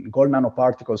the gold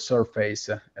nanoparticle surface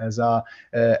as a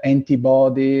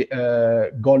antibody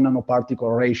gold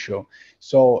nanoparticle ratio.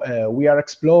 So we are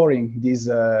exploring these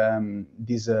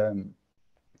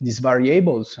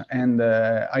variables, and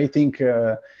I think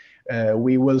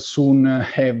we will soon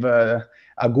have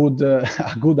a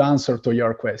good answer to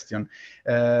your question.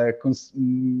 By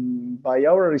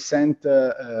our recent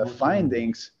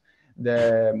findings,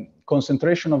 the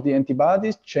concentration of the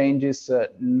antibodies changes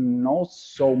not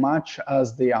so much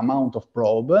as the amount of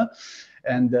probe,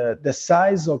 and the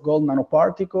size of gold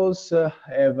nanoparticles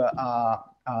have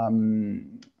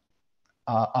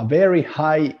a very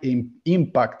high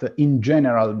impact in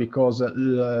general, because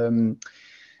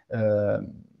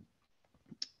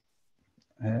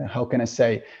how can I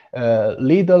say,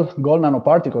 little gold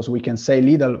nanoparticles, we can say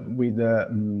little with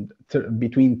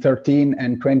between 13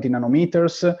 and 20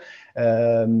 nanometers,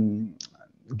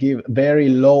 give very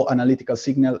low analytical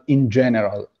signal in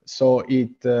general. So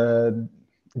it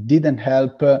didn't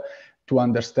help to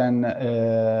understand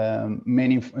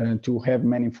to have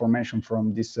many information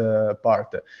from this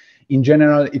part. In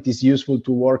general, it is useful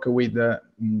to work with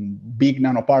big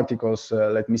nanoparticles,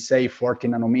 let me say 40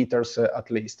 nanometers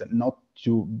at least,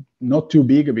 not too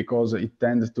big because it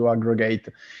tends to aggregate,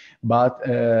 but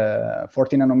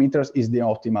 40 nanometers is the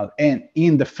optimal. And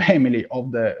in the family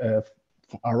of the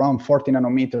around 40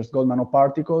 nanometers gold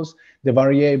nanoparticles, the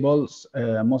variables,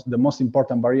 the most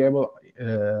important variable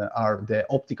are the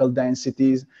optical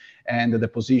densities and the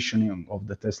positioning of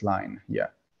the test line. Yeah.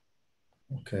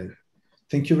 Okay.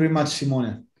 Thank you very much,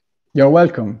 Simone. You're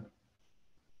welcome.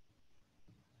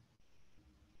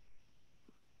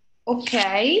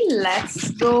 Okay,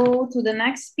 let's go to the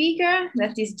next speaker.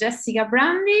 That is Jessica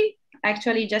Brandi.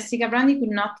 Actually, Jessica Brandi could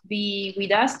not be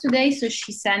with us today, so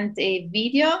she sent a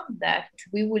video that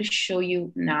we will show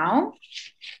you now.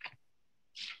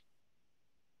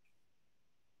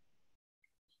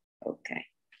 Okay.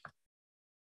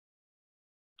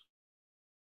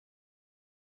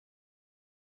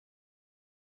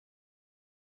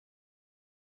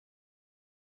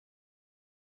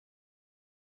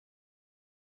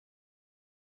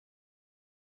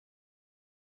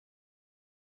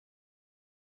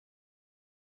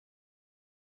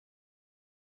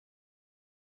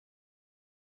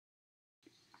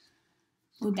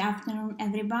 Good afternoon,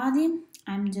 everybody.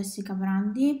 I'm Jessica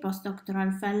Brandi,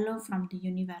 postdoctoral fellow from the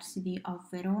University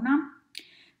of Verona.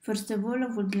 First of all, I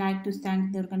would like to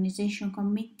thank the organization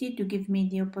committee to give me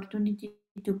the opportunity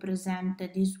to present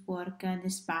this work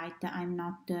despite I'm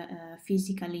not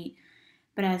physically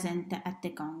present at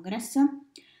the Congress.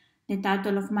 The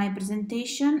title of my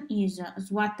presentation is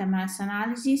SWOT-MS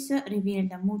analysis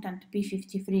revealed mutant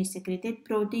p53 secreted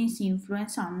proteins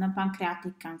influence on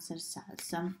pancreatic cancer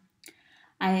cells.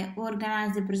 I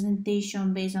organized the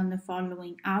presentation based on the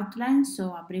following outline,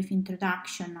 so a brief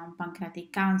introduction on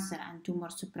pancreatic cancer and tumor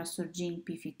suppressor gene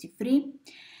p53,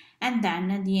 and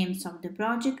then the aims of the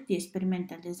project, the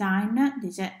experimental design,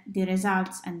 the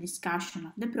results and discussion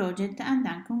of the project, and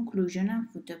then conclusion and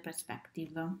future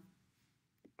perspective.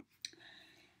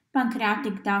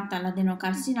 Pancreatic ductal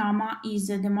adenocarcinoma is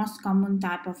the most common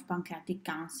type of pancreatic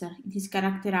cancer. It is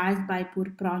characterized by poor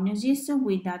prognosis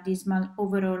with a dismal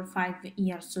overall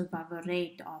 5-year survival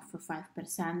rate of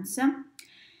 5%.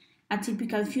 A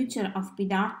typical feature of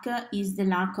PDAC is the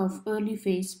lack of early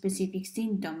phase specific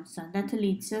symptoms that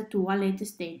leads to a late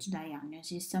stage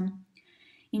diagnosis.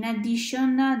 In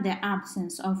addition, the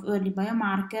absence of early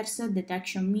biomarkers,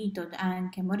 detection method,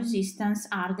 and chemoresistance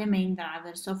are the main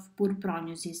drivers of poor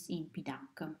prognosis in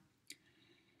PDAC.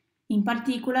 In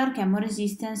particular,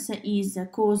 chemoresistance is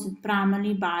caused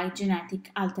primarily by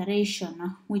genetic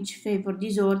alteration, which favor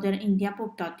disorder in the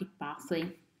apoptotic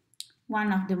pathway.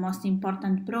 One of the most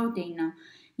important proteins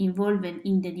involved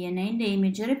in the DNA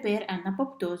damage repair and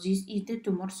apoptosis is the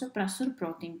tumor suppressor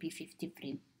protein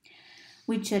p53,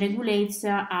 which regulates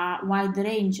a wide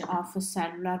range of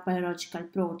cellular biological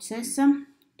processes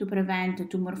to prevent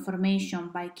tumor formation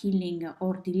by killing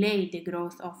or delay the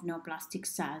growth of neoplastic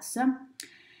cells.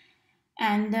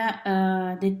 And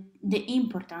the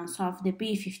importance of the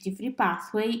p53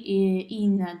 pathway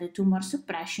in the tumor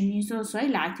suppression is also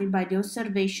highlighted by the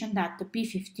observation that the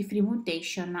p53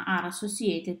 mutations are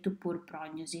associated to poor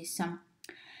prognosis,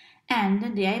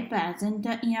 and they are present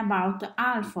in about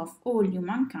half of all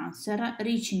human cancer,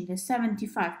 reaching the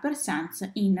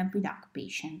 75% in PDAC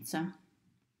patients.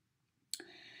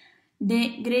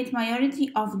 The great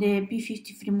majority of the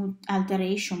p53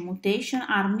 alteration mutations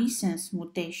are missense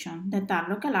mutations that are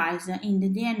localized in the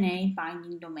DNA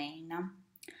binding domain.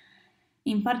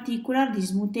 In particular,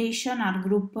 these mutations are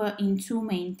grouped in two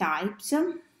main types: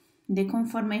 the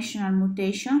conformational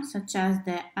mutation, such as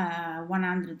the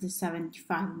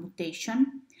 175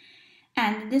 mutation,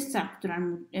 and the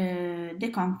structural,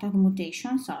 the contact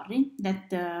mutation, that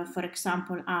for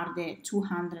example are the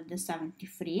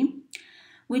 273,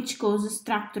 which cause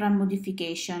structural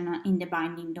modification in the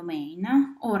binding domain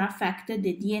or affect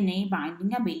the DNA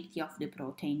binding ability of the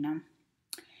protein.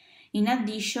 In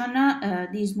addition,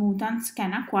 these mutants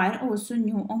can acquire also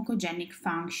new oncogenic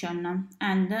function,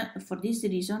 and for this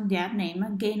reason they are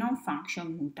named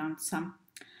gain-of-function mutants.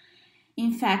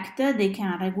 In fact, they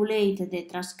can regulate the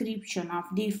transcription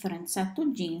of different set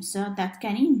of genes that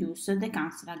can induce the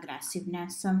cancer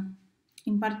aggressiveness.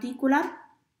 In particular,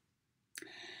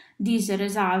 this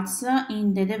results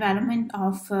in the development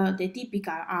of the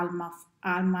typical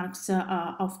hallmarks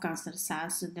of cancer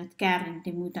cells that carry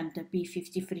the mutant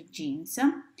p53 genes.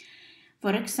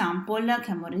 For example,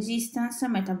 chemoresistance,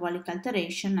 metabolic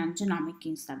alteration, and genomic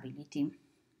instability.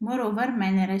 Moreover,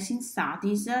 many recent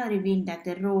studies reveal that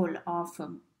the role of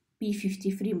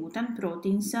p53 mutant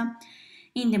proteins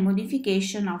in the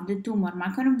modification of the tumor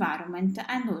microenvironment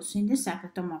and also in the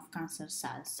secretome of cancer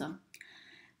cells.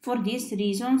 For these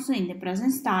reasons, in the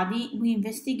present study, we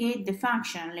investigate the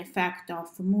functional effect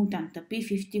of mutant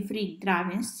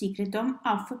p53-driven secretome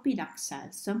of PDAC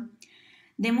cells,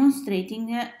 demonstrating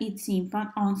its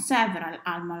impact on several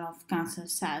hallmarks of cancer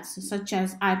cells, such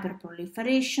as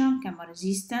hyperproliferation,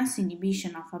 chemoresistance,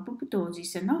 inhibition of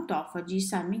apoptosis and autophagy,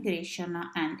 cell migration,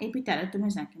 and epithelial to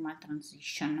mesenchymal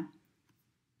transition.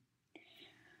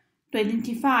 To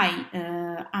identify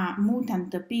a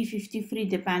mutant p53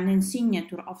 dependent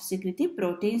signature of secreted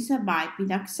proteins by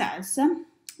PDAC cells,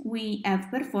 we have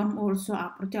performed also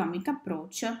a proteomic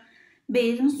approach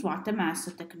based on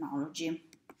SWAT-MS technology.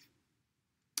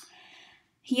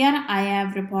 Here I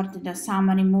have reported a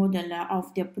summary model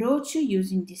of the approach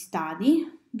using this study.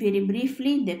 Very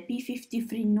briefly, the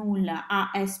p53 null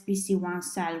ASPC1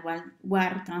 cell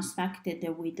were transfected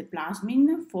with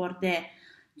plasmid for the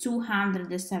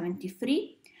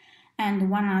 273 and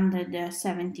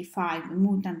 175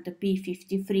 mutant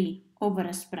p53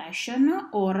 overexpression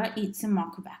or its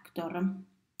mock vector.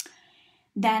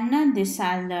 Then the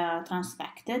cell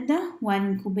transfected were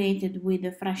incubated with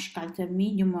a fresh culture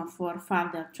medium for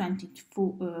further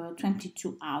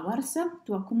 22 hours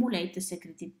to accumulate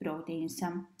secreted proteins.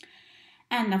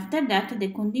 And after that, the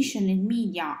conditioned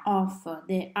media of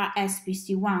the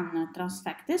ASPC1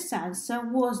 transfected cells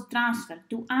was transferred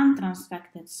to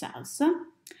untransfected cells.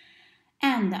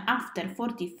 And after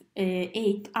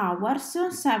 48 hours,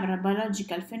 several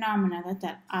biological phenomena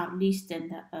that are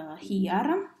listed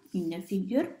here in the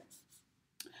figure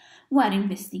were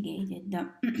investigated.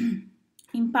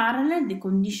 In parallel, the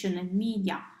conditioned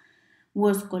media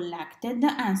was collected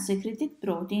and secreted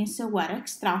proteins were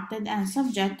extracted and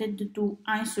subjected to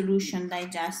in-solution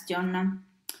digestion.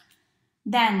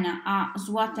 Then a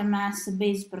SWAT-MS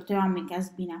based proteomic has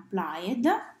been applied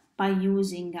by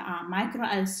using a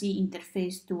micro-LC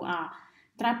interface to a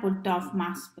triple-TOF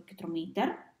mass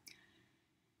spectrometer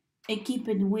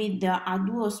equipped with a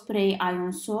dual spray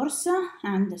ion source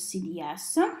and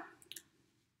CDS.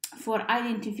 For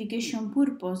identification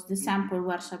purpose, the sample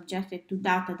were subjected to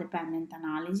data-dependent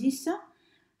analysis.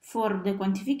 For the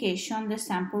quantification, the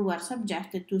sample were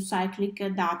subjected to cyclic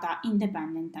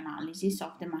data-independent analysis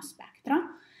of the mass spectra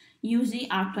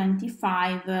using a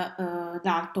 25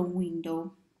 Dalton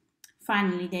window.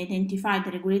 Finally, the identified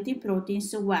regulated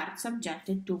proteins were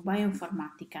subjected to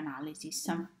bioinformatic analysis.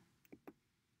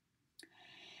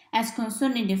 As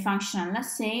concerning the functional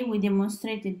assay, we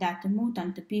demonstrated that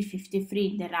mutant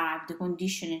p53-derived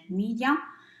conditioned media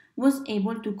was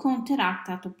able to counteract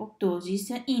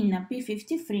apoptosis in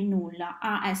p53 null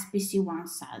ASPC1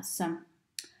 cells.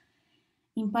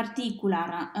 In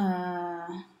particular,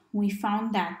 we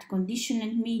found that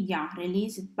conditioned media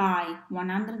released by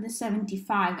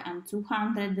 175 and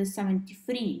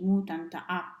 273 mutant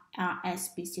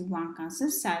ASPC1 cancer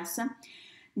cells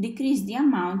decrease the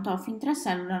amount of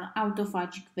intracellular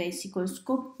autophagic vesicles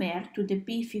compared to the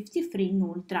p53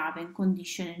 null driven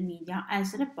conditioned media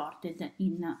as reported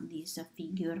in this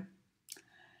figure.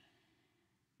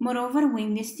 Moreover, we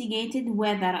investigated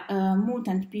whether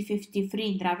mutant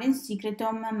p53 driven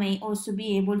secretome may also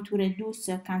be able to reduce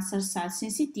cancer cell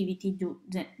sensitivity to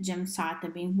the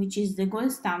gemcitabine, which is the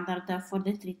gold standard for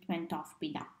the treatment of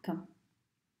PDAC.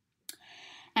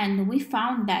 And we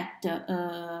found that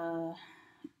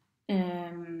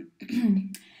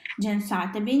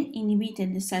gemcitabine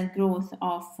inhibited the cell growth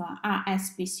of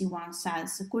ASPC1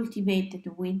 cells cultivated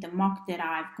with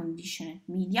mock-derived conditioned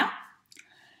media,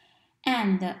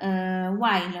 And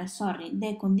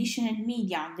the conditioned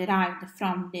media derived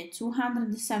from the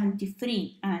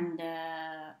 273 and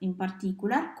in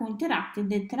particular counteracted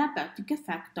the therapeutic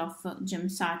effect of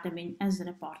gemcitabine as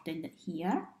reported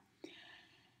here,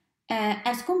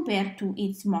 as compared to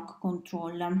its mock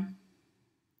control.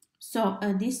 So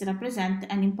this represents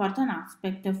an important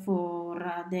aspect for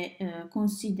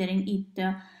considering it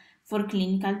for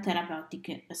clinical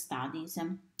therapeutic studies.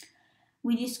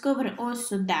 We discovered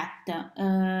also that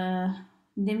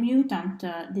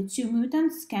the two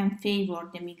mutants can favor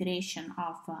the migration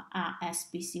of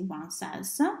ASPC1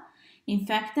 cells. In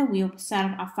fact, we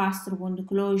observe a faster wound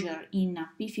closure in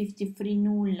p53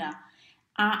 null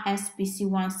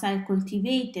ASPC1 cell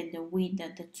cultivated with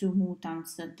the two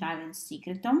mutants driven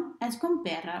secretom as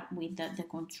compared with the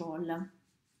control,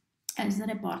 as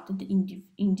reported in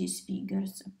these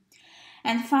figures.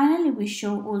 And finally, we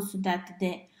show also that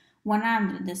the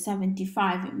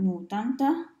 175 mutant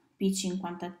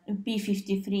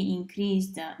p53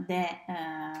 increased the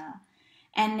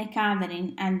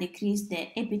N-cadherin and decreased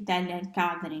the epithelial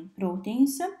cadherin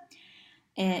proteins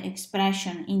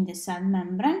expression in the cell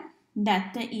membrane.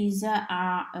 That is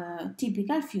a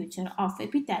typical feature of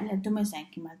epithelial to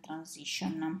mesenchymal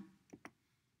transition.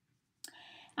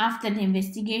 After the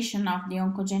investigation of the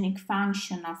oncogenic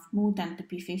function of mutant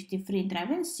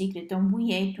p53-driven secretom,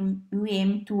 we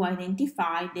aim to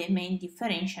identify the main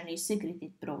differentially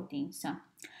secreted proteins.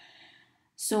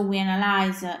 So we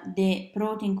analyze the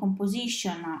protein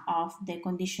composition of the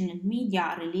conditioned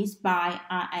media released by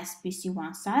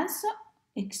ASPC1 cells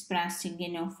expressing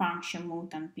gain of function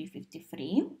mutant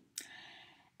p53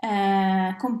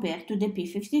 compared to the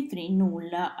p53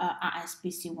 null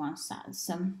ASPC1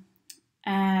 cells.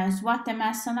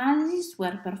 SWOT-MS analyses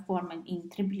were performed in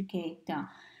triplicate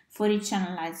for each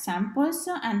analyzed samples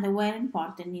and were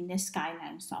imported in the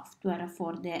Skyline software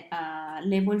for the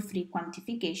label-free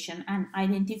quantification and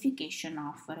identification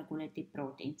of regulated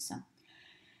proteins.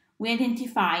 We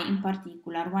identify in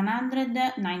particular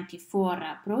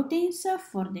 194 proteins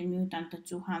for the mutant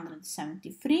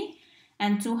 273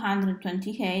 and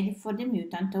 228 for the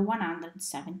mutant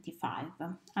 175.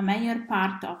 A major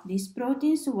part of these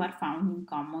proteins were found in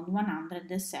common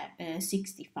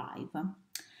 165.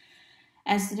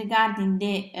 As regarding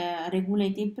the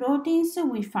regulated proteins,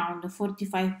 we found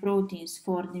 45 proteins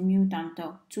for the mutant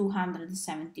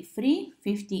 273,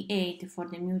 58 for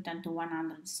the mutant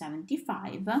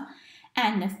 175,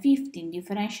 and 15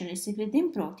 differentially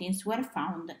secreting proteins were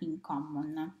found in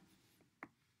common.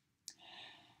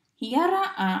 Here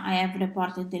I have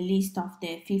reported the list of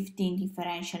the 15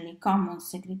 differentially common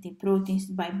secreted proteins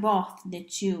by both the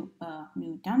two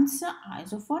mutants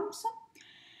isoforms.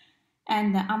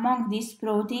 And among these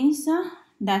proteins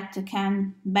that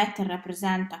can better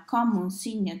represent a common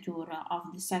signature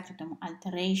of the secretom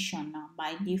alteration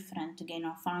by different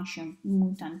gain-of-function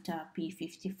mutant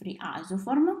p53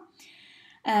 isoform,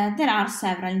 there are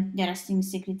several interesting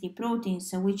secreted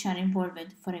proteins which are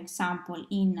involved, for example,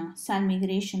 in cell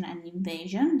migration and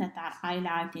invasion that are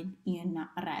highlighted in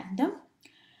red,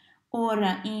 or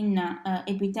in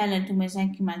epithelial to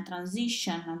mesenchymal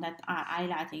transition that are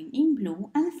highlighted in blue,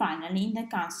 and finally in the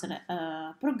cancer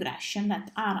progression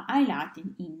that are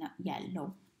highlighted in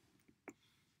yellow.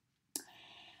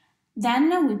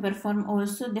 Then we perform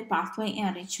also the pathway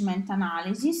enrichment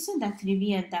analysis that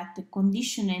revealed that the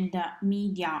conditioned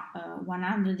media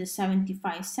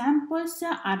 175 samples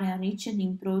are enriched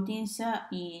in proteins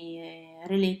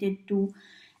related to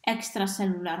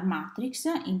extracellular matrix,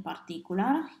 in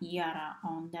particular here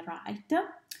on the right,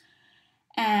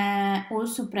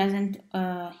 also present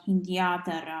in the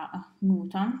other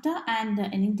mutant, and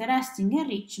an interesting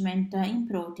enrichment in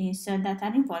proteins that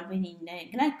are involved in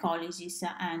the glycolysis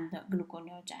and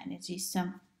gluconeogenesis.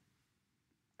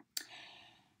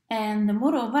 And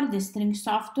moreover, the string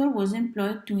software was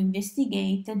employed to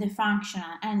investigate the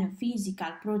functional and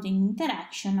physical protein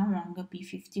interaction among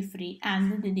p53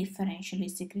 and the differentially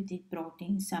secreted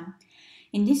proteins.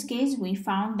 In this case, we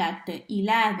found that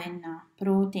 11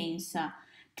 proteins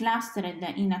clustered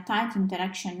in a tight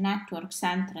interaction network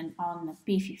centered on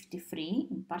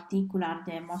p53. In particular,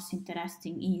 the most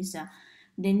interesting is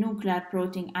the nuclear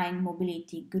protein ion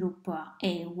mobility group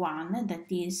A1,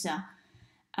 that is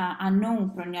a known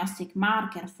prognostic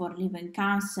marker for liver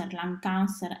cancer, lung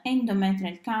cancer,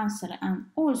 endometrial cancer, and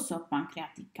also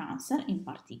pancreatic cancer in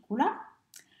particular.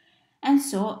 And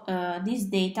so this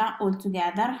data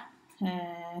altogether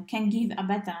can give a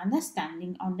better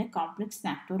understanding on the complex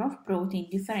network of protein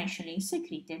differentially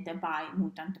secreted by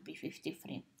mutant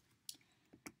p53.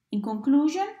 In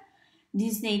conclusion,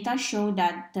 these data show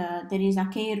that there is a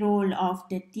key role of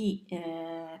the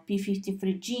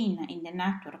P53 gene in the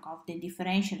network of the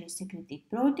differentially secreted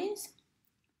proteins.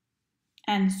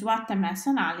 And SWOT-MS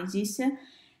analysis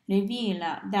reveal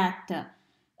that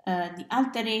the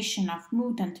alteration of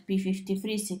mutant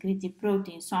P53 secreted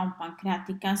proteins on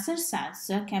pancreatic cancer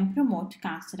cells can promote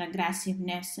cancer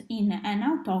aggressiveness in an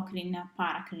autocrine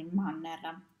paracrine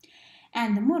manner,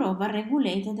 and moreover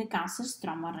regulate the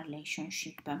cancer-stroma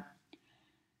relationship.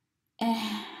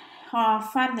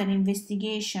 Further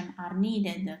investigation are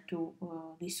needed to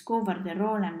discover the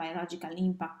role and biological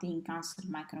impact in cancer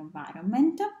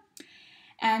microenvironment.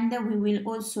 And we will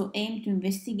also aim to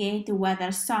investigate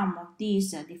whether some of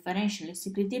these differentially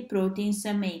secreted proteins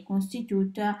may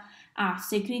constitute a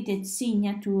secreted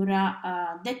signature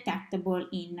detectable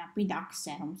in a PDAC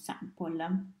serum sample.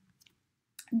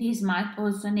 This might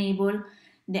also enable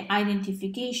the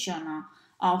identification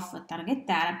of target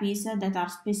therapies that are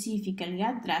specifically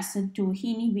addressed to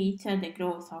inhibit the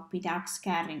growth of PDACs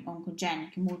carrying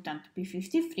oncogenic mutant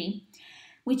P53,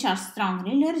 which are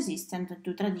strongly resistant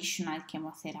to traditional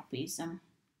chemotherapies.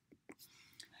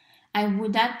 I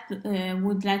would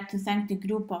like to thank the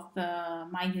group of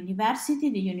my university,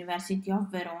 the University of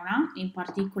Verona, in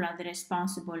particular the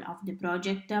responsible of the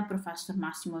project, Professor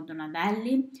Massimo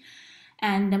Donadelli,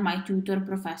 and my tutor,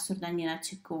 Professor Daniela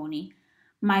Cecconi.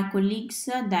 My colleagues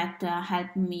that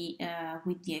helped me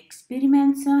with the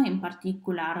experiments, in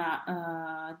particular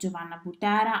Giovanna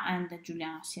Butera and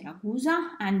Giuliano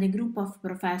Siragusa, and the group of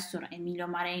Professor Emilio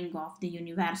Marengo of the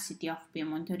University of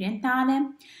Piemonte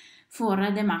Orientale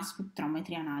for the mass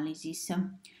spectrometry analysis.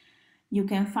 You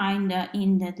can find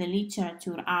in the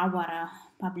literature our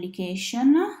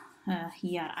publication.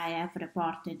 Here I have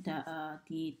reported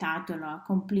the title,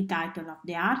 complete title of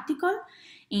the article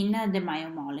in the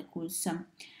biomolecules.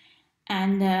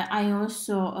 And I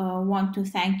also want to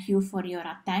thank you for your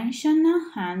attention,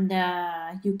 and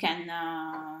you can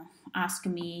ask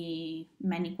me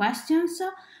many questions,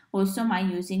 also by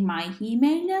using my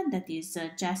email, that is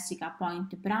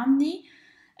jessica.brandi,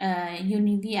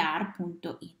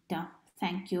 univr.it.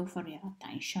 Thank you for your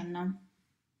attention.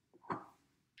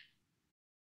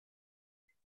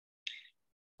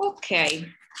 Okay,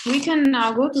 we can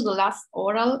now go to the last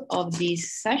oral of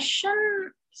this session.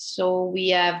 So we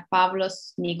have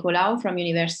Pavlos Nicolaou from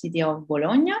University of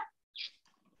Bologna.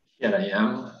 Here I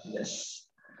am, yes.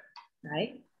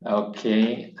 Hi.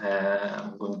 Okay,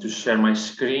 I'm going to share my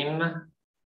screen.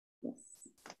 Yes.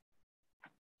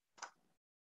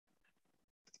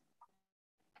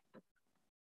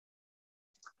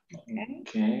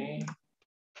 Okay.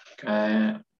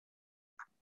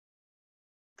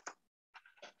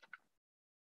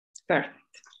 Perfect.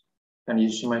 Can you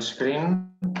see my screen?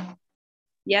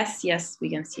 Yes, yes, we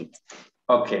can see it.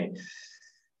 Okay.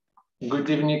 Good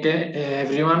evening,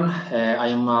 everyone. I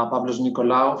am Pavlos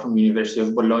Nicolaou from University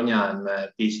of Bologna. I'm a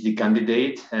PhD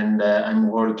candidate, and I'm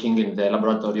working in the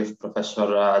laboratory of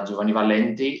Professor Giovanni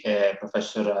Valenti,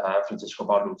 Professor Francesco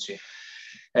Paolucci.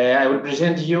 I will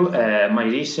present you my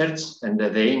research and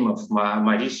the aim of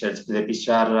my research, the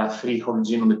PCR-free whole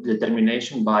genome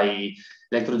determination by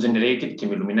electrogenerated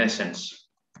chemiluminescence.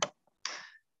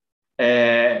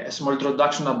 A small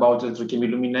introduction about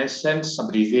electrochemiluminescence,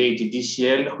 abbreviated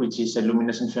ECL, which is a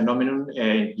luminescent phenomenon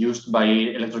used by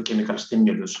electrochemical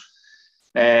stimulus.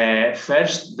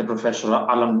 First, the Professor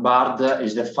Alan Bard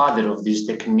is the father of this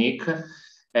technique,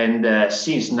 and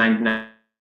since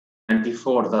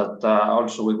 1994, that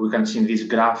also we can see in this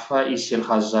graph, ECL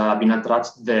has been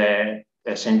attracted the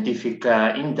scientific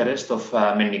interest of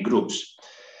many groups.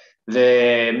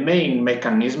 The main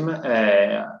mechanism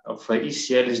of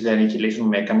ECL is the annihilation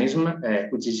mechanism,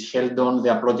 which is held on the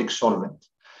aprotic solvent.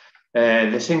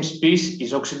 The same species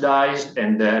is oxidized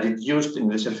and reduced in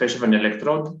the surface of an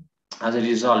electrode. As a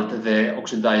result, the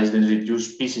oxidized and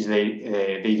reduced species,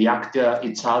 they react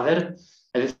each other.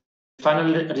 And the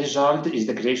final result is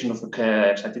the creation of an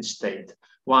excited state.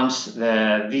 Once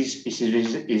this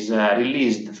species is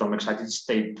released from excited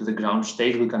state to the ground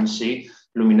state, we can see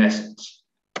luminescence.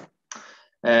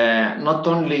 Not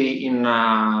only in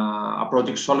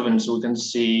aprotic solvents we can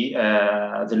see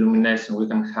the luminescence, we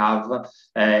can have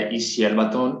ECL,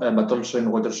 but also in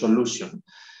water solution.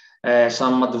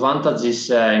 Some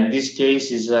advantages in this case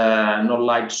is no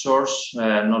light source,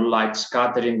 no light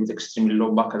scattering with extremely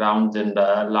low background and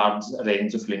large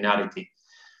range of linearity.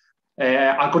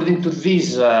 According to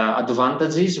these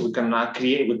advantages, we can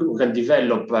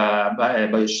develop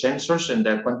biosensors and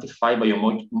quantify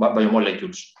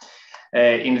biomolecules.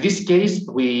 In this case,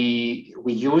 we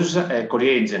use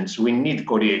coreagents. We need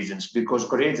coreagents because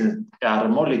coreagents are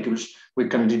molecules we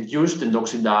can reduce and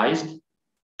oxidized,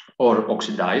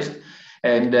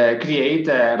 and create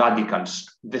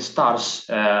radicals. The stars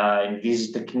in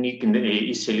this technique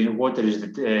is saline water is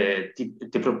the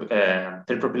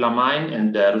terpropylamine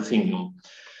and ruthenium.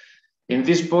 In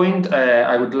this point,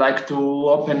 I would like to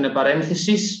open a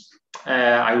parenthesis.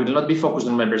 I will not be focused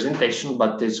on my presentation,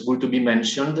 but it's good to be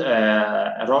mentioned.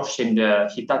 Roche and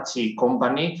Hitachi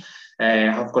company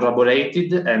have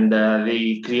collaborated, and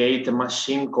they create a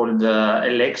machine called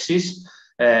Alexis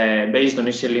based on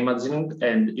ECL imaging,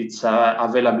 and it's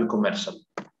available commercial.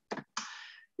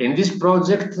 In this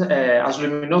project, as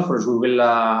luminophores, we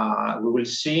will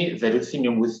see the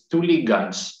ruthenium with 2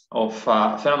 ligands of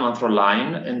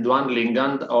phenanthrolene and 1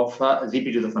 ligand of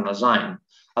dipyrubuthenazine.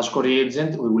 As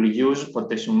co-reagent, we will use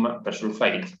potassium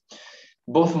persulfate.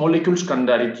 Both molecules can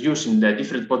reduce in the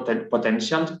different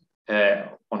potentials.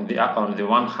 On the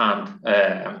one hand,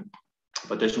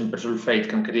 potassium persulfate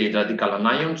can create radical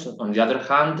anions. On the other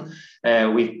hand,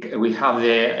 we have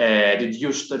the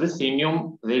reduced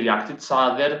ruthenium, they react each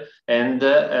other, and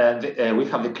we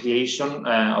have the creation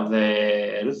of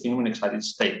the ruthenium in excited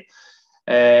state.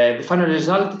 The final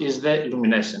result is the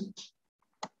luminescent.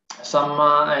 Some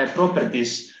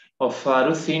properties of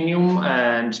ruthenium,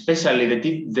 and especially the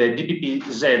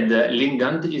DPPZ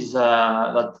ligand, is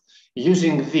that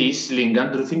using this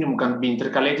ligand, ruthenium can be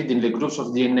intercalated in the groups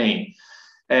of DNA,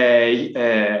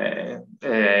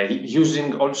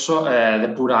 using also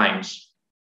the purines.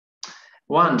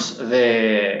 Once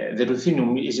the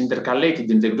ruthenium is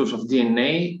intercalated in the groups of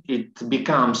DNA, it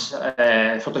becomes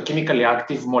a photochemically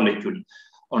active molecule.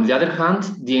 On the other hand,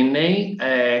 DNA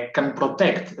can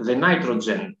protect the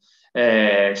nitrogen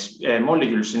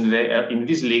molecules in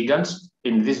this ligand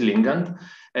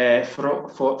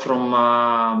from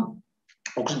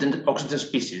oxygen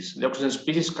species. The oxygen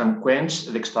species can quench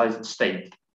the excited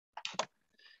state.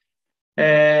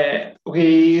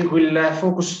 We will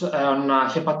focus on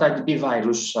hepatitis B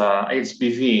virus,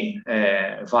 HBV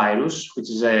virus, which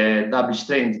is a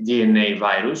double-stranded DNA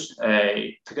virus.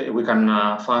 We can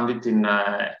find it in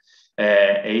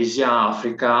Asia,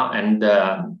 Africa, and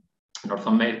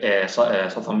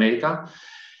South America.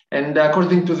 And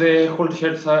according to the World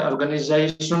Health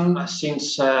Organization,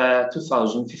 since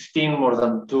 2015, more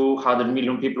than 200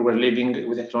 million people were living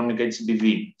with a chronic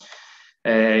HBV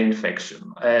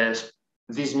infection.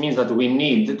 This means that we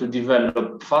need to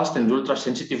develop fast and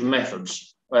ultra-sensitive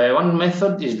methods. One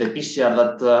method is the PCR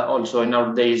that also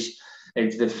nowadays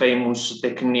it's the famous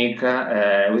technique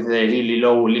with a really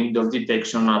low limit of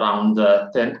detection, around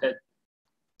 10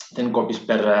 copies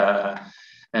per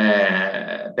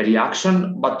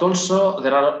reaction, but also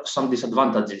there are some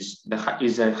disadvantages.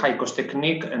 It's a high-cost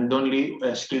technique and only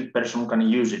a skilled person can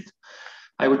use it.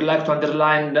 I would like to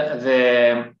underline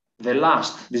the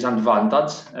last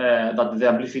disadvantage, that the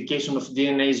amplification of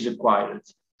DNA is required.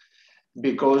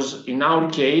 Because in our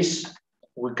case,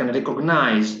 we can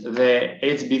recognize the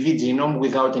HBV genome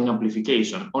without any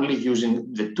amplification, only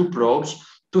using the 2 probes,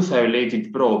 2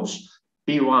 thylated probes,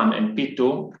 P1 and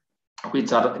P2,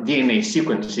 which are DNA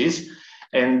sequences.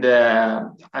 And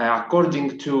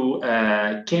according to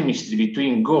chemistry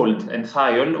between gold and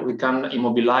thiol, we can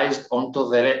immobilize onto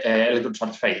the electrode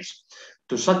surface.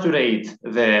 To saturate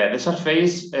the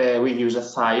surface, we use a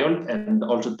thiol, and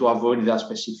also to avoid the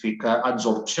specific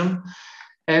adsorption.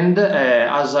 And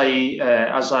as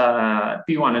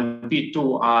P1 and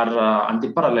P2 are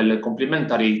antiparallel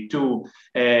complementary to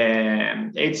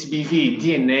HBV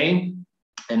DNA,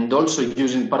 and also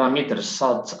using parameters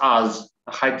such as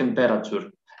high temperature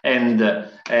and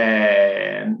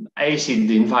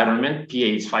acid environment,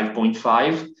 pH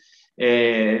 5.5,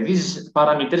 these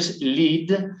parameters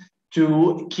lead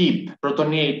to keep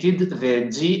protonated the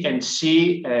G and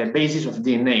C bases of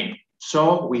DNA.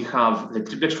 So we have the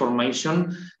triplex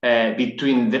formation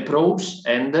between the probes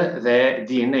and the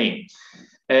DNA.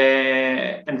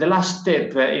 And the last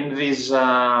step in this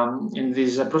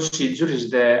procedure is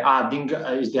the add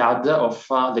of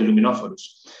the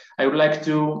luminophorus. I would like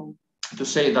to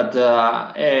say that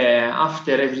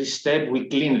after every step, we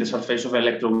clean the surface of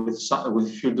electrode with a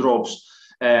few drops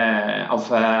of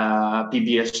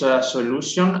PBS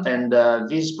solution, and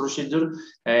this procedure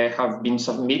has been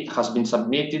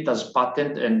submitted as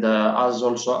patent and as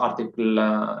also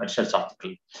research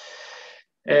article.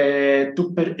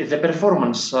 The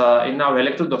performance in our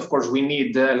electrode, of course, we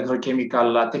need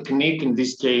electrochemical technique, in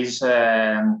this case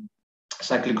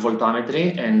cyclic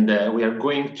voltammetry, and we are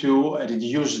going to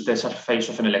reduce the surface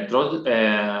of an electrode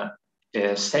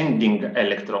sending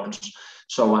electrons.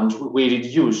 So once we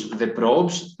reduce the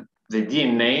probes, the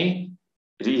DNA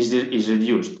is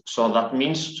reduced. So that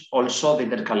means also the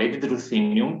intercalated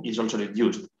ruthenium is also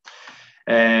reduced.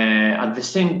 At the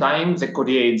same time, the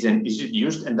co-reagent is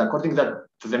used, and according to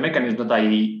the mechanism that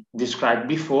I described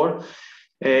before,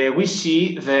 we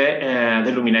see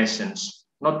the luminescence.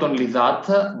 Not only that,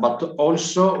 but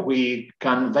also we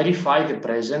can verify the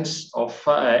presence of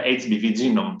HBV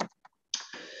genome.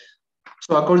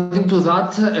 So according to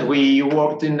that, we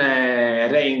worked in a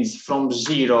range from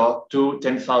 0 to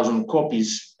 10,000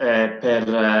 copies per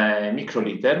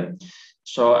microliter.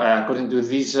 So according to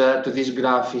this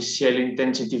graph, ECL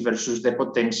intensity versus the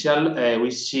potential,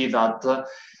 we see that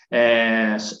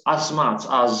as much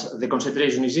as the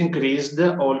concentration is increased,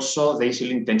 also the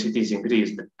ECL intensity is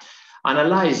increased.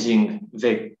 Analyzing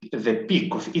the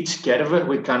peak of each curve,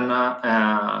 we can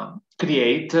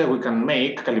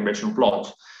make calibration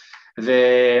plots.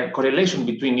 The correlation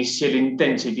between ECL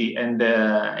intensity and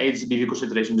HBV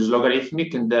concentration is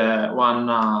logarithmic, and one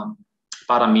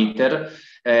parameter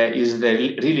is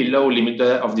the really low limit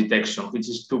of detection, which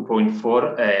is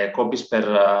 2.4 copies per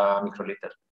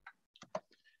microliter.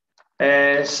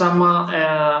 Some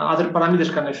other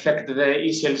parameters can affect the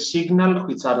ECL signal,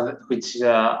 which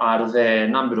are the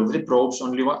number of the probes.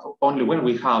 Only when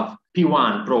we have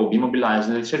P1 probe immobilized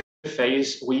in the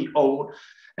surface, we owe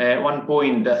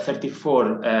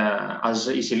 1.34 as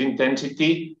ECL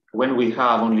intensity. When we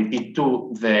have only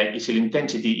P2, the ECL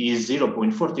intensity is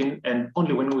 0.14, and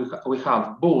only when we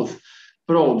have both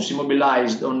probes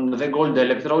immobilized on the gold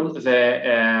electrode,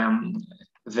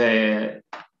 the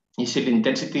ECL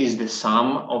intensity is the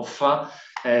sum of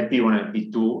P1 and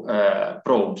P2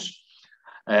 probes.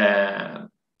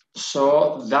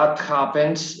 So that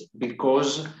happens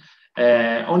because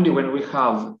only when we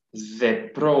have the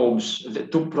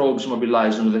two probes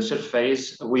mobilized on the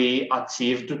surface, we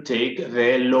achieve to take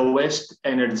the lowest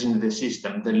energy in the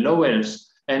system. The lowest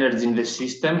energy in the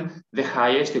system, the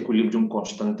highest equilibrium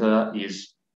constant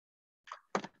is.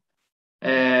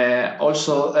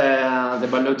 Also, the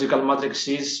biological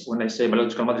matrices, when I say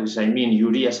biological matrices, I mean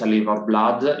urea, saliva, or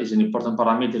blood, is an important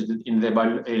parameter in the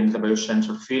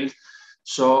biosensor field.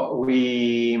 So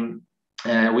we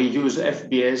use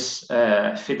FBS,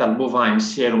 fetal bovine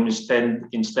serum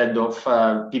instead of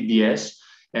PBS,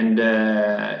 and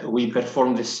we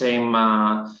perform the same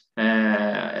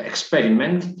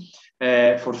experiment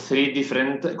for 3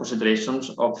 different concentrations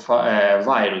of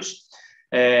virus.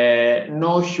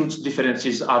 No huge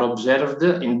differences are observed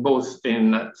in both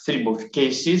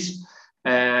cases,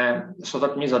 so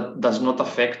that means that does not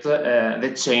affect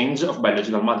the change of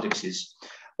biological matrices.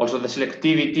 Also, the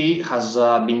selectivity has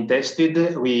been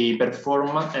tested. We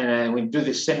perform, we do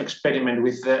the same experiment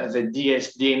with the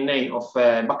dsDNA of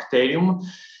bacterium,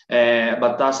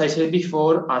 but as I said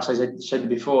before,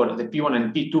 the P1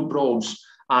 and P2 probes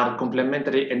are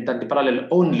complementary and antiparallel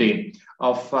only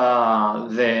of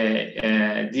the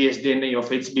dsDNA of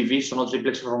HBV, so no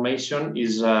triplex formation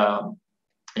is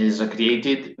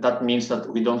created. That means that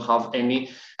we don't have any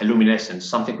luminescence,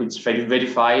 something which is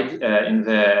verified in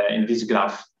this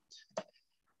graph.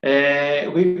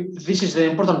 This is the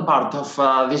important part of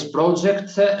this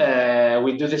project.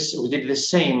 We did the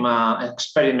same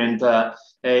experiment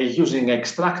using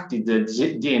extracted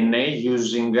DNA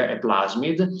using a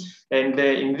plasmid, and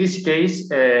in this case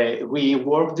we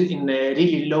worked in a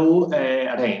really low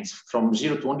range, from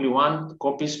 0 to only 1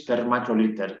 copies per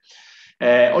microliter.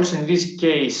 Also in this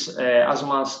case, as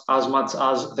much as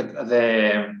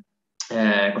the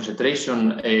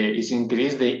concentration is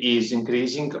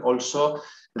increasing also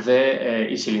the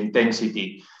ECL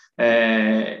intensity.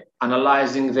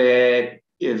 Analyzing the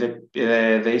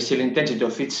ECL intensity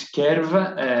of each curve,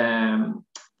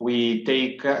 we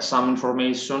take some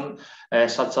information,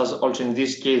 such as also in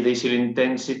this case, the ECL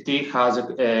intensity has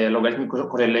a logarithmic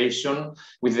correlation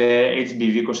with the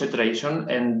HBV concentration,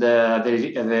 and the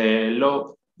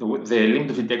limit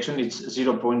of detection is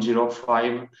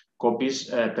 0.05 copies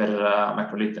per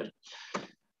microliter.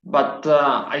 But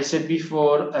I said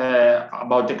before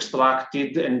about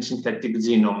extracted and synthetic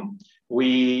genome.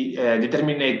 We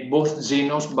determine both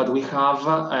genomes, but we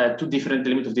have 2 different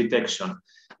limits of detection.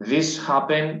 This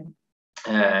happened,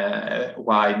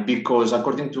 why? Because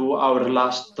according to our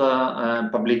last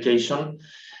publication,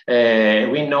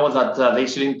 we know that the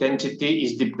ECL intensity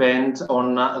is dependent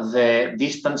on the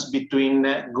distance between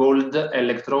gold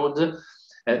electrode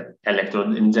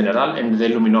in general and the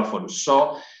luminophorus.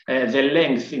 So the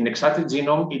length in extracted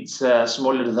genome it's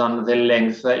smaller than the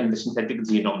length in the synthetic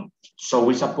genome. So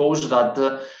we suppose that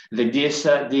the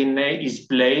dsDNA is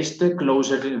placed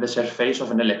closer to the surface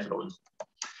of an electrode.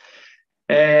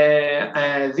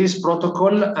 This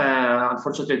protocol,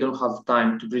 unfortunately, I don't have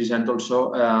time to present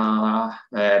also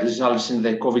results in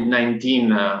the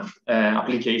COVID-19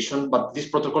 application, but this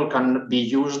protocol can be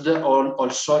used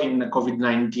also in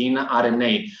COVID-19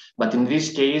 RNA. But in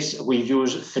this case, we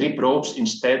use 3 probes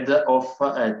instead of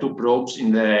 2 probes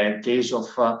in the case of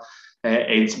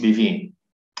HBV.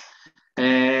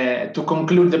 To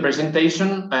conclude the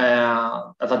presentation,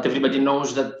 that everybody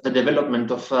knows that the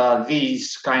development of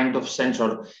this kind of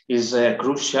sensor is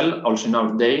crucial also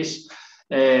nowadays.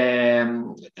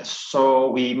 So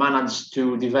we managed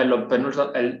to develop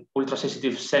an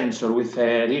ultra-sensitive sensor with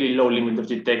a really low limit of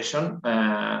detection,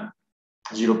 0.1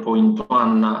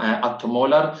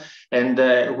 attomolar, and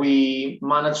we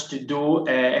managed to do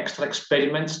extra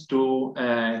experiments to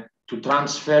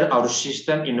transfer our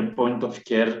system in a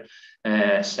point-of-care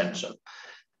sensor.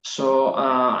 So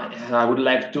I would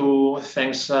like to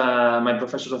thank my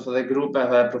professors of the group,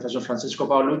 Professor Francesco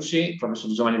Paolucci, Professor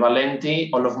Giovanni Valenti,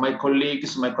 all of my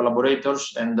colleagues, my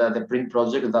collaborators, and the print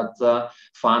project that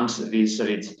funds this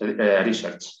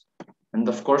research. And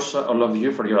of course, all of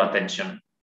you for your attention.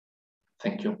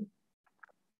 Thank you.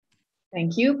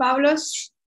 Thank you,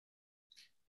 Pavlos.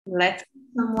 Let's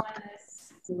someone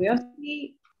else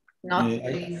curiosity.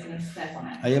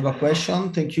 I have a question.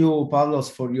 Thank you,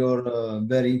 Pavlos, for your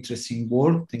very interesting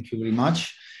work. Thank you very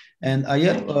much. And I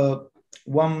have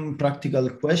one practical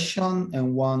question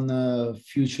and one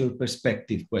future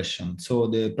perspective question. So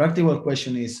the practical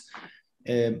question is,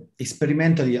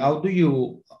 experimentally, how do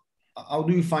you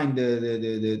find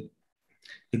the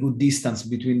good distance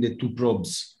between the 2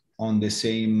 probes on the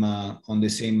same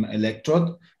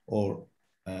electrode, or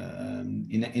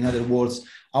in other words,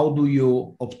 how do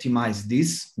you optimize the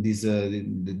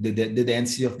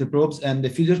density of the probes? And the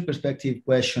future perspective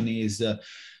question is, do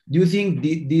you think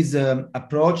this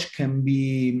approach can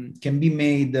be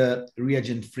made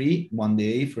reagent free one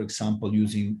day, for example,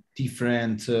 using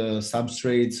different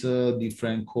substrates,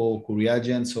 different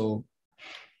co-reagents, or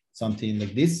something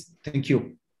like this? Thank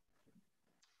you.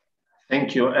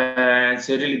 Thank you. It's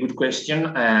a really good question.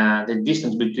 The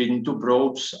distance between 2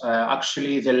 probes,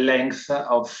 actually the length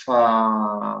of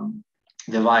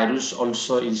the virus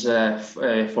also is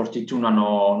 42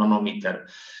 nanometer.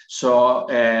 So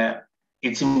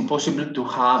it's impossible to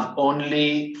have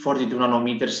only 42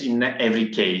 nanometers in every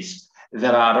case.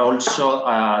 There are also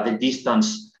the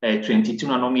distance 22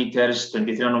 nanometers,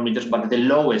 23 nanometers, but the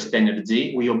lowest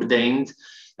energy we obtained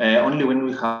only when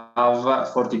we have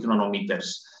 42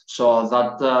 nanometers. So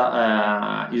that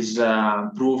is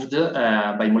proved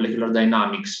by molecular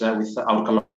dynamics with our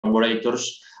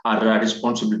collaborators are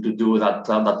responsible to do that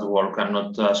work. I'm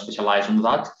not specialized on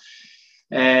that.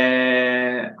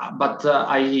 But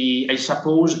I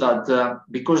suppose that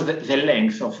because the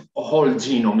length of a whole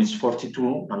genome is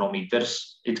 42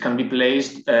 nanometers, it can be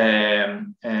placed better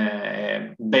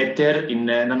in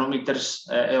nanometers,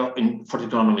 in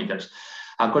 42 nanometers.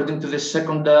 According to the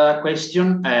second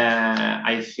question,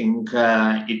 I think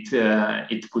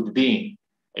it could be.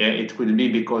 It could be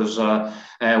because we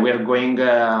are going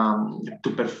to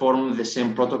perform the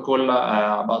same protocol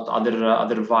about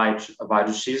other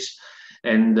viruses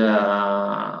and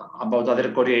about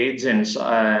other co-reagents.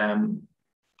 I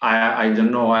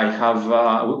don't know.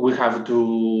 We have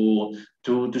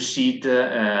to see it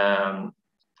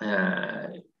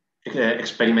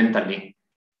experimentally.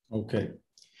 Okay.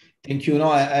 Thank you. No,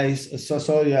 I so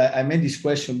sorry. I made this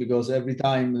question because every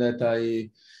time that I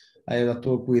have a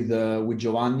talk with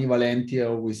Giovanni Valenti, I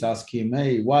always ask him,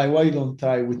 "Hey, why don't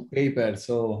try with paper?"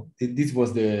 So this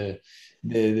was the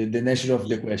nature of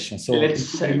the question. So thank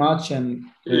you very much. And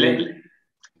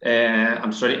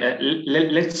I'm sorry.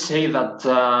 Let's say that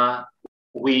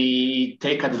we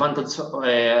take advantage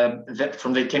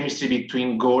from the chemistry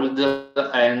between gold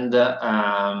and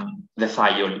the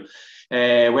thiol.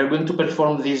 We're going to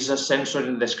perform this sensor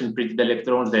in the screen-printed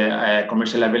electrons, the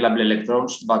commercially available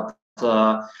electrons, but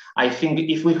I think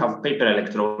if we have paper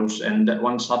electrodes and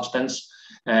one substance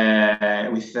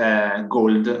with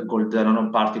gold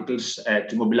nanoparticles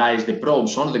to mobilize the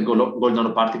probes on the gold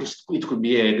nanoparticles, it could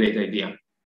be a great idea.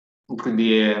 It could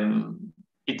be.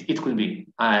 It could be.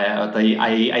 But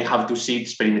I have to see it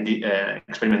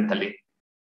experimentally.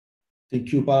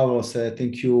 Thank you, Pavlos.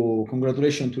 Thank you.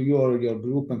 Congratulations to you, your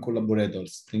group and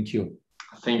collaborators. Thank you.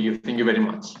 Thank you. Thank you very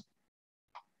much.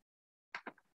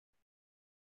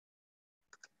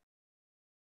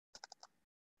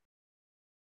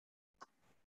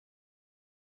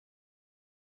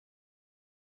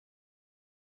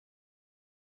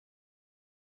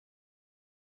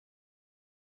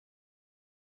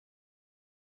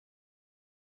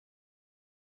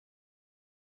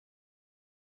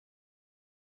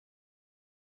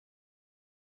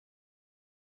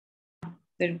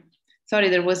 Sorry,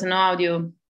 there was no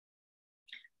audio.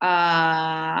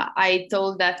 I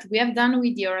told that we have done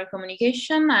with your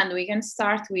communication and we can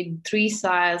start with 3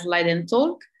 slide and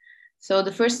talk. So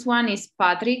the first one is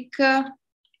Patrick,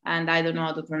 and I don't know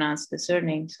how to pronounce the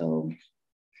surname. So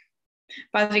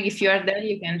Patrick, if you are there,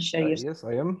 you can share your Yes,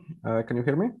 I am. Can you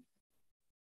hear me?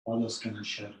 Carlos, can I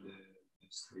share the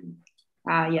screen?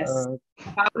 Yes.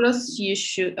 Carlos, you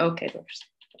should. Okay, there's.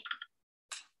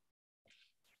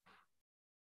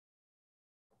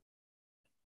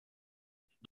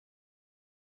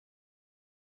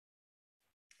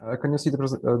 Can you see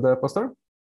the poster?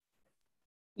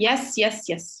 Yes, yes,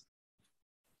 yes.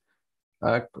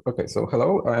 Okay, so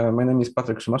hello, my name is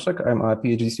Patrick Szymaszek. I'm a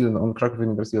PhD student on Krakow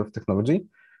University of Technology.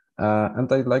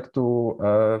 And I'd like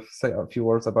to say a few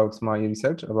words about my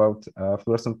research about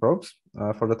fluorescent probes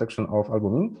for detection of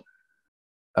albumin.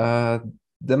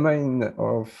 The main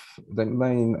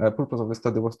purpose of the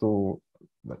study was to,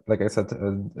 like I said,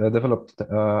 develop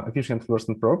efficient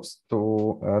fluorescent probes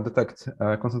to detect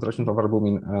concentrations of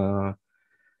albumin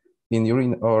in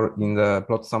urine or in the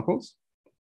blood samples.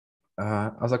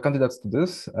 As a candidate to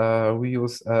this, we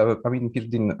use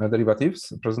amine-pyridine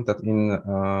derivatives presented in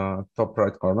top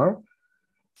right corner.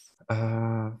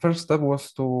 First step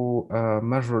was to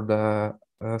measure the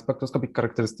spectroscopic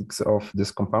characteristics of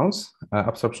these compounds,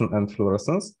 absorption and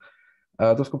fluorescence.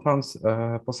 Those compounds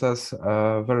possess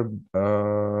a very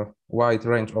wide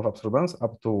range of absorbance,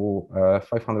 up to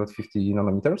 550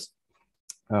 nanometers,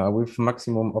 with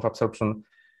maximum of absorption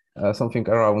something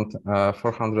around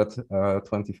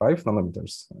 425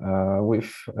 nanometers, with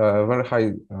very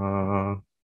high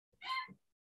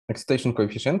excitation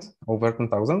coefficient over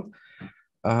 10,000.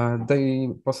 They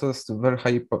possess very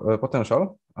high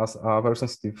potential as very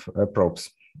sensitive probes.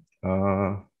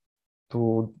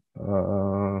 To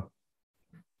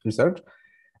research,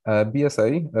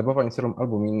 BSA, bovine serum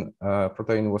albumin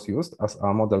protein, was used as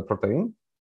a model protein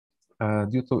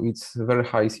due to its very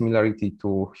high similarity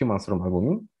to human serum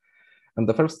albumin. And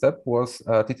the first step was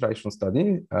a titration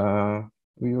study.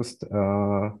 We used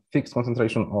fixed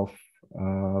concentration of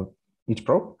each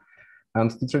probe and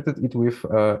titrated it with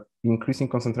increasing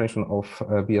concentration of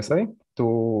BSA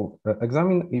to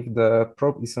examine if the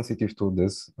probe is sensitive to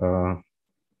this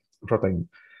protein.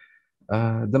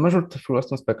 The measured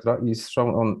fluorescence spectra is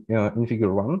shown on in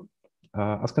figure 1.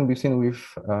 As can be seen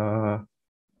with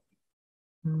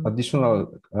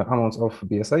additional amounts of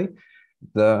BSA,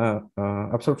 the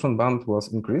absorption band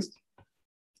was increased.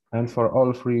 And for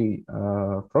all 3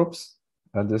 probes,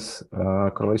 this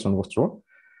correlation was true,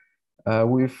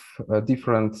 with a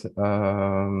different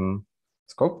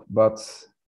scope, but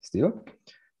still.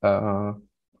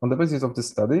 On the basis of this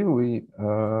study, we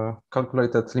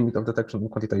calculated limit of detection in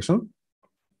quantitation.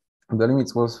 The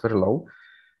limits was very low.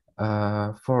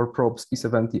 For probes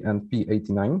P70 and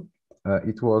P89,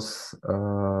 it was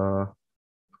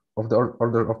of the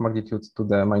order of magnitude to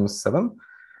the -7,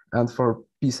 and for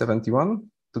P71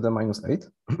 to the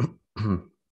 -8.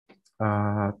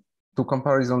 To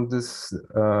comparison this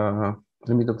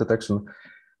limit of detection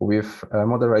with a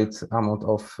moderate amount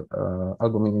of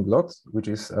albumin in blood, which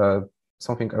is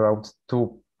something around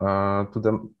 2 to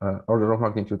the order of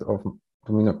magnitude of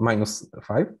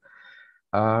 -5.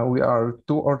 We are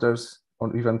 2 orders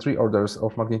or even 3 orders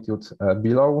of magnitude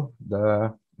below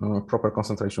the proper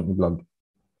concentration in blood.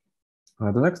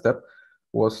 The next step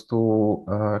was to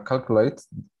calculate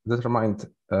determined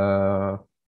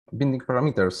binding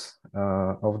parameters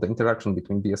of the interaction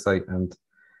between BSA and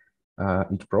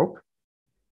each probe.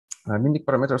 Binding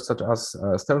parameters such as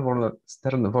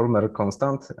Stern-Volmer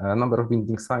constant, number of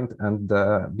binding sites, and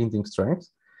the binding strength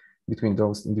between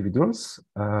those individuals.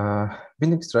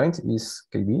 Binding strength is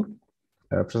Kb,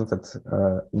 presented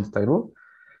in the table.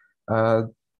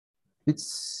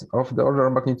 It's of the order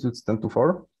of magnitude 10 to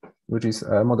 4, which is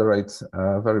a moderate,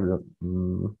 very,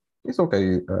 it's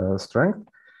okay strength.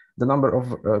 The number of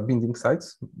binding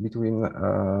sites between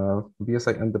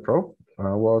BSA and the probe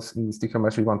was in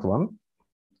stoichiometry 1 to 1.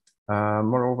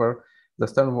 Moreover, the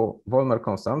Stern-Volmer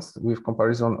constants with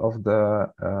comparison of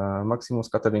the maximum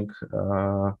scattering,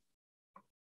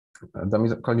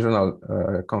 the collisional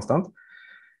constant,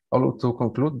 allowed to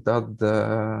conclude that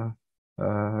the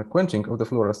quenching of the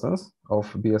fluorescence of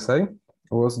BSA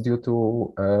was due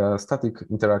to static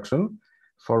interaction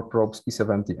for probes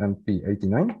P70 and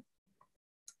P89,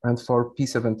 and for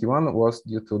P71 was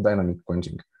due to dynamic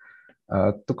quenching.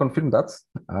 To confirm that,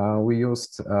 we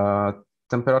used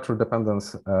temperature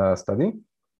dependence study,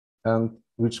 and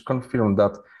which confirmed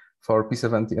that for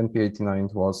P70 and P89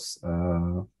 it was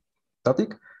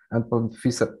static, and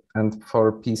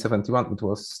for P71 it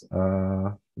was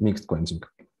mixed quenching.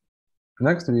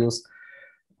 Next, we use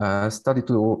study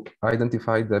to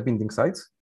identify the binding sites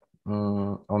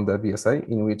on the BSA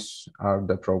in which are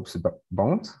the probes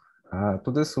bound.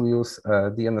 To this, we use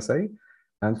DNSA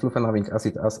and flufenamic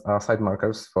acid as site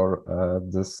markers for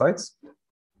the sites.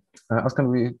 As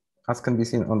can be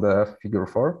seen on the figure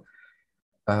 4,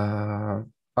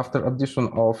 after addition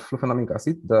of flufenamic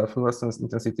acid, the fluorescence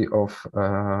intensity of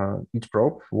each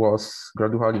probe was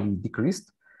gradually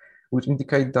decreased, which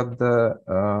indicate that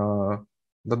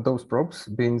that those probes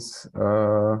binds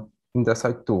in the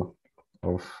site 2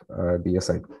 of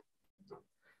BSA.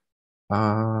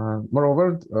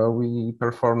 Moreover, we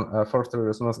perform a Forster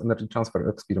resonance energy transfer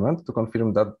experiment to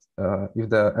confirm that if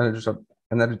the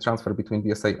energy transfer between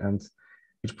BSA and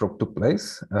each probe took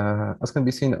place. As can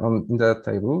be seen in the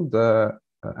table, the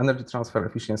energy transfer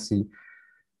efficiency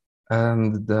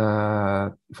and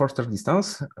the Forster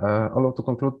distance allow to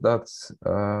conclude that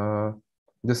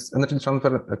this energy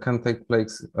transfer can take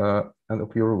place and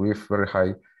occur with very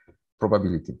high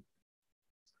probability.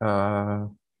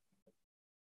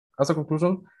 As a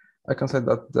conclusion, I can say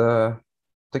that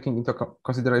taking into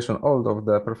consideration all of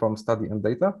the performed study and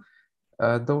data,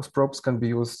 those probes can be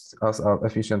used as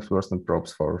efficient fluorescent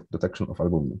probes for detection of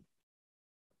albumin.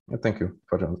 Thank you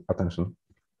for your attention.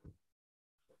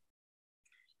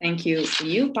 Thank you to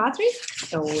you, Patrick.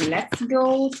 So let's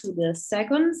go to the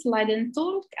second slide and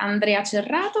talk. Andrea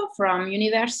Cerrato from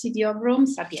University of Rome,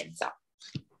 Sapienza.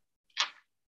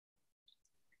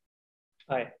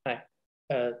 Hi.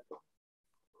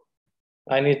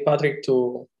 I need Patrick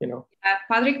to,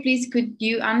 Patrick, please, could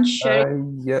you unshare?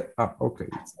 Yeah, okay,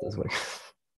 it's this way.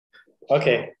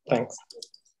 Okay, thanks.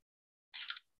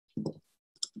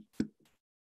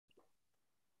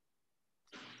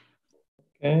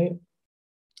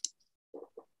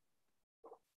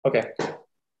 Okay,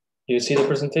 you see the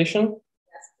presentation?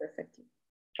 Yes, perfectly.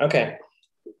 Okay,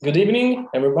 good evening,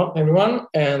 everyone,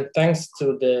 and thanks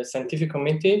to the scientific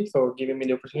committee for giving me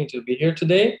the opportunity to be here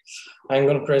today. I'm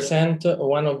going to present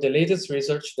one of the latest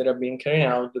research that I've been carrying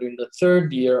out during the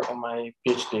third year of my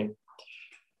PhD.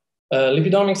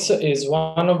 Lipidomics is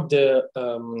one of the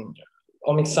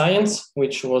omics science,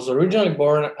 which was originally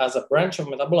born as a branch of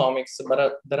metabolomics,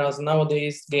 but that has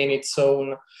nowadays gained its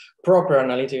own proper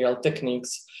analytical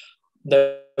techniques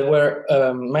that were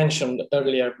mentioned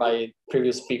earlier by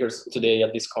previous speakers today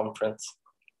at this conference.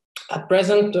 At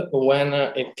present, when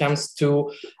it comes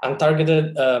to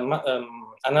untargeted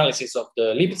analysis of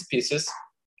the lipid species,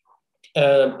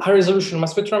 high resolution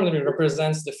mass spectrometry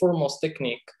represents the foremost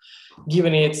technique,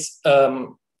 given its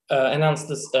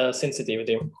enhanced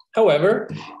sensitivity. However,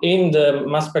 in the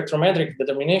mass spectrometric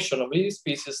determination of lipid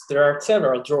species, there are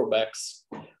several drawbacks.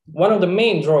 One of the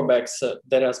main drawbacks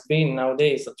that has been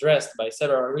nowadays addressed by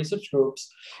several research groups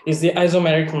is the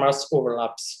isomeric mass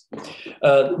overlaps.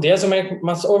 The isomeric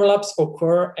mass overlaps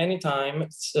occur anytime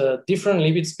different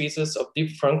lipid species of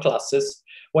different classes,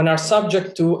 when are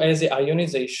subject to ASA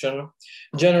ionization,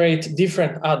 generate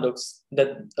different adducts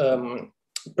that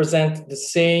present the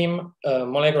same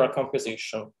molecular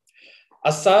composition.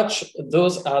 As such,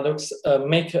 those adducts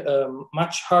make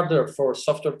much harder for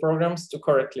software programs to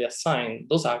correctly assign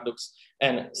those adducts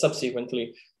and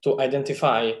subsequently to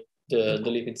identify the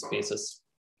lipid species.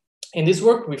 In this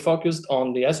work, we focused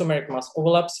on the isomeric mass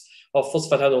overlaps of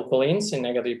phosphatidylcholine in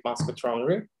negative mass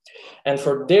spectrometry. And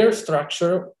for their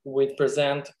structure, we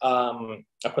present a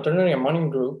quaternary ammonium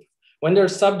group. When they're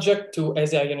subject to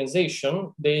ASA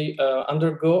ionization, they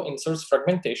undergo in-source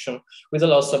fragmentation with the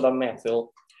loss of a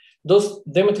methyl. Those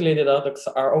demethylated adducts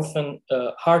are often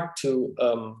hard to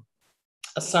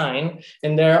assign,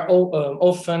 and they're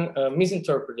often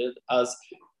misinterpreted as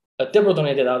a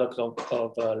deprotonated adduct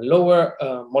of lower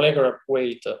molecular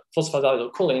weight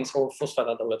phosphatidylcholines or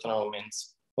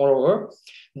phosphatidylethanolamines. Moreover,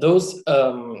 those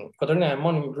quaternary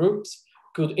ammonium groups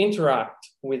could interact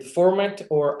with format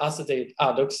or acetate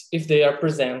adducts if they are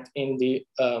present in the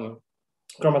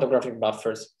chromatographic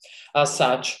buffers. As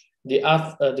such,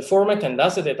 the format and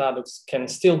acetate adducts can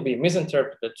still be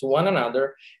misinterpreted to one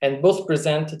another, and both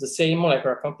present the same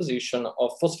molecular composition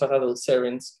of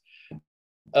phosphatidylserines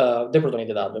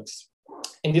deprotonated adducts.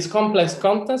 In this complex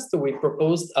context, we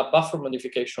proposed a buffer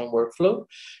modification workflow,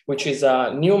 which is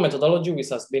a new methodology which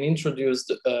has been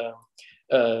introduced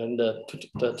in the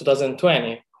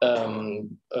 2020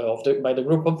 by the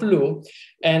group of Lu,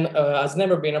 and has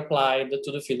never been applied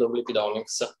to the field of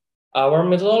lipidomics. Our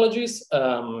methodologies,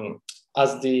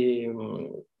 as the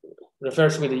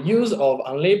refers with the use of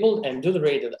unlabeled and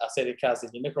deuterated acetic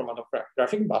acid in the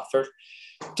chromatographic buffer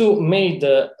to make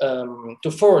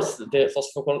to force the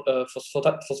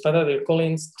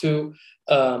phosphatidylcholines to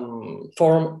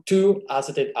form two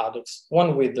acetate adducts,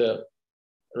 one with the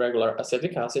regular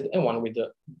acetic acid and one with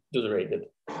the deuterated.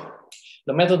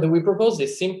 The method that we propose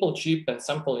is simple, cheap, and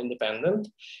sample independent.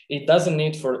 It doesn't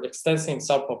need for extensive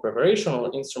sample preparation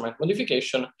or instrument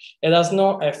modification. It has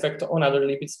no effect on other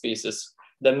lipid species.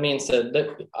 That means that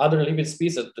the other lipid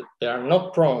species that are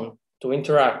not prone to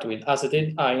interact with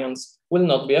acetate ions will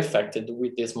not be affected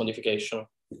with this modification.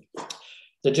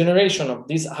 The generation of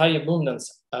these high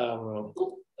abundance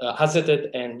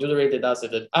acetate and deuterated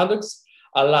acetate adducts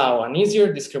allow an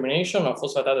easier discrimination of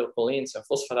phosphatidylcholine and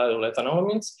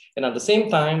phosphatidylethanolamines, and at the same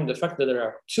time, the fact that there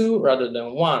are two rather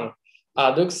than one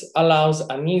adducts allows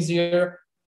an easier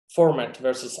format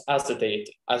versus acetate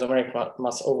isomeric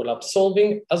mass overlap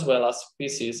solving, as well as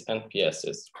PCs and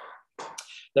PSs.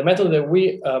 The method that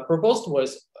we proposed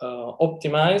was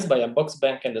optimized by a box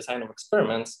bank and design of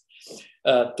experiments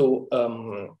to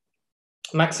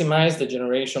maximize the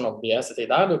generation of the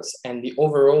acetate adducts and the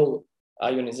overall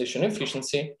ionization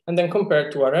efficiency, and then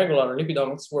compared to a regular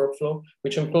lipidomics workflow,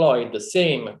 which employed the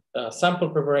same sample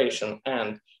preparation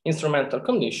and instrumental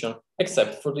condition,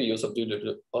 except for the use of the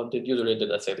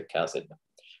deuterated acetic acid.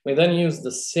 We then used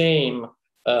the same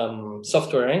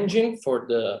software engine for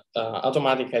the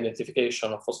automatic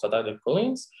identification of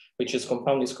phosphatidylcholines, which is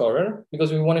Compound Discoverer,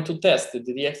 because we wanted to test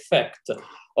the effect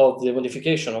of the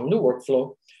modification on the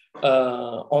workflow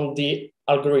on the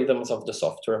algorithms of the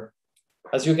software.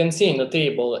 As you can see in the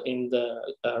table in the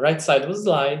right side of the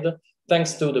slide,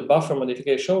 thanks to the buffer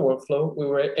modification workflow, we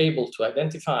were able to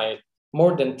identify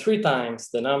more than 3 times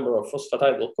the number of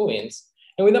phosphatidylcholines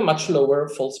and with a much lower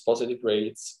false positive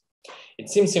rates. It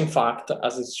seems, in fact,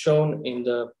 as is shown in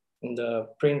the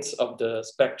prints of the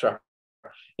spectra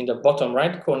in the bottom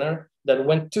right corner, that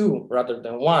when 2 rather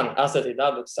than 1 acetate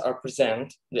adducts are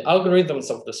present, the algorithms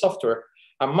of the software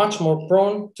are much more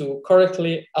prone to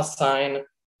correctly assign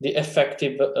the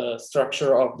effective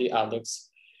structure of the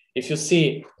adducts. If you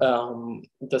see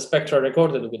the spectra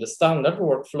recorded with the standard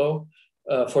workflow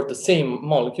for the same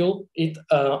molecule, it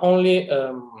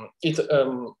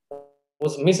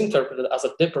was misinterpreted as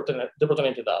a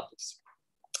deprotonated adducts.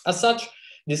 As such,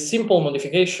 this simple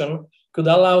modification could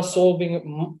allow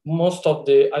solving most of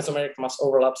the isomeric mass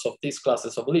overlaps of these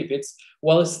classes of lipids,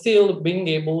 while still being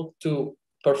able to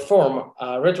perform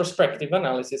a retrospective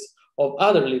analysis of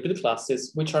other lipid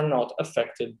classes which are not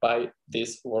affected by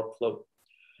this workflow.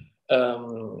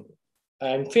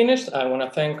 I'm finished. I want to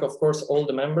thank, of course, all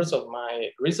the members of my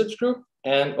research group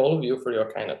and all of you for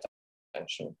your kind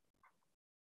attention.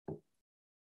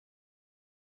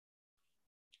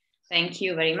 Thank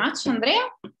you very much, Andrea.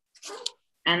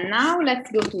 And now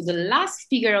let's go to the last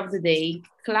speaker of the day,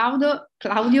 Claudio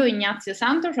Ignazio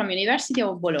Santo from University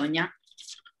of Bologna.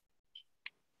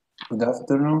 Good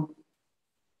afternoon.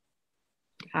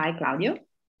 Hi, Claudio.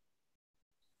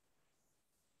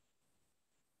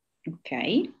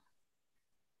 Okay.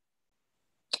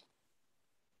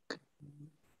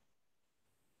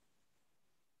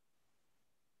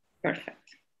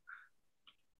 Perfect.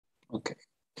 Okay.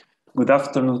 Good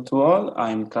afternoon to all.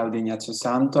 I'm Claudio Ignazio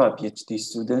Santo, a PhD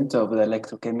student of the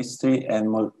Electrochemistry and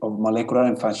of Molecular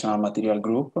and Functional Material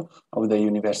Group of the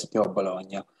University of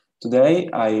Bologna. Today,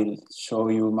 I'll show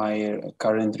you my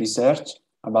current research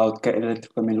about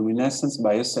electrochemiluminescence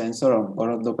biosensor on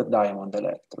boron-doped diamond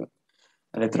electrode.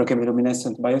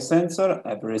 Electrochemiluminescent biosensor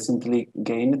have recently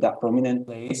gained a prominent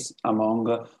place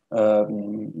among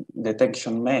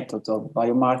detection methods of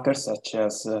biomarkers such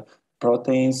as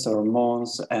proteins,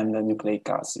 hormones, and nucleic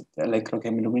acid.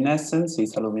 Electrochemiluminescence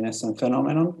is a luminescent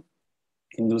phenomenon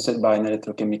induced by an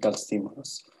electrochemical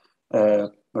stimulus.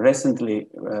 Recently,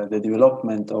 the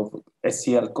development of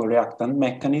SEL co-reactant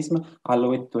mechanism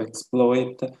allowed it to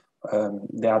exploit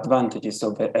the advantages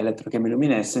of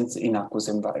electrochemiluminescence in aqueous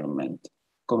environment.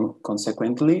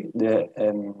 Consequently, the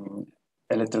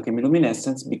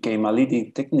electrochemiluminescence became a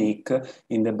leading technique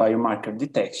in the biomarker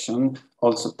detection,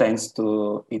 also thanks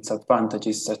to its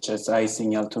advantages such as high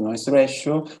signal-to-noise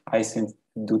ratio,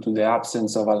 due to the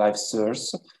absence of a live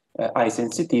source, high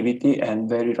sensitivity, and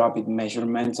very rapid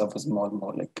measurements of a small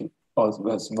molecule, or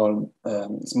small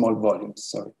volumes.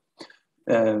 Sorry.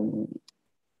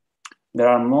 There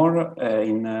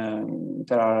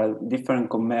are different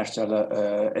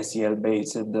commercial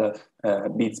SEL-based,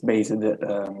 bits-based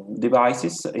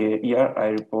devices. Here I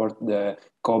report the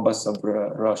Cobas of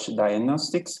Roche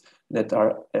Diagnostics that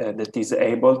is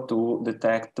able to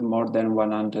detect more than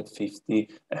 150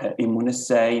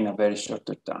 immunoassay in a very short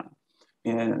time.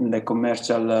 In the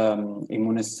commercial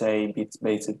immunoassay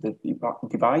bits-based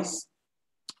device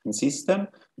and system,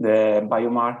 the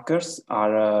biomarkers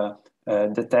are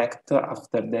detected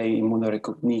after the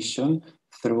immunorecognition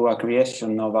through a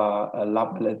creation of a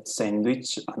lablet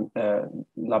sandwich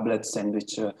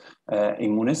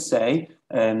immunoassay,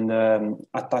 and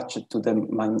attached to the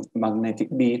magnetic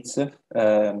beads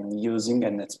using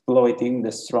and exploiting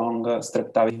the strong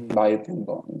streptavidin biotin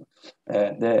bond.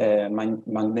 The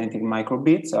magnetic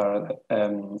microbeads are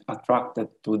attracted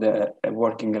to the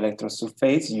working electrode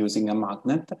surface using a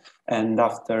magnet, and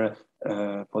after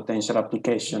potential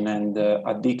application and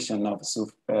addiction of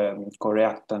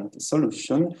co-reactant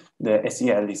solution, the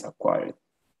SEL is acquired.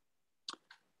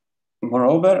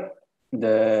 Moreover,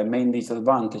 the main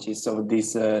disadvantages of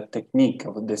this technique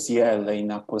of the CL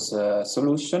in aqueous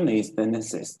solution is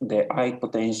the high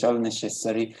potential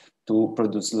necessary to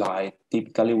produce light,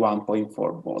 typically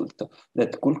 1.4 volt,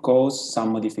 that could cause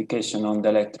some modification on the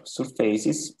electrode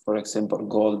surfaces, for example,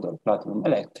 gold or platinum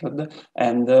electrode,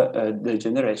 and the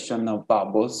generation of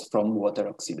bubbles from water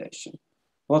oxidation.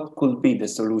 What could be the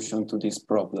solution to this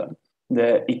problem?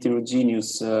 The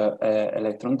heterogeneous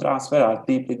electron transfer are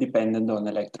deeply dependent on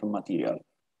electron material.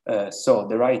 So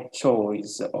the right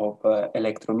choice of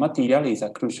electron material is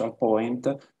a crucial point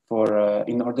for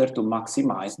in order to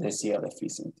maximize the SEL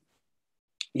efficiency.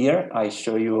 Here I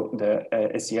show you the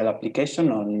SEL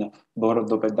application on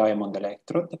boron-doped diamond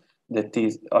electrode that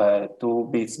is 2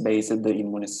 bits based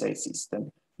immunoassay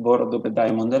system. Boron-doped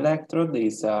diamond electrode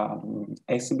is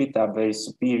exhibit a very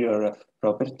superior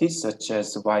properties such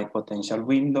as wide potential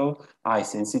window, high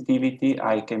sensitivity,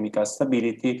 high chemical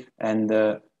stability, and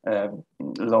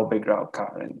low background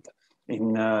current.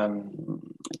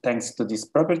 Thanks to this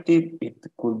property, it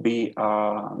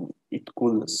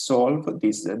could solve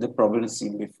the problem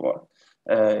seen before.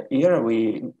 Here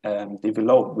we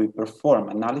perform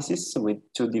analysis with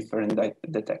 2 different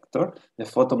detectors. The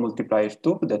photomultiplier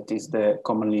tube, that is the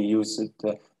commonly used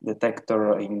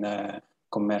detector in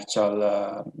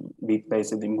commercial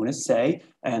bead-based immunoassay,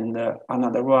 and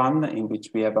another one in which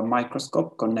we have a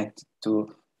microscope connected to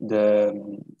the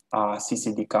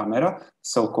CCD camera,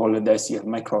 so-called SEL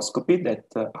microscopy, that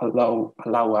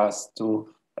allow us to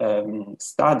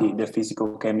study the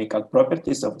physicochemical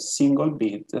properties of single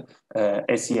bead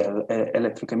SEL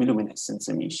electrochemiluminescence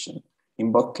emission.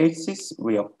 In both cases,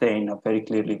 we obtain a very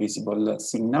clearly visible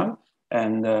signal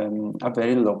and a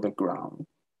very low background.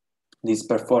 This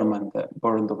performant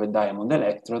boron-doped diamond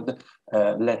electrode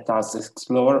let us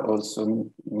explore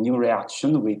also new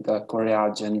reaction with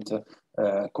co-reactant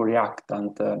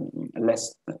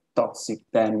less toxic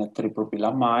than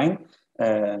tripropylamine,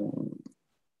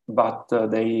 but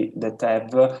that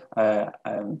have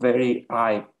a very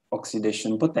high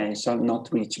oxidation potential, not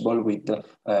reachable with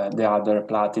the other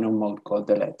platinum or gold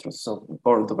electrodes. So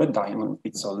boron-doped diamond,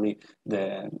 it's only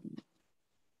the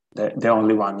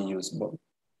only one usable.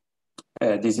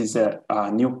 This is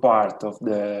a new part of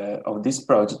this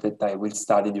project that I will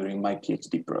study during my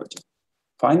PhD project.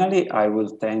 Finally, I will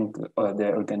thank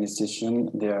the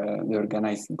organization, the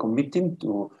organizing committee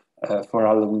for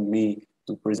allowing me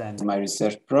to present my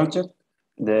research project.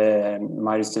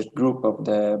 My research group of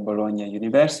the Bologna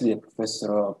University,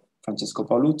 Professor Francesco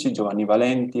Paolucci, Giovanni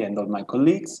Valenti, and all my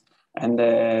colleagues, and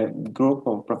the group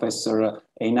of Professor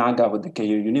Einaga of the KU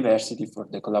University for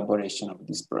the collaboration of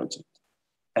this project.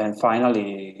 And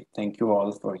finally, thank you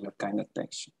all for your kind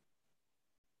attention.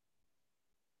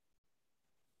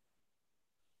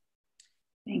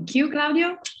 Thank you,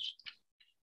 Claudio.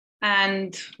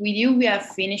 And with you, we have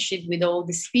finished with all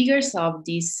the speakers of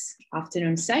this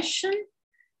afternoon session.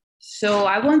 So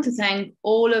I want to thank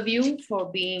all of you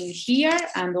for being here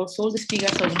and also all the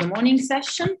speakers of the morning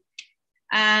session.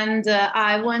 And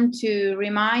I want to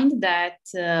remind that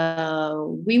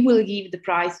we will give the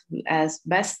prize as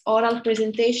best oral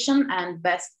presentation and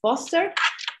best poster.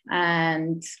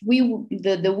 And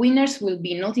the winners will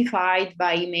be notified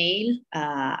by email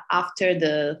after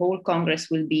the whole Congress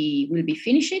will be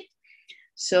finished.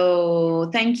 So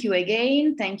thank you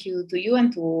again. Thank you to you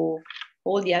and to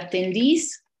all the attendees.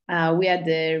 We had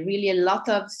really a lot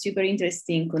of super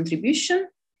interesting contribution.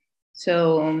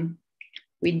 So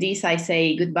with this, I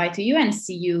say goodbye to you and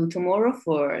see you tomorrow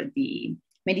for the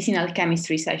medicinal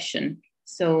chemistry session.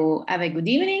 So have a good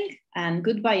evening and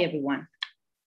goodbye, everyone.